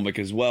in John Wick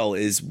as well,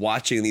 is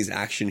watching these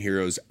action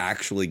heroes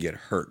actually get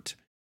hurt.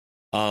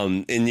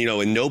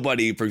 In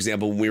Nobody, for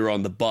example, when we were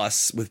on the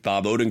bus with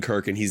Bob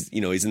Odenkirk and he's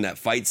in that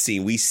fight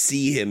scene, we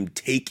see him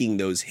taking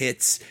those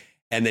hits.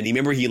 And then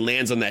he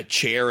lands on that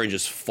chair and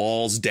just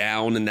falls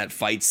down in that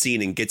fight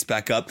scene and gets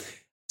back up.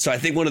 So I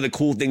think one of the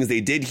cool things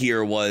they did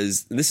here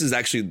was, and this is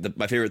actually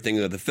my favorite thing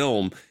of the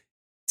film,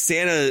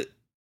 Santa,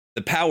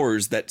 the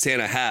powers that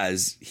Santa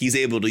has, he's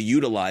able to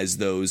utilize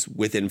those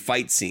within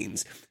fight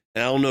scenes.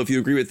 And I don't know if you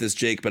agree with this,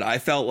 Jake, but I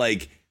felt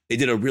like they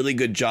did a really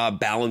good job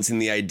balancing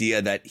the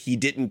idea that he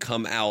didn't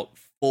come out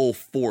full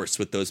force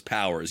with those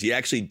powers. He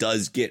actually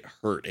does get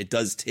hurt. It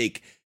does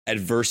take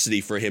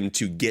adversity for him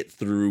to get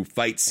through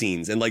fight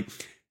scenes. And like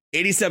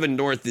 87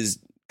 North is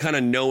kind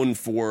of known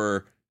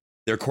for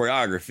their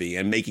choreography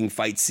and making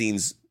fight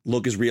scenes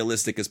look as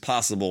realistic as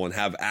possible and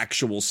have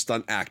actual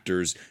stunt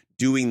actors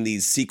doing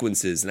these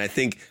sequences. And I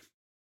think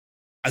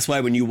that's why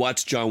when you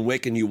watch John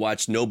Wick and you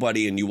watch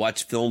Nobody and you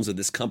watch films of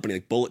this company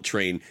like Bullet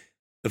Train,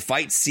 the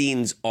fight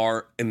scenes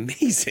are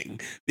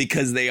amazing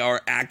because they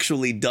are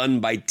actually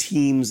done by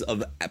teams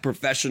of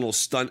professional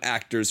stunt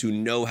actors who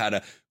know how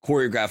to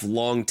choreograph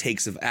long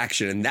takes of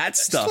action. And that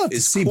stuff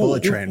is cool.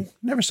 Bullet Train.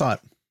 Never saw it.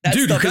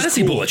 Dude, you gotta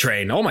see Bullet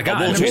Train. Oh my God.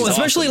 Well,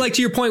 especially awesome. Like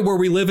to your point where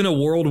we live in a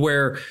world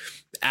where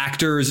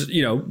actors,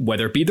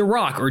 whether it be The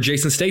Rock or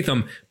Jason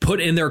Statham, put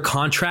in their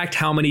contract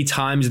how many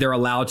times they're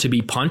allowed to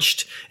be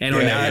punched and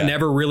are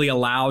never really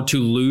allowed to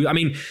lose. I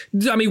mean,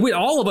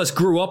 all of us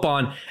grew up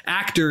on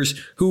actors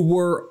who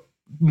were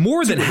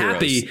more than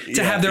happy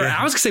to have their,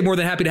 I was gonna say more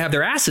than happy to have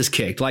their asses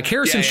kicked. Like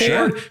Harrison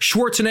Ford,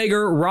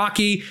 Schwarzenegger,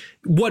 Rocky,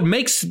 what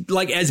makes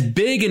like as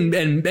big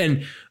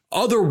and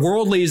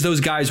otherworldly as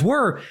those guys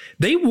were,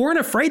 they weren't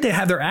afraid to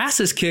have their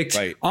asses kicked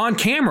on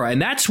camera.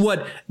 And that's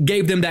what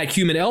gave them that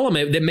human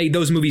element that made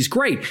those movies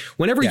great.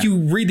 Whenever you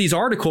read these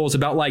articles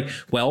about like,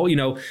 well,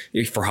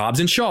 for Hobbs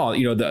and Shaw,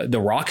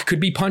 the Rock could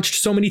be punched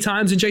so many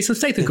times and Jason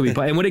Statham could be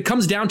punched. And when it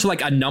comes down to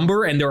like a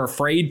number and they're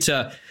afraid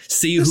to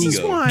see who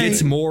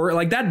gets more,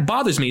 like that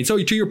bothers me. And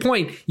so to your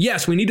point,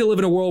 yes, we need to live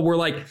in a world where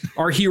like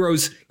our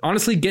heroes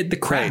honestly get the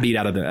crap beat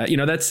out of them.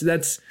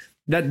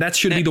 That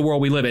should be the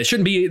world we live in.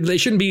 They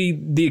shouldn't be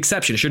the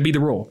exception. It should be the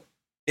rule.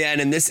 Yeah,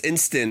 and in this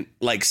instant,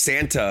 like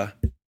Santa,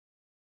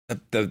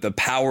 the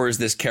powers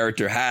this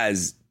character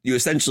has, you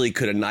essentially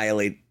could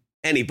annihilate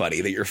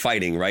anybody that you're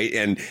fighting, right?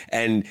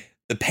 And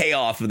the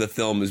payoff of the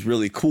film is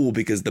really cool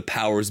because the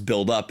powers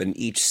build up, and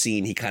each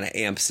scene he kind of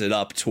amps it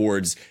up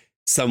towards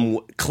some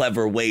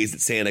clever ways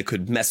that Santa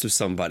could mess with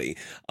somebody.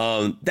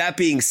 That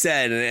being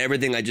said, and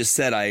everything I just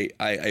said,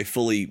 I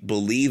fully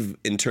believe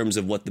in terms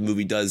of what the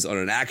movie does on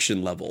an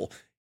action level.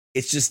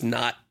 It's just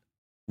not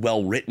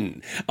well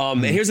written.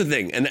 And here's the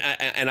thing, and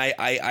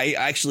I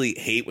actually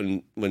hate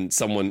when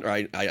someone, or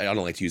I don't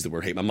like to use the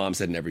word hate. My mom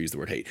said never use the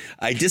word hate.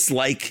 I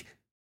dislike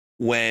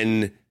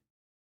when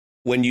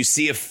you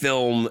see a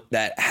film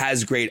that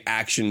has great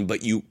action,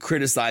 but you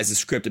criticize the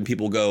script and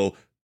people go,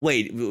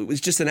 wait,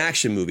 it's just an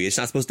action movie. It's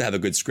not supposed to have a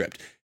good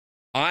script.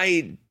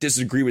 I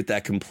disagree with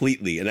that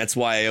completely. And that's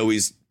why I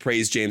always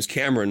praise James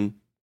Cameron,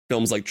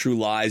 films like True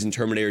Lies and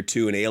Terminator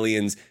 2 and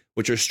Aliens,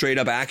 which are straight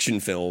up action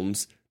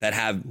films that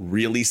have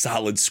really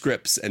solid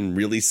scripts and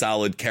really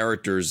solid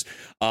characters.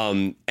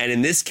 And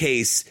in this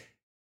case,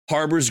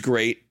 Harbour's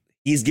great.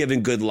 He's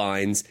given good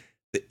lines.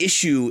 The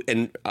issue,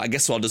 and I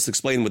guess I'll just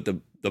explain what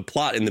the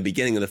plot in the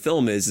beginning of the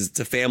film is it's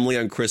a family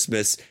on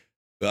Christmas.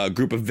 A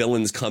group of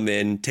villains come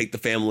in, take the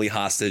family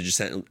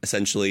hostage,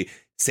 essentially.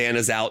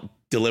 Santa's out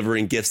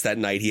delivering gifts that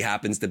night. He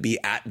happens to be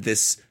at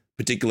this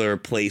particular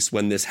place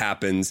when this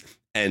happens.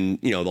 And,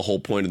 you know, the whole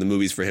point of the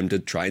movie is for him to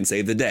try and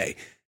save the day.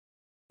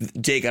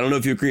 Jake, I don't know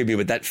if you agree with me,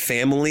 but that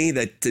family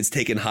that is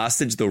taken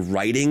hostage, the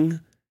writing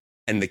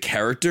and the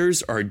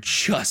characters are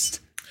just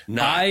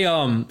not I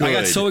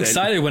got so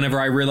excited whenever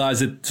I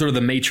realized that sort of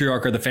the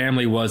matriarch of the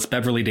family was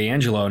Beverly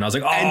D'Angelo, and I was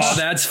like, "Oh,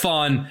 that's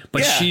fun!"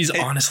 But she's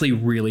honestly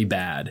really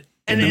bad.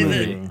 And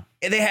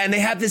they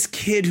have this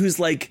kid who's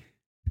like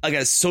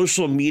a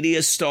social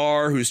media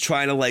star who's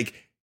trying to like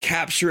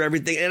capture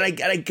everything. And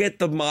I get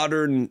the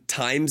modern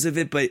times of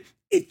it, but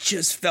it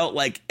just felt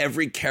like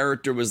every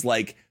character was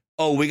like,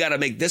 oh, we got to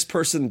make this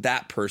person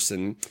that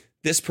person.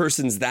 This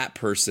person's that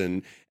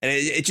person. And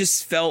it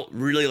just felt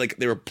really like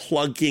they were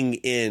plugging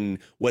in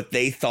what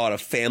they thought a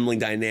family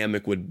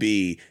dynamic would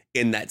be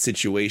in that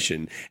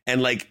situation.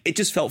 And like, it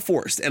just felt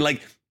forced. And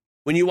like,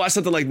 when you watch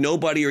something like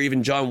Nobody or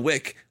even John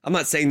Wick, I'm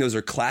not saying those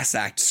are class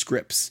act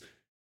scripts,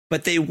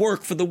 but they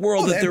work for the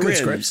world that they're in.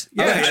 Scripts.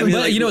 Yeah,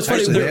 actually, you know, it's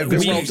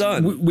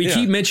funny. We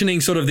keep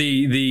mentioning sort of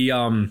the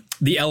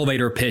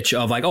elevator pitch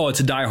of like, oh, it's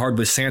a Die Hard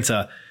with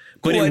Santa.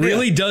 But it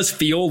really does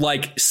feel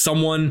like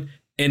someone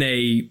in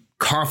a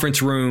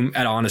conference room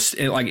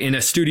in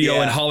a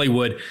studio in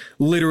Hollywood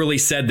literally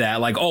said that,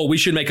 like, oh, we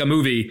should make a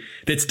movie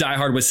that's Die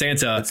Hard with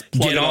Santa.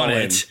 Get on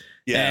it.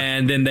 Yeah.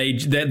 And then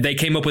they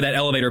came up with that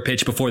elevator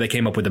pitch before they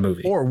came up with the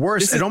movie. Or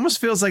worse, it almost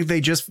feels like they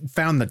just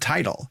found the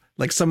title.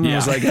 Like someone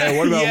was like, hey,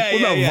 what about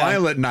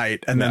Violent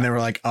Night? And then they were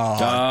like, oh,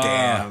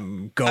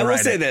 damn, go right. I will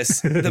say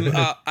this.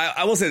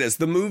 I will say this.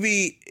 The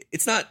movie,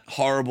 it's not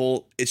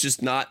horrible. It's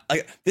just not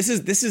like this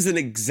is an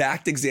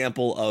exact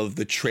example of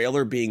the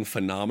trailer being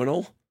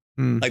phenomenal.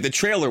 Like the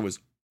trailer was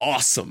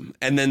awesome.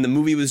 And then the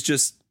movie was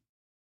just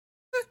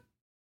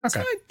it's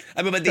fine.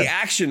 I mean, but the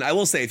action, I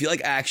will say, if you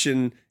like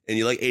action and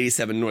you like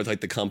 87 North,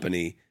 like The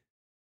Company,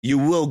 you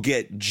will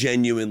get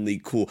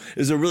genuinely cool.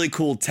 There's a really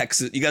cool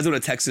Texas. You guys know what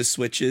a Texas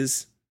switch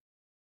is?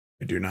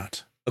 I do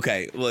not.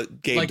 Okay, well,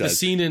 Gabe like does. The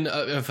scene in,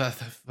 if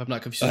I'm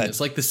not confused, it's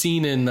like the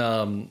scene in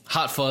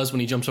Hot Fuzz when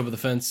he jumps over the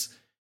fence,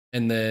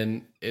 and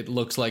then it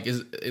looks like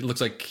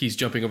he's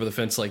jumping over the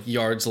fence like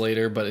yards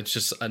later, but it's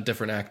just a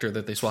different actor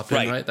that they swapped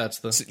in, right? That's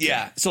the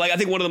So like I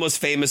think one of the most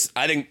famous,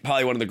 I think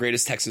probably one of the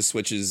greatest Texas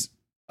switches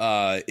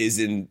is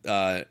in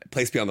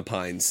Place Beyond the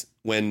Pines,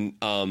 when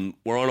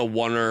we're on a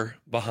oneer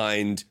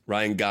behind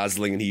Ryan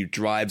Gosling and he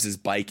drives his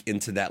bike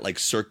into that like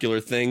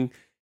circular thing,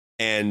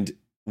 and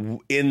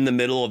in the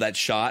middle of that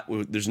shot,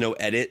 there's no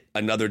edit,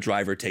 another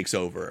driver takes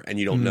over and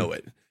you don't know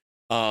it.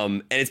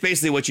 And it's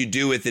basically what you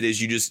do with it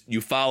is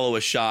you follow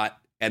a shot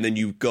and then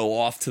you go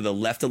off to the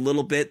left a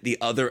little bit. The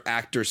other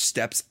actor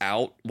steps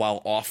out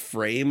while off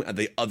frame, and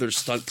the other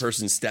stunt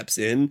person steps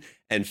in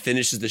and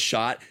finishes the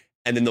shot,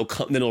 and then they'll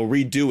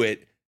redo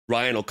it.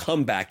 Ryan will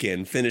come back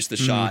in, finish the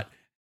shot.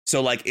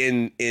 So like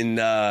in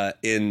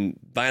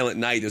Violent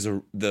Night, there's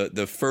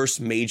the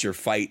first major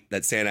fight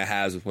that Santa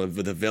has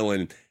with the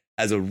villain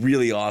has a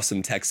really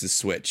awesome Texas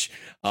switch.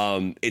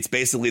 It's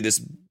basically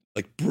this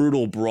like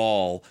brutal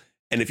brawl.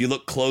 And if you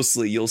look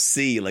closely, you'll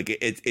see like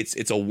it's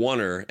a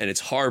oneer and it's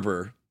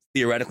harbor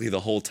theoretically the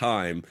whole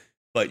time.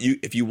 But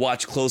if you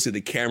watch closely,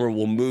 the camera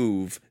will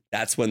move.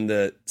 That's when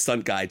the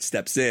stunt guy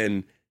steps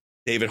in.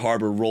 David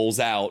Harbour rolls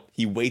out.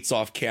 He waits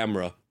off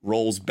camera,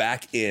 rolls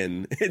back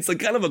in. It's like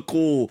kind of a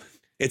cool.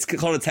 It's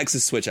called a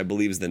Texas switch, I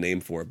believe is the name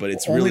for it. But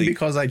it's only really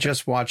because I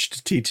just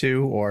watched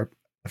T2 or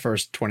the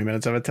first 20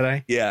 minutes of it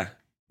today. Yeah.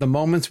 The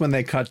moments when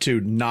they cut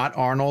to not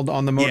Arnold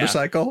on the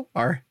motorcycle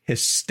are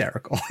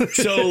hysterical.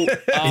 So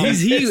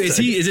is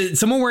it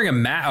someone wearing a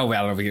mask? Oh,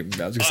 I don't know. It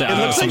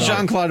looks like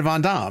Jean-Claude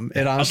Van Damme.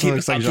 It honestly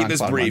looks like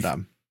Jean-Claude Van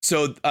Damme.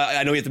 So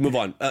I know we have to move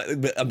on,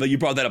 but you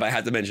brought that up. I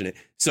had to mention it.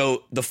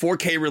 So the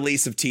 4K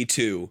release of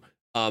T2,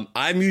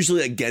 I'm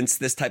usually against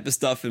this type of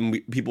stuff, and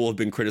people have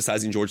been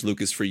criticizing George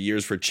Lucas for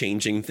years for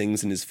changing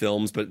things in his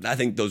films, but I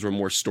think those were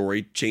more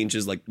story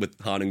changes, like with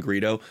Han and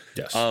Greedo.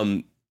 Yes.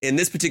 In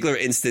this particular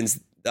instance,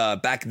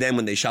 back then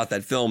when they shot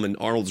that film and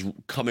Arnold's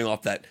coming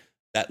off that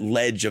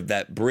ledge of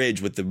that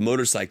bridge with the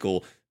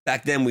motorcycle,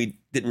 back then we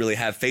didn't really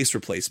have face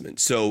replacement.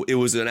 So it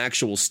was an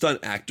actual stunt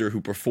actor who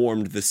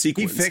performed the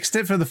sequence. He fixed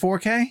it for the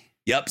 4K?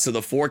 Yep. So the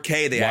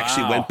 4K, they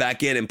actually went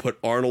back in and put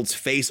Arnold's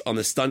face on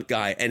the stunt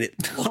guy, and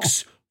it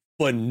looks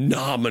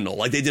phenomenal.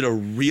 Like they did a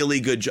really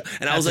good job.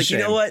 And I was like, you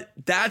know what?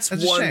 That's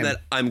one that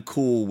I'm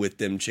cool with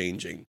them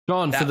changing.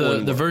 John, for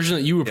the version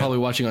that you were probably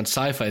watching on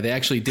Sci-Fi, they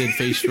actually did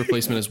face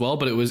replacement as well,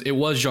 but it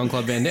was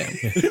Jean-Claude Van Damme.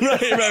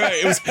 right.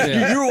 It was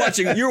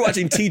you were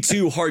watching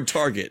T2 Hard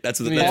Target. That's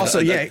what the also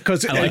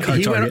because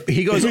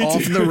he goes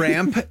off the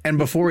ramp, and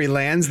before he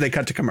lands, they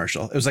cut to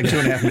commercial. It was like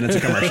 2.5 minutes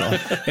of commeral.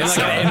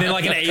 And then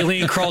like an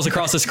alien crawls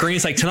across the screen.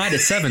 It's like tonight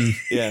at 7.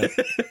 Yeah.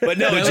 But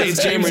no,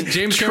 James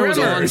Cameron was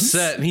on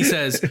set and he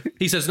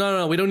says,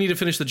 no, we don't need to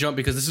finish the jump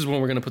because this is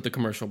when we're going to put the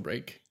commercial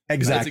break.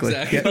 Exactly.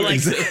 Yeah,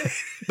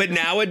 but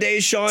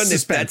nowadays, Sean,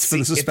 if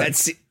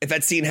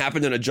that scene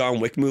happened in a John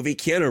Wick movie,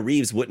 Keanu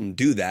Reeves wouldn't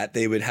do that.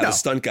 They would have a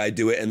stunt guy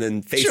do it and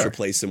then face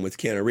replace him with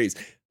Keanu Reeves.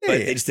 But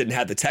they just didn't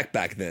have the tech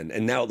back then.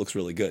 And now it looks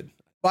really good.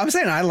 Well, I'm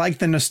saying I like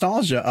the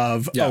nostalgia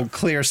of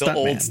clear stunt, the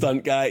old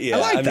stunt guy. Yeah, I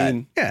like that.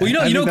 Mean,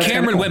 well, you know,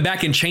 Cameron went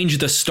back and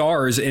changed the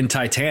stars in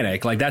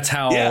Titanic. Like that's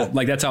how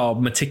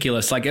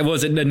meticulous. Like it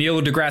was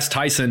Neil deGrasse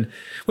Tyson,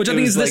 which I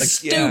think is the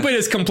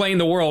stupidest complaint in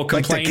the world.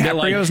 Complained that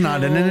DiCaprio's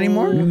not in it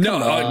anymore.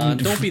 No,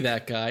 don't be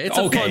that guy. It's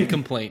a fun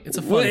complaint. It's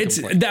a fun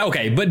complaint.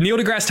 Okay, but Neil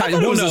deGrasse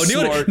Tyson.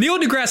 Neil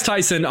deGrasse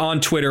Tyson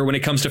on Twitter when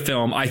it comes to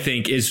film, I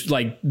think is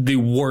like the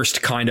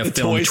worst kind of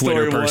film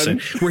Twitter person,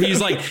 where he's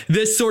like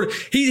this sort of.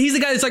 He's the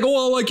guy that's like,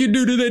 oh, like you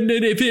do.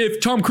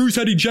 If Tom Cruise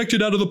had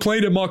ejected out of the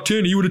plane at Mach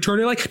 10, he would have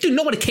turned it. Like, dude,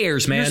 nobody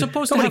cares, man. You're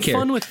supposed to have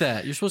fun with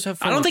that. You're supposed to have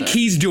fun. I don't think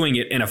he's doing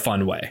it in a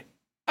fun way.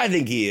 I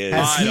think he is.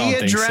 Has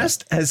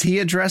he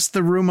addressed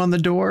the room on the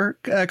door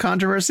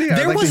controversy?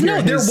 There was an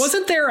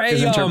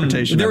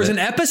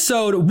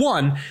episode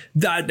one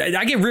that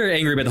I get very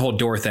angry about the whole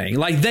door thing.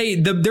 Like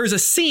there's a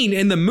scene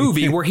in the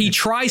movie where he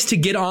tries to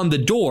get on the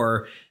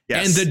door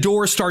and the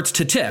door starts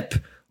to tip.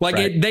 Like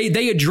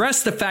they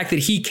address the fact that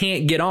he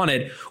can't get on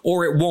it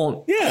or it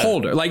won't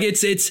hold her. Like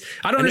it's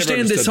I don't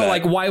understand this whole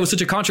like why it was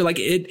such a contra. Like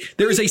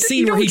there is a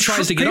scene where he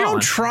tries to get on. You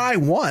don't try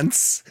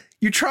once.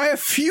 You try a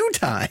few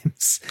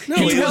times. No,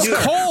 he was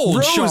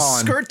cold,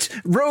 Sean.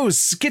 Rose,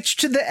 skitch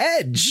to the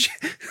edge.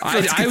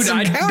 I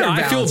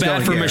feel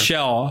bad for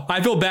Michelle.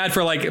 I feel bad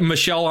for like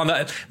Michelle on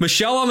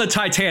the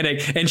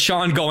Titanic and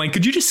Sean going,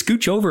 could you just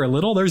scooch over a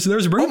little? There's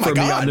room for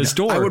me on this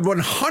door. I would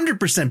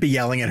 100% be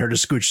yelling at her to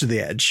scooch to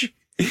the edge.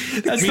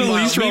 That's the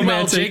least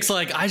romantic. Jake's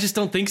like, I just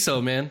don't think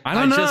so, man. I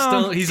don't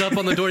know. He's up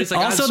on the door. He's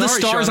like, also, the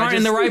stars aren't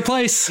in the right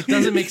place. It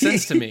doesn't make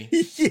sense to me.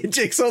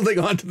 Jake's holding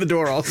on to the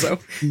door also.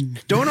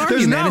 Don't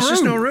argue, man. It's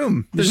just no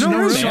room. There's no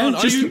room, Sean.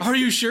 Are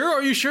you sure?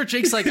 Are you sure?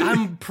 Jake's like,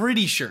 I'm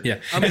pretty sure.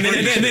 Yeah. And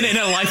then in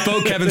a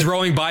lifeboat, Kevin's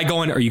rowing by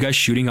going, are you guys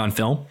shooting on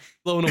film?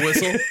 Blowing a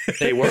whistle.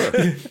 They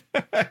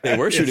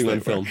were shooting on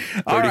film.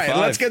 35. All right,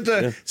 let's get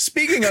to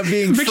speaking of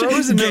being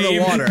frozen in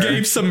the water.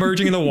 Gabe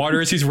submerging in the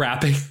water as he's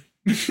rapping.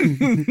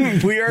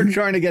 We are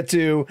trying to get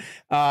to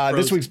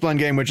this week's blend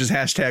game, which is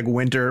hashtag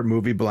winter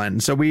movie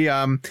blend. So we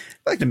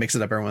like to mix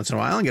it up every once in a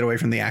while and get away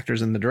from the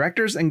actors and the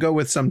directors and go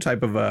with some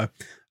type of a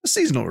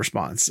seasonal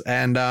response.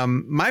 And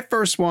my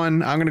first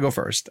one, I'm going to go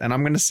first, and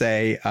I'm going to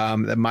say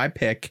that my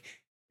pick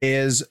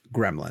is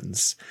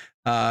Gremlins.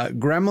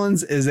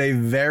 Gremlins is a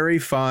very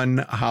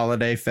fun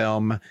holiday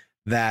film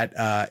that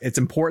it's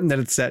important that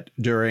it's set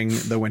during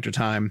the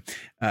wintertime.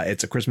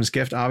 It's a Christmas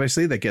gift,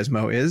 obviously, that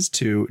Gizmo is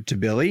to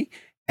Billy.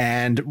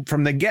 And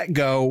from the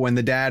get-go, when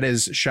the dad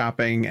is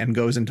shopping and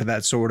goes into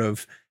that sort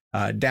of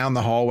down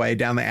the hallway,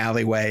 down the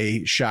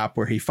alleyway shop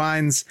where he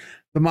finds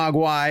the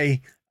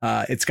Mogwai,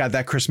 it's got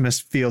that Christmas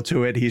feel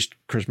to it. He's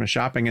Christmas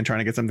shopping and trying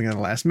to get something in the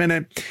last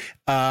minute.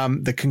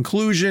 The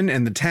conclusion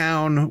in the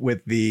town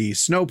with the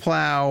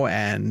snowplow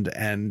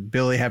and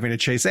Billy having to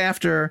chase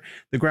after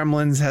the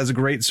Gremlins has a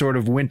great sort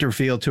of winter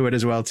feel to it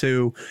as well,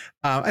 too.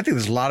 I think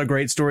there's a lot of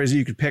great stories that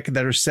you could pick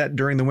that are set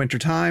during the winter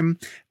time.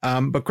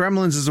 But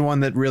Gremlins is the one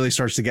that really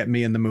starts to get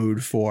me in the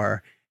mood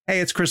for,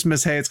 hey, it's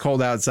Christmas. Hey, it's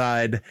cold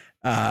outside.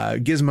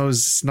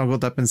 Gizmo's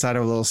snuggled up inside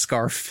of a little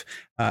scarf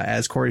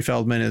as Corey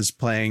Feldman is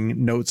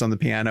playing notes on the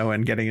piano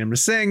and getting him to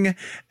sing.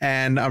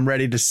 And I'm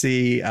ready to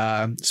see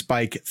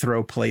Spike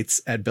throw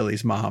plates at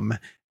Billy's mom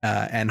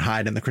and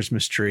hide in the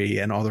Christmas tree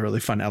and all the really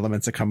fun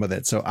elements that come with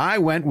it. So I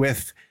went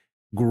with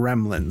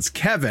Gremlins.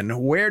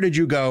 Kevin, where did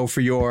you go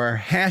for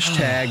your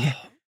hashtag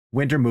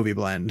winter movie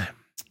blend?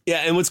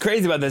 Yeah, and what's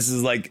crazy about this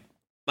is like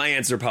my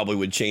answer probably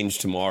would change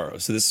tomorrow.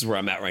 So this is where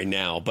I'm at right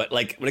now. But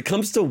like when it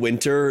comes to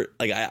winter,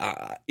 like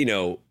I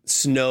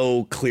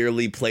snow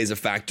clearly plays a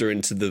factor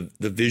into the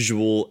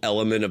visual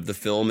element of the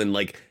film. And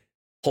like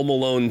Home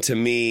Alone to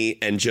me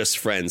and Just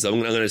Friends, I'm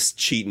going to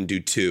cheat and do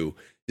two,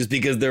 just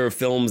because there are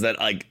films that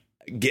like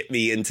get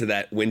me into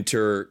that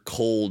winter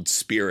cold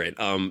spirit.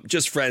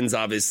 Just Friends,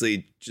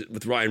 obviously,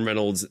 with Ryan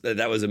Reynolds,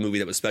 that was a movie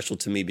that was special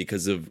to me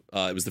because of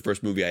it was the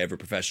first movie I ever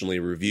professionally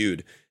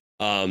reviewed.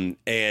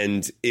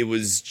 And it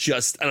was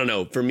just, I don't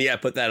know, for me, I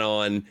put that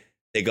on.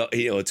 They go,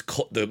 it's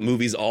cold. The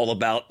movie's all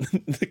about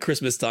the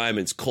Christmas time.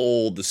 It's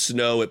cold, the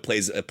snow. It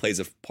plays a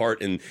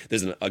part, and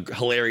there's a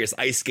hilarious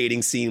ice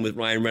skating scene with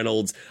Ryan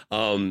Reynolds.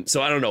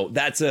 So I don't know.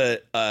 That's a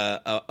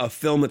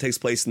film that takes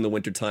place in the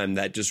wintertime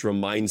that just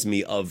reminds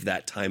me of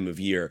that time of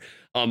year.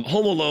 Home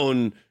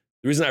Alone.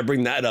 The reason I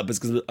bring that up is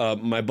because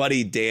my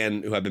buddy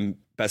Dan, who I've been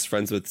best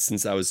friends with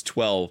since I was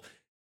 12.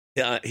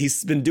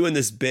 He's been doing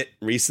this bit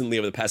recently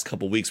over the past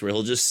couple of weeks where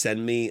he'll just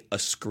send me a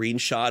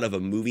screenshot of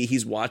a movie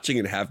he's watching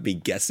and have me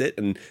guess it.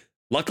 And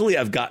luckily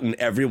I've gotten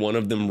every one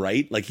of them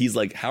right. Like he's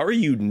like, how are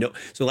you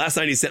So last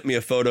night he sent me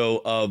a photo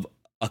of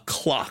a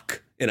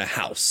clock in a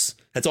house.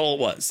 That's all it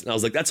was. And I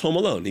was like, that's Home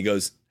Alone. He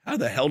goes, how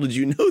the hell did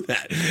you know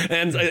that?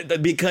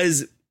 And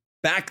because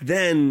back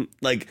then,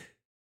 like,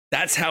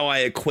 that's how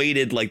I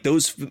equated, like,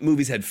 those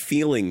movies had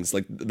feelings.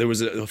 Like, there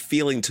was a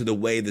feeling to the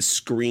way the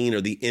screen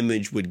or the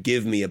image would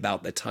give me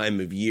about the time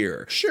of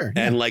year. Sure.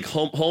 And, like,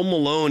 Home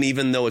Alone,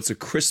 even though it's a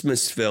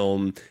Christmas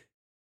film,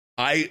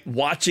 I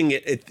watching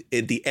it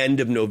at the end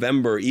of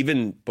November,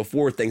 even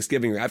before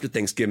Thanksgiving or after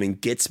Thanksgiving,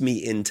 gets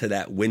me into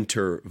that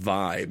winter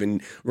vibe.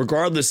 And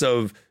regardless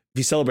of if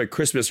you celebrate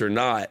Christmas or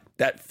not,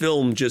 that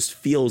film just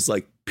feels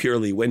like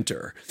purely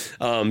winter.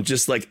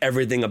 Just like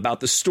everything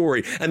about the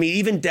story. I mean,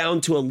 even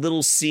down to a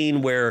little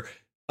scene where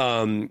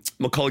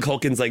Macaulay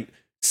Culkin's like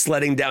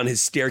sledding down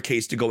his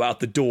staircase to go out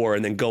the door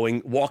and then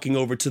walking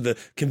over to the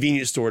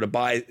convenience store to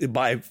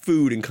buy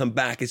food and come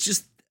back. It's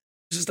just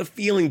a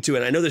feeling to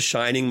it. I know The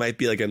Shining might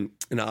be like an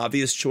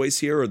obvious choice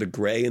here, or The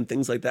Gray and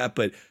things like that,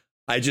 but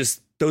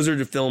those are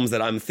the films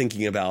that I'm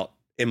thinking about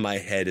in my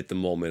head at the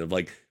moment, of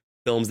like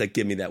films that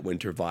give me that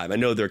winter vibe. I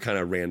know they're kind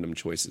of random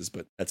choices,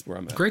 but that's where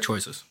I'm at. Great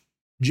choices.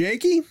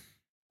 Jakey?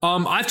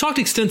 I've talked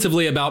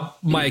extensively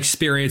about my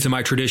experience and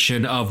my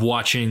tradition of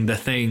watching The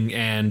Thing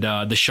and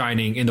The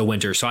Shining in the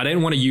winter. So I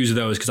didn't want to use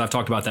those because I've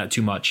talked about that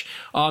too much.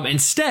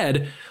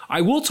 Instead,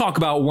 I will talk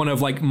about one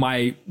of like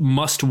my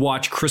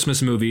must-watch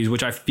Christmas movies,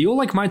 which I feel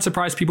like might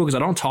surprise people because I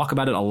don't talk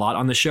about it a lot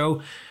on the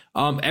show.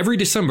 Every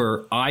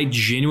December, I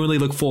genuinely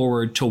look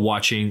forward to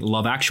watching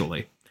Love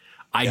Actually.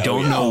 I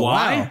don't know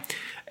why. Wow.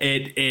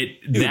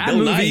 That Bill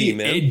movie,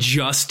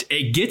 Nighy,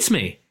 it gets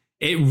me.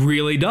 It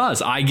really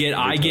does. I get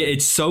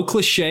it's so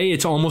cliche.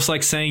 It's almost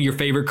like saying your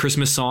favorite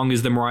Christmas song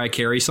is the Mariah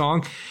Carey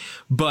song.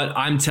 But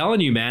I'm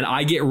telling you, man,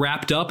 I get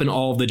wrapped up in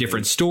all of the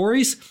different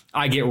stories.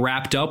 I get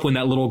wrapped up when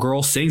that little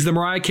girl sings the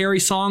Mariah Carey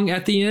song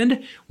at the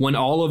end, when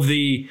all of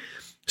the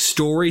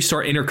stories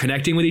start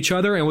interconnecting with each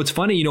other. And what's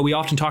funny, we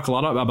often talk a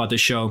lot about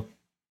this show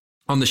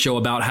on the show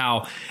about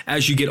how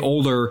as you get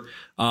older,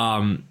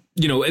 how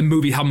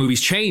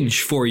movies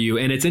change for you.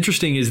 And it's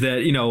interesting is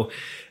that,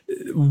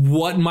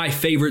 what my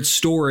favorite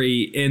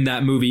story in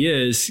that movie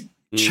is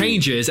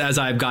changes as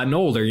I've gotten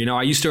older.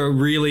 I used to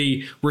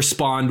really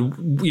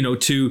respond,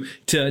 to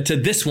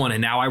this one,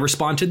 and now I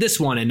respond to this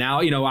one, and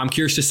now, I'm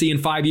curious to see in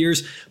 5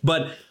 years,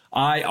 but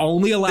I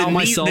only allow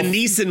myself. The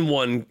Neeson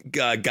one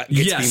gets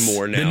me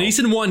more now. The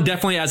Neeson one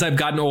definitely, as I've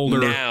gotten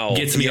older,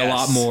 gets me a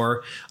lot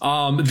more.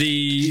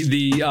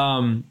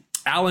 The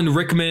Alan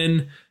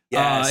Rickman.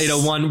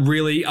 Yes. One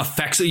really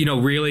affects,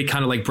 really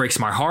kind of like breaks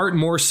my heart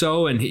more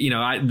so. And,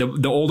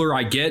 the older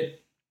I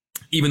get,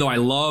 even though I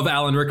love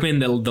Alan Rickman,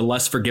 the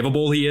less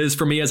forgivable he is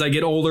for me as I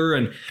get older.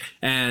 And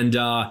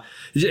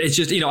it's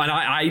just, and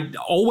I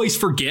always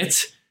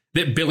forget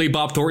that Billy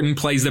Bob Thornton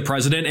plays the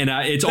president. And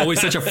it's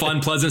always such a fun,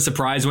 pleasant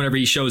surprise whenever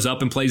he shows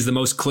up and plays the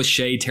most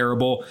cliche,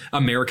 terrible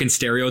American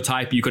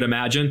stereotype you could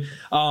imagine.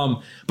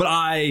 But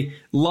I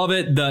love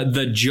it.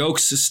 The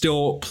jokes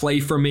still play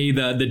for me.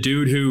 The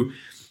dude who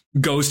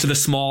goes to the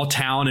small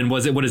town and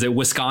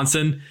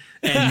Wisconsin,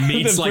 and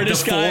meets like the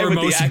four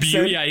most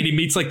beautiful. Yeah, and he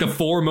meets like the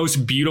four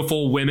most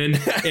beautiful women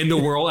in the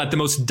world at the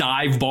most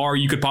dive bar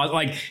you could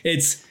possibly. Like,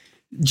 it's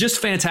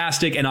just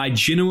fantastic. And I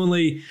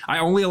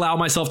only allow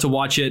myself to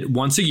watch it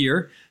once a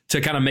year to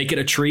kind of make it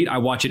a treat. I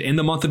watch it in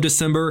the month of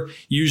December,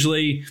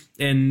 usually,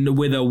 and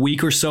with a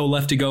week or so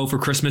left to go for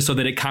Christmas, so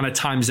that it kind of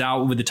times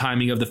out with the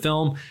timing of the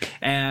film.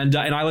 And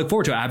I look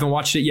forward to it. I haven't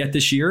watched it yet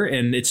this year,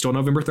 and it's still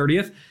November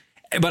 30th.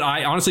 But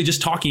I honestly,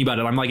 just talking about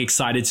it, I'm like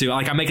excited to,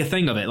 like, I make a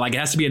thing of it. Like, it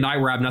has to be a night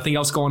where I have nothing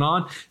else going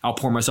on. I'll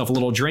pour myself a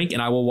little drink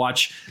and I will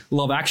watch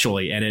Love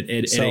Actually. And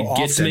it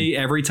gets me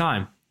every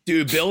time.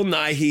 Dude, Bill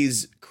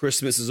Nighy's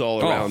Christmas is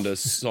All Around Us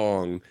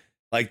song.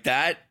 Like,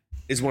 that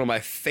is one of my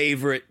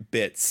favorite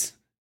bits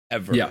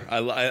ever. Yeah.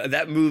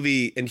 That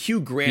movie, and Hugh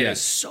Grant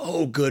is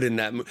so good in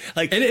that movie.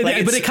 But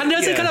it kind of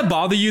doesn't kind of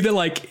bother you that,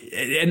 like,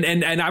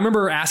 and I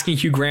remember asking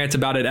Hugh Grant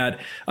about it at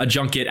a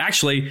junket,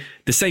 actually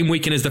the same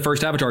weekend as the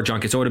first Avatar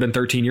junket, so it would have been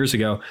 13 years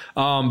ago.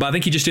 But I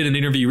think he just did an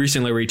interview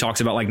recently where he talks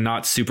about, like,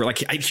 not super, like,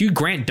 Hugh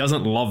Grant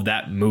doesn't love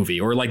that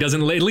movie, or like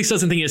doesn't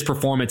think his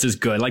performance is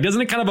good. Like,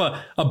 doesn't it kind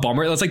of a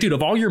bummer? It's like, dude,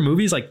 of all your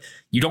movies, like,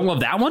 you don't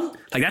love that one?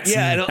 Like, that's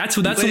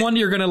the one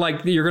you're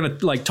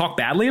gonna talk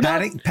badly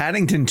about.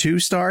 Paddington 2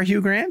 star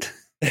Hugh Grant.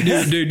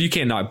 Dude, you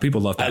can't not. People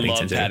love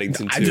Paddington.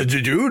 Too.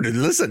 Dude,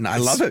 listen, I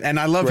love it, and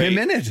I love him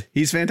in it.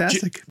 He's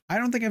fantastic. I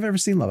don't think I've ever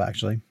seen Love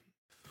Actually.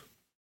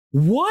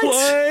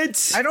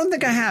 What? I don't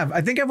think I have. I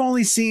think I've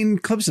only seen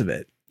clips of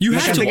it. You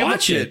have to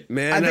watch it,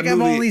 man. I think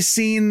I've only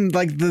seen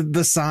like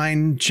the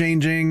sign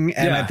changing,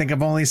 and I think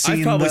I've only seen.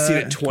 I've probably seen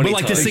it 20 times. But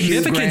like the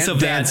significance of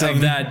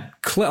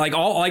that clip, like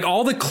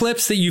all the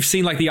clips that you've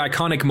seen, like the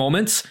iconic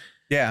moments.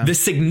 Yeah. The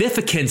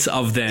significance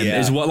of them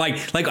is what,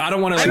 like I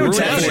don't want to ruin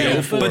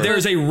it for you, but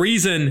there's a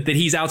reason that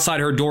he's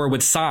outside her door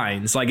with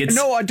signs. Like, it's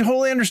no, I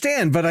totally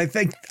understand, but I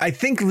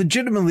think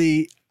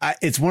legitimately,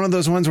 it's one of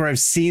those ones where I've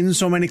seen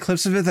so many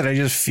clips of it that I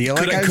just feel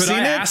I've seen it. Could I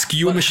ask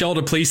you and Michelle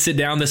to please sit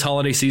down this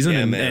holiday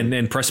season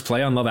and press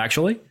play on Love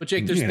Actually? But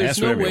Jake, there's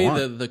no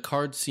way the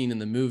card scene in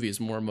the movie is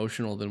more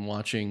emotional than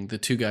watching the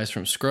two guys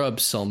from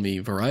Scrubs sell me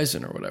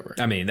Verizon or whatever.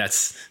 I mean,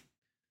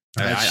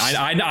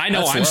 I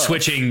know I'm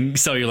switching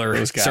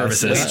cellular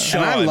services.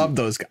 And I love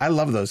those. I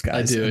love those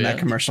guys. I do. And that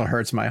commercial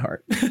hurts my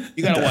heart.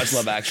 You gotta watch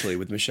Love Actually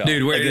with Michelle.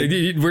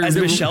 Dude, has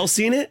Michelle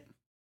seen it?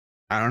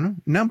 I don't know.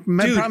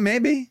 No,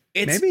 maybe.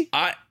 Maybe.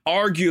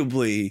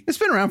 Arguably, it's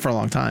been around for a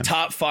long time.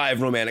 Top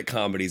 5 romantic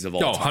comedies of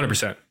all time.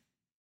 100%.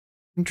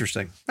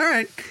 Interesting. All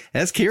right.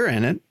 That's Kira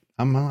in it.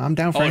 I'm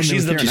down for it.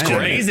 She's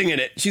amazing in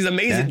it. She's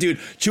amazing, dude.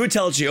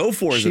 Chiwetel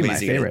Ejiofor is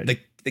amazing. My favorite.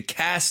 The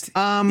cast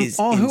is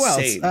who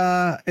insane.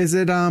 else? Is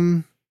it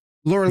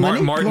Laura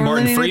Linney?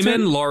 Martin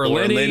Freeman, Laura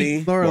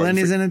Linney. Laura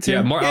Linney's in it too.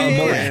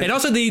 And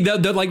also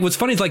the like what's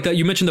funny is like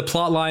you mentioned the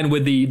plot line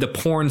with the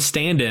porn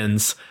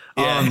stand-ins.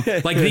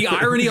 Like the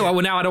irony of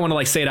now I don't want to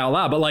like say it out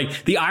loud, but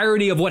like the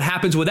irony of what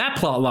happens with that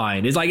plot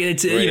line is like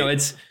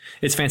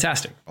it's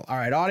fantastic. All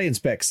right, audience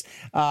picks.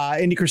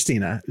 Indy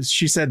Christina,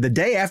 she said The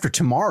Day After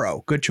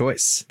Tomorrow. Good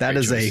choice. That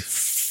is a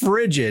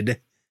frigid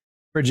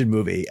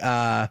movie.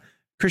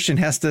 Christian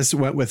Hestus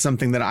went with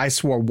something that I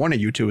swore one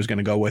of you two was going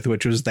to go with,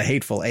 which was The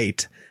Hateful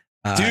Eight.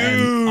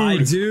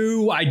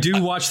 Dude, I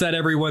do watch that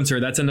every winter.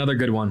 That's another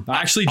good one.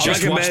 I actually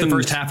just watched the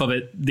first half of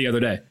it the other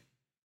day.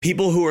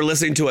 People who are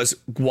listening to us,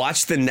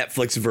 watch the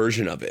Netflix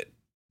version of it.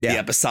 The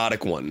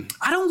episodic one.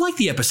 I don't like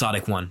the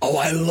episodic one. Oh,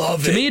 I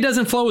love it. To me, it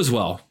doesn't flow as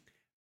well.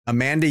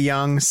 Amanda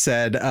Young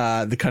said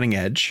The Cutting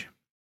Edge.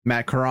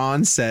 Matt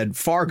Caron said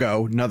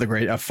Fargo, another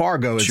great.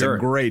 Fargo is a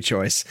great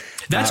choice.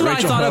 That's what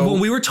Rachel I thought of when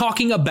we were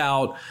talking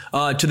about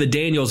to the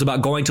Daniels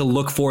about going to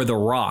look for the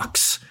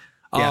rocks.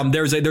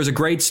 There's a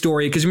great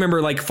story because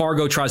remember, like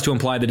Fargo tries to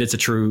imply that it's a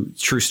true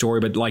story,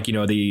 but like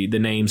the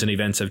names and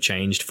events have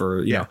changed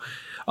for you know.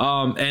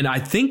 And I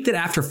think that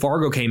after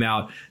Fargo came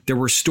out, there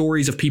were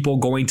stories of people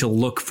going to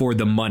look for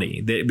the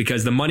money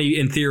because the money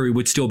in theory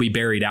would still be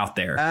buried out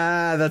there.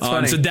 That's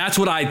funny. So that's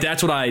what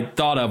I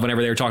thought of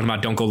whenever they were talking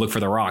about don't go look for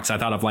the rocks. I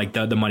thought of like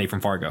the money from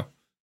Fargo.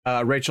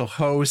 Rachel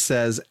Ho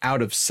says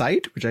Out of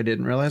Sight, which I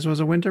didn't realize was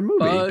a winter movie,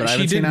 but I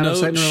haven't seen Out of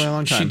Sight in a really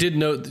long time. She did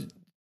note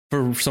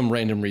for some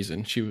random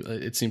reason.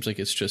 It seems like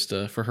it's just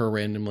for her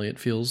randomly. It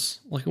feels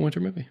like a winter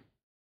movie.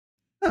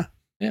 Huh.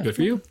 Yeah, good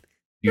for you.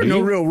 There are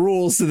no real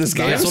rules to this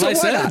game. That's what I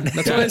said.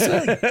 That's what I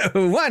said.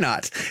 Why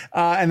not?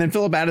 And then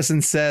Philip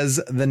Addison says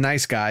The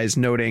Nice Guys,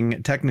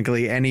 noting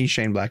technically any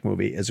Shane Black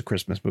movie is a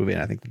Christmas movie,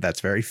 and I think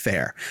that's very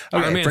fair.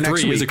 Okay, Iron Man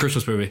 3 is a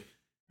Christmas movie.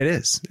 It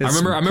is. I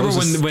remember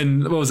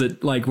when what was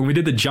it like when we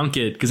did the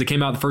junket because it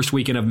came out the first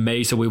weekend of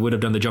May, so we would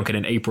have done the junket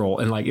in April,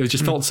 and like it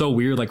just felt so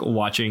weird like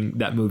watching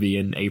that movie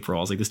in April.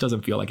 I was like, this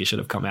doesn't feel like it should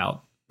have come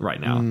out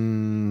right now.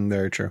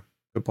 Very true.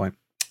 Good point.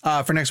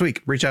 For next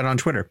week, reach out on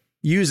Twitter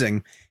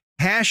using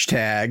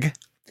hashtag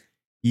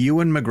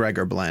Ewan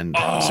McGregor blend.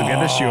 So get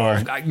us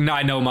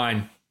I know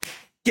mine.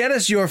 Get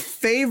us your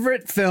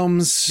favorite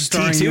films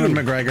starring T2. Ewan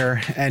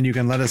McGregor, and you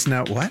can let us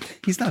know what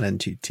he's not in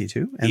T2.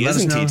 And he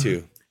is in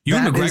T2.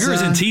 Ewan McGregor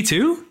is in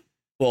T2.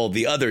 Well,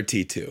 the other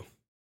T2.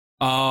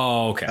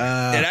 Oh, okay. It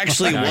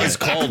actually was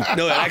called.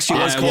 No, it actually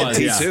was called T2.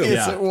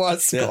 Yes, it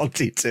was called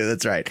T2.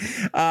 That's right.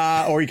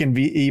 Or you can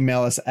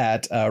email us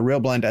at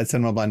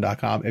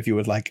realblend@cinemablend.com if you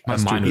would like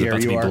us to hear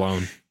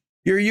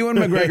your Ewan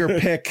McGregor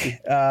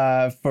pick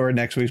for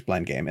next week's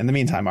blend game. In the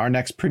meantime, our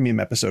next premium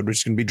episode, which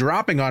is going to be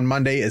dropping on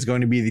Monday, is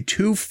going to be the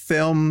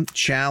 2-film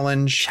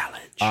challenge.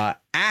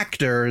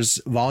 Actors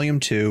Volume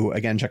 2.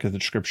 Again, check the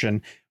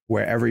description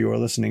wherever you are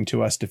listening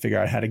to us to figure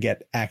out how to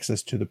get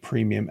access to the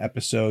premium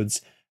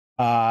episodes.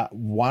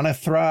 Want to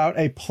throw out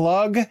a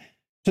plug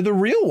to the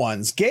real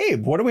ones.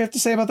 Gabe, what do we have to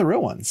say about the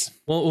real ones?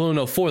 Well,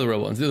 no, for the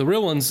real ones. The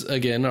real ones,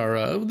 again,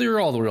 are they're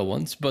all the real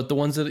ones, but the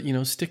ones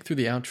that, stick through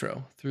the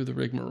outro, through the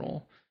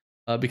rigmarole.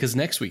 Because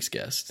next week's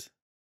guest,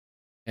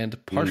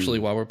 and partially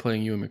while we're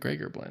playing Ewan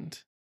McGregor blend,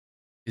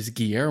 is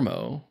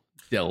Guillermo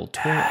del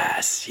Toro.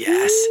 Yes.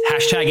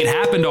 Hashtag it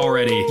happened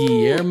already.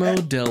 Guillermo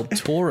del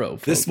Toro.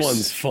 Folks. This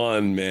one's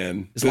fun,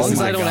 man. As long as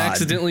I don't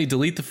accidentally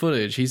delete the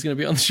footage, he's going to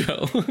be on the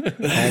show.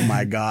 Oh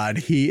my God.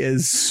 He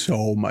is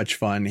so much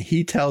fun.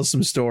 He tells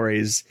some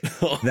stories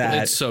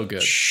that it's so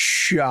good.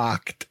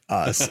 Shocked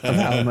us of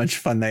how much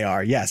fun they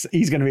are. Yes,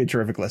 he's going to be a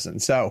terrific listen.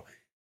 So,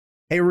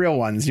 hey, real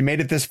ones, you made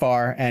it this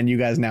far, and you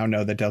guys now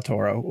know that Del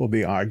Toro will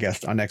be our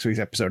guest on next week's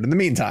episode. In the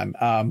meantime,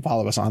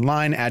 follow us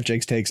online at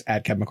Jake's Takes,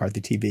 at Kevin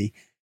McCarthy TV,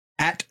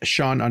 at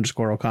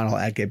Sean_O'Connell,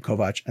 at Gabe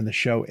Kovac, and the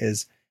show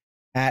is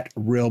at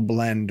Real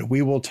Blend.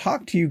 We will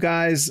talk to you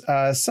guys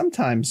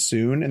sometime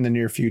soon in the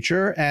near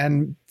future,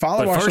 and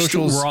follow our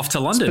socials. We're off to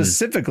London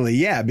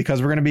specifically,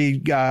 because we're going to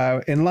be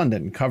in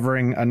London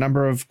covering a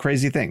number of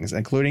crazy things,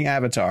 including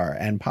Avatar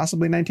and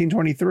possibly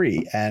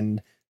 1923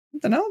 and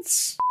something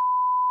else.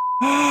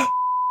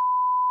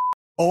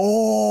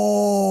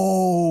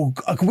 Oh,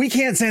 we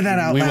can't say that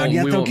out loud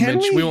yet, though, can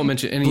we? We won't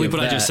mention any of that.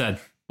 What I just said.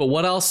 But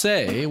what I'll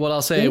say,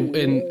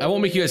 and I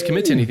won't make you guys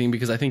commit to anything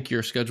because I think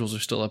your schedules are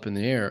still up in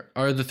the air.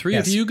 Are the three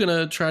of you going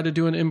to try to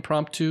do an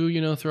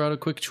impromptu, throw out a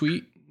quick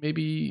tweet?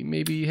 Maybe,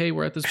 hey,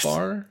 we're at this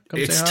bar.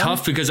 It's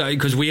tough because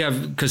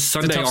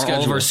Sunday are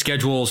all of our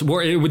schedules.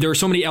 There are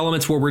so many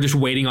elements where we're just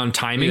waiting on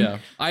timing. Yeah.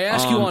 I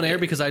ask you on air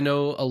because I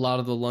know a lot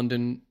of the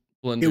London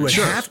blenders. It would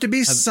have to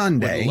be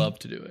Sunday. Would love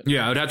to do it.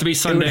 Yeah, it would have to be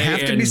Sunday. It would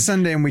have to be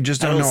Sunday, and we just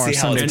don't know our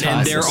Sunday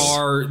times.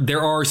 And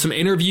there are some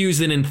interviews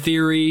that, in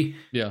theory,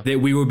 that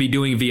we would be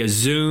doing via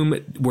Zoom,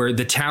 where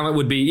the talent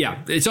would be.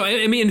 Yeah. So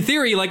I mean, in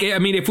theory,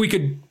 if we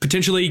could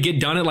potentially get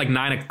done at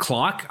 9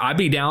 o'clock, I'd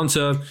be down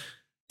to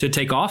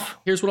take off.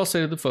 Here's what I'll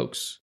say to the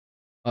folks.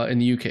 in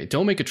the UK.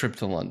 Don't make a trip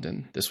to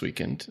London this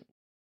weekend,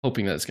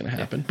 hoping that's going to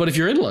happen. But if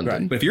you're in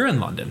London,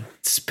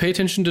 pay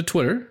attention to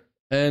Twitter.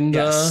 And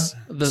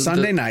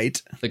Sunday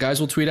night, the guys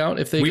will tweet out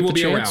if they will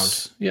be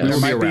around. Yeah, there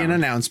might be an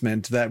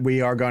announcement that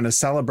we are going to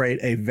celebrate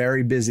a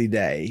very busy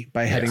day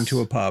by heading to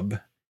a pub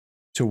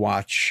to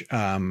watch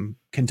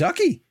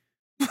Kentucky.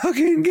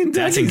 Fucking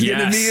Kentucky's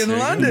going to be in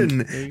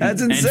London. That's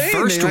insane. And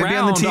first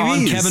round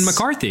on Kevin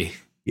McCarthy.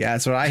 Yeah,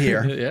 that's what I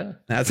hear. Yeah,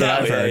 that's what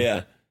I've heard.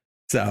 Yeah.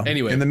 So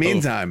anyway, in the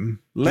meantime,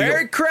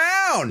 Larry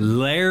Crown.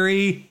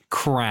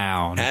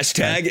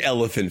 Hashtag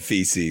elephant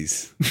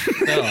feces.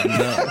 Oh,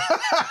 no.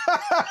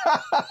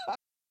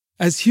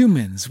 As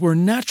humans, we're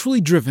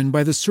naturally driven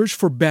by the search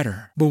for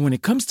better. But when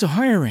it comes to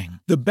hiring,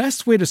 the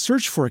best way to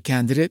search for a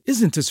candidate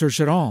isn't to search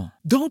at all.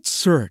 Don't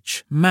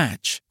search,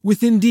 match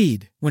with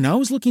Indeed. When I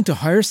was looking to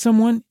hire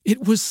someone,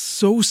 it was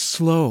so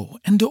slow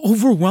and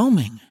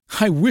overwhelming.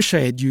 I wish I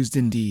had used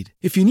Indeed.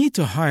 If you need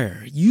to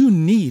hire, you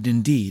need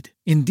Indeed.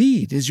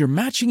 Indeed is your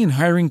matching and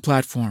hiring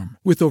platform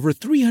with over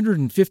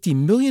 350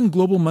 million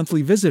global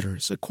monthly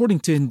visitors,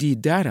 according to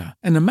Indeed data,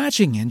 and a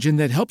matching engine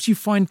that helps you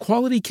find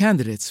quality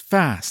candidates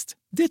fast.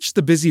 Ditch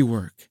the busy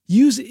work.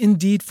 Use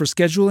Indeed for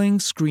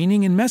scheduling,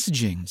 screening, and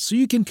messaging so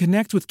you can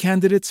connect with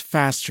candidates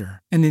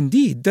faster. And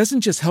Indeed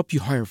doesn't just help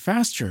you hire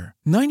faster.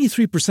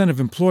 93%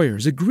 of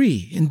employers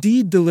agree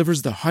Indeed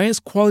delivers the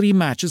highest quality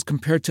matches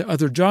compared to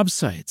other job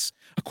sites,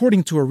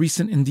 according to a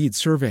recent Indeed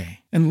survey.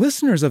 And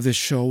listeners of this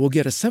show will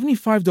get a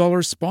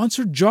 $75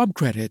 sponsored job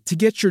credit to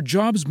get your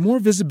jobs more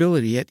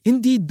visibility at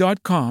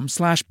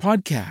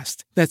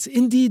Indeed.com/podcast. That's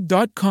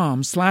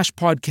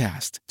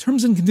Indeed.com/podcast.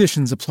 Terms and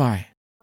conditions apply.